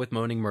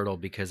Moaning Myrtle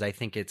because I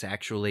think it's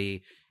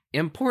actually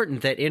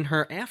important that in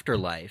her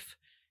afterlife,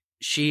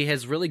 she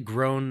has really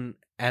grown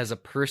as a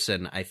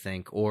person, I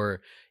think,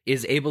 or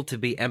is able to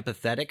be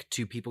empathetic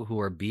to people who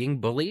are being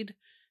bullied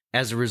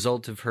as a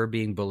result of her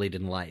being bullied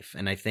in life.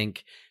 And I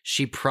think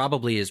she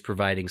probably is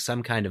providing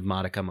some kind of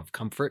modicum of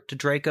comfort to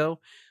Draco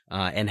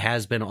and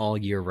has been all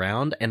year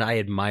round. And I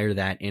admire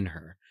that in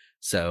her.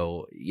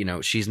 So,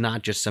 she's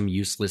not just some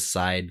useless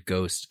side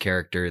ghost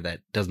character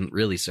that doesn't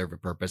really serve a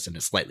purpose and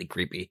is slightly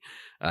creepy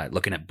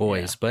looking at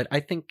boys. Yeah. But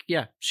I think,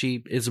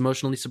 she is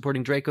emotionally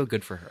supporting Draco.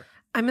 Good for her.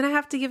 I'm going to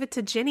have to give it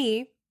to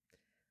Ginny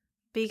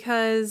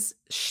because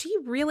she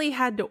really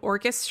had to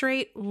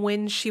orchestrate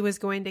when she was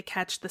going to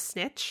catch the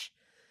snitch.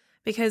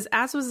 Because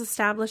as was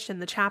established in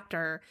the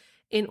chapter,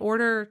 in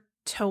order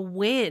to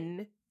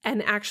win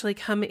and actually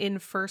come in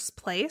first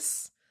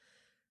place,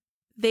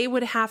 they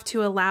would have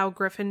to allow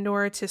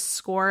Gryffindor to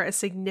score a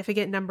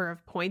significant number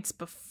of points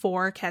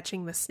before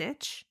catching the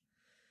snitch.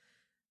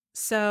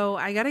 So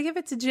I gotta give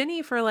it to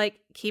Ginny for like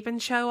keeping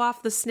Cho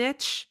off the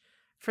snitch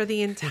for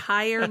the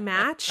entire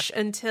match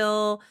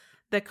until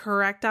the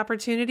correct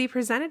opportunity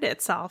presented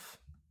itself.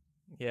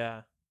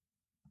 Yeah.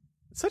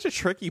 It's such a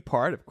tricky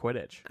part of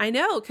Quidditch. I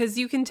know, because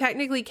you can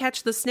technically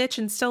catch the snitch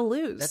and still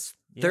lose. That's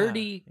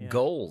 30 Yeah.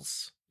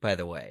 goals, by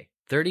the way.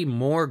 30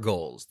 more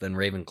goals than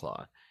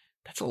Ravenclaw.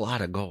 That's a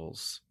lot of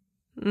goals.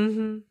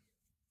 Mm-hmm.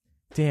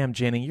 Damn,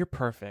 Ginny, you're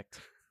perfect.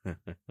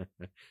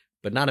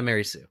 But not a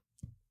Mary Sue.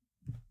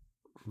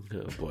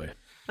 Oh, boy.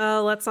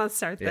 Oh, let's not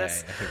start Yeah,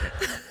 this.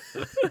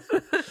 okay.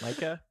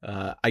 Micah?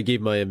 I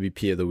gave my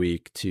MVP of the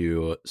week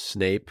to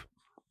Snape.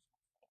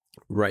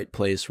 Right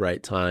place,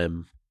 right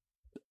time,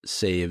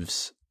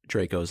 saves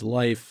Draco's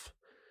life,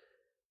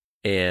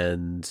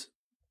 and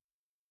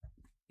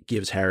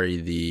gives Harry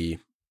the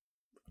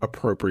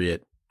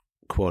appropriate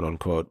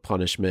quote-unquote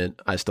punishment.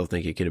 I still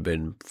think it could have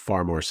been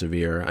far more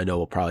severe. I know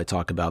we'll probably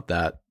talk about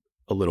that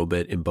a little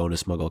bit in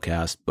bonus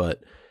Mugglecast,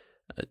 but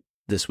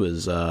this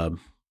was a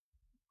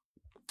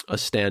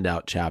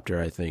standout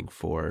chapter, I think,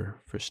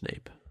 for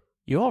Snape.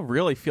 You all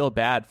really feel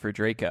bad for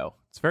Draco.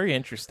 It's very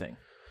interesting.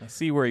 I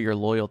see where your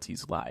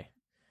loyalties lie.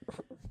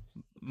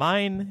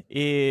 Mine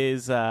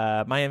is,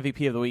 my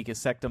MVP of the week is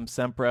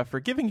Sectumsempra for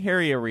giving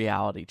Harry a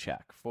reality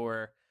check,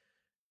 for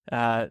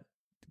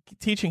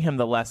teaching him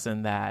the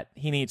lesson that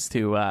he needs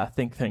to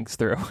think things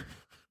through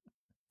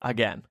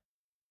again.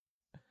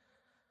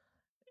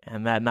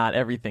 And that not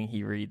everything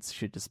he reads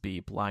should just be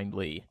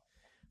blindly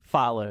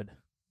followed.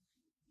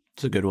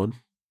 It's a good one.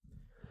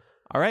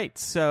 All right,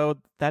 so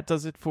that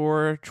does it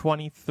for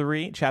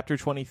chapter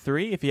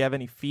 23. If you have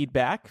any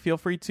feedback, feel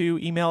free to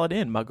email it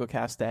in,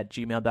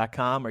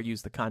 mugglecast@gmail.com, or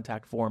use the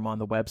contact form on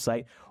the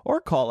website,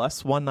 or call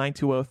us,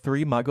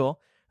 1-9203-MUGGLE.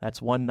 That's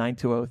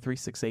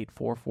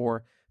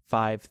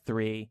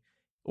 1-9203-684-4453.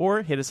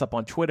 Or hit us up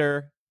on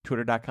Twitter,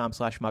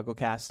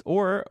 twitter.com/MuggleCast,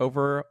 or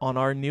over on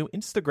our new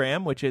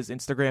Instagram, which is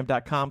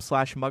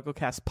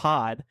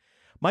instagram.com/MuggleCastPod.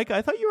 Mike,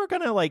 I thought you were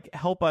going to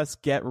help us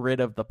get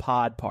rid of the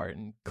pod part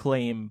and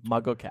claim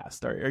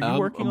MuggleCast. Are you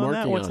working on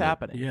that? What's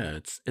happening? Yeah,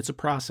 it's a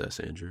process,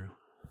 Andrew.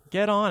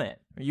 Get on it.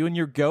 Are you and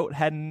your goat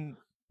heading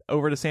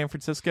over to San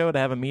Francisco to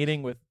have a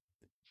meeting with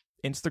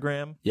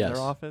Instagram in their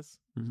office?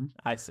 Mm-hmm.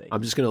 I see.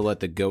 I'm just going to let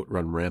the goat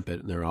run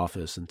rampant in their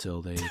office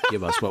until they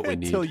give us what we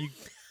need.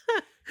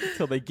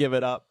 Until they give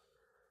it up.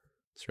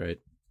 That's right.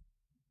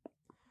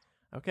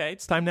 Okay,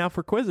 it's time now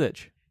for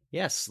Quizzitch.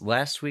 Yes,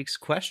 last week's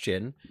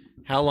question,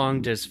 how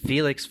long does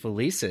Felix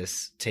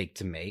Felicis take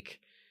to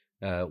make?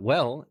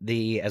 Well,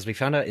 as we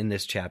found out in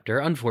this chapter,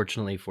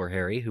 unfortunately for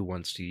Harry, who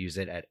wants to use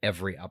it at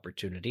every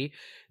opportunity,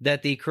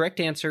 that the correct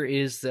answer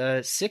is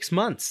 6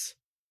 months.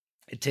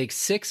 It takes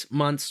 6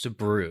 months to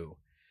brew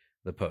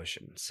the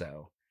potion,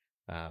 so...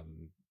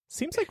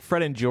 Seems like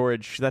Fred and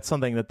George, that's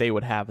something that they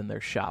would have in their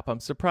shop.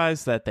 I'm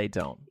surprised that they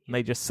don't.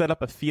 They just set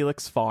up a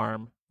Felix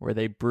farm where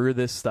they brew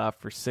this stuff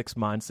for 6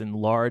 months in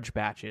large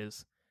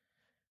batches.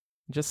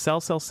 Just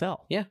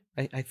sell. Yeah,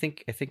 I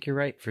think you're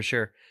right, for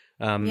sure.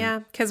 Yeah,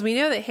 because we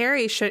know that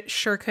Harry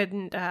sure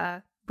couldn't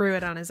brew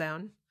it on his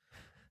own.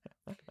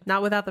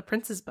 Not without the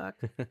Prince's book.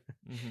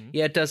 Mm-hmm.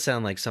 Yeah, it does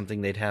sound like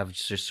something they'd have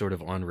just sort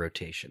of on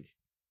rotation.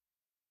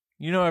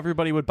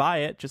 Everybody would buy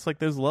it, just like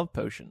those love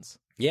potions.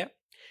 Yeah.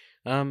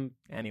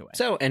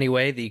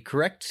 Anyway, the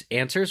correct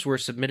answers were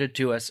submitted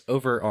to us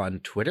over on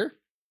Twitter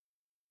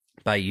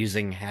by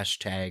using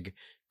hashtag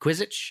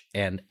Quizzitch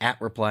and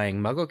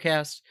 @replying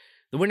MuggleCast.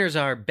 The winners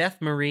are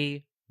Beth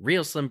Marie,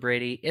 Real Slim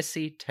Brady,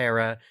 Issy,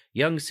 Tara,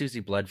 Young Susie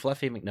Blood,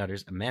 Fluffy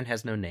McNutters, A Man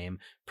Has No Name,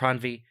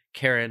 Pranvi,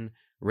 Karen,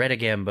 Retta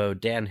Gambo,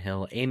 Dan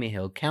Hill, Amy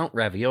Hill, Count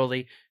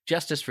Ravioli,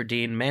 Justice for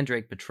Dean,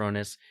 Mandrake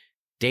Patronus,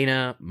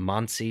 Dana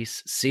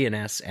Monsees,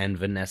 CNS, and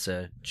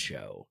Vanessa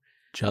Cho.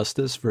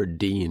 Justice for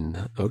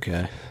Dean.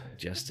 Okay.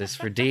 Justice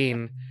for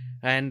Dean.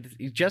 And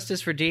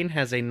Justice for Dean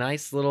has a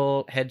nice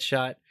little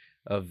headshot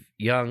of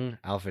young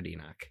Alfred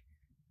Enoch.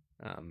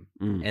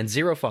 And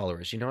 0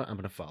 followers. You know what? I'm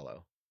going to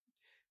follow.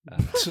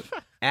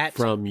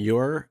 From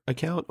your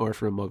account or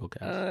from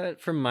MuggleCast?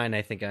 From mine,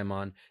 I think I'm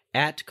on.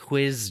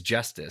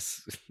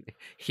 @QuizJustice.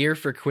 Here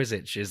for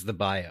Quizzitch is the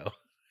bio.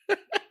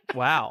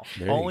 wow.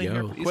 There you Only go.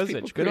 here for These Quizzitch.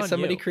 people Good on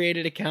somebody you.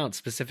 created accounts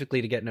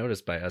specifically to get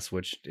noticed by us,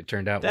 which it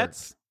turned out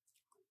That's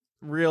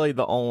really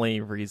the only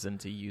reason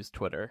to use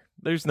Twitter.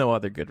 There's no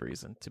other good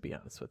reason, to be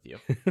honest with you.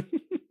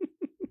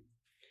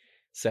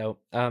 So,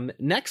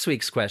 next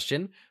week's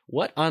question,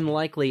 what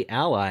unlikely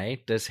ally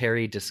does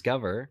Harry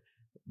discover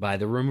by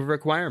the Room of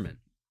Requirement?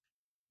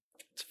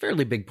 It's a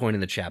fairly big point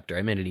in the chapter.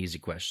 I made an easy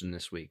question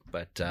this week,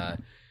 but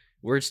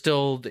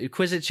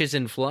Quizzitch is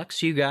in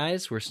flux, you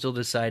guys. We're still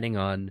deciding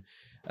on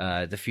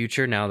the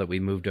future now that we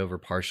moved over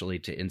partially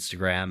to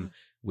Instagram.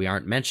 We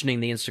aren't mentioning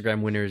the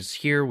Instagram winners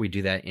here. We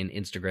do that in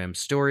Instagram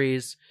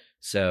stories.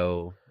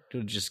 So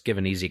just give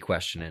an easy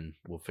question and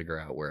we'll figure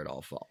out where it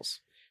all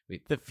falls.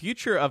 The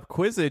future of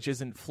Quizzitch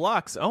is in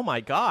flux. Oh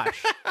my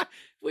gosh.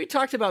 We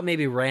talked about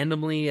maybe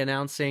randomly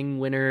announcing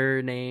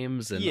winner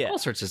names and all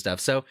sorts of stuff.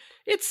 So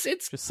it's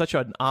just such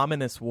an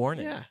ominous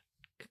warning. Yeah.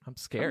 I'm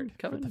scared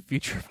Come for on. the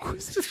future of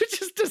Quizzitch. We're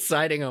just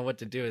deciding on what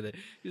to do with it.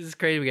 This is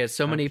crazy. We got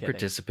so many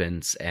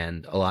participants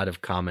and a lot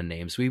of common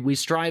names. We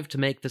strive to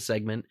make the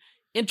segment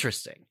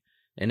interesting.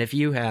 And if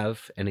you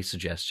have any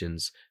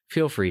suggestions,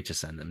 feel free to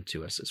send them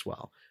to us as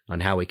well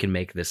on how we can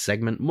make this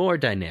segment more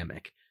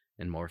dynamic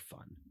and more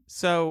fun.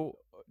 So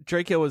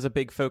Draco was a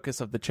big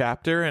focus of the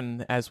chapter,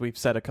 and as we've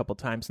said a couple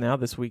times now,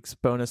 this week's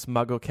bonus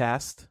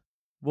MuggleCast,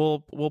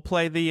 we'll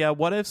play the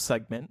what if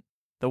segment,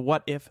 the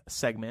what if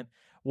segment.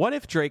 What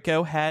if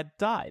Draco had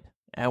died?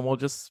 And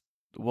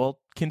we'll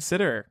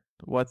consider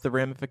what the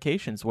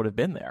ramifications would have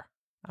been there.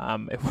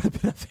 It would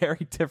have been a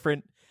very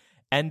different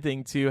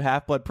ending to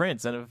Half-Blood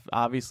Prince and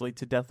obviously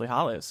to Deathly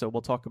Hallows. So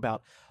we'll talk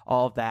about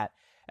all of that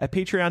at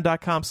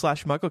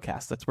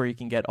patreon.com/MuggleCast. That's where you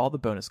can get all the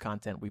bonus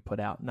content we put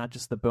out, not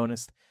just the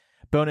bonus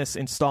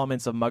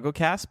installments of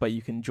MuggleCast, but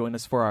you can join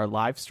us for our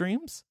live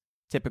streams,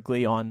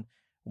 typically on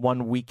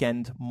one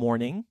weekend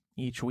morning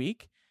each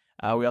week.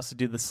 We also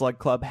do the Slug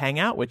Club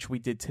Hangout, which we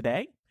did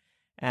today.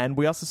 And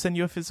we also send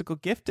you a physical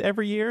gift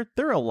every year.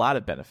 There are a lot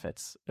of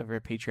benefits over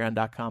at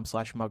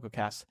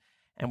patreon.com/MuggleCast.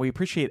 And we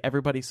appreciate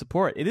everybody's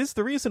support. It is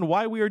the reason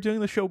why we are doing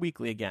the show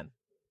weekly again.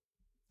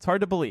 It's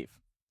hard to believe.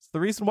 It's the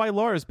reason why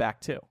Laura's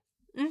back, too.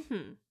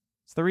 Mm-hmm.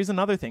 It's the reason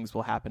other things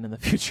will happen in the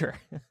future.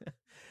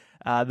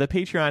 The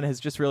Patreon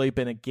has just really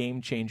been a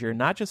game changer,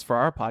 not just for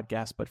our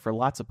podcast, but for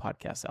lots of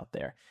podcasts out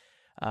there.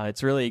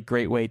 It's really a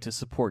great way to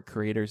support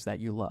creators that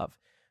you love.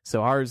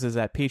 So ours is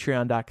at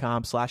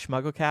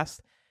patreon.com/MuggleCast.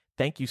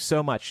 Thank you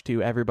so much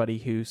to everybody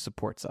who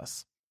supports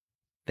us.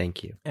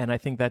 Thank you. And I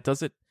think that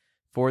does it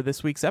for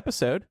this week's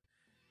episode.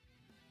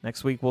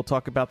 Next week, we'll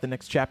talk about the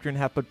next chapter in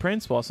Half-Blood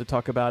Prince. We'll also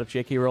talk about if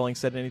J.K. Rowling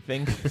said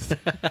anything for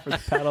the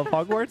Battle of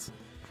Hogwarts.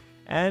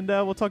 And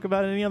we'll talk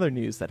about any other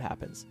news that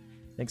happens.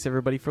 Thanks,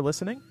 everybody, for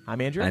listening.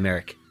 I'm Andrew. I'm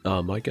Eric.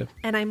 Micah.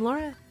 And I'm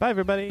Laura. Bye,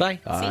 everybody. Bye.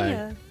 See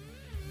ya.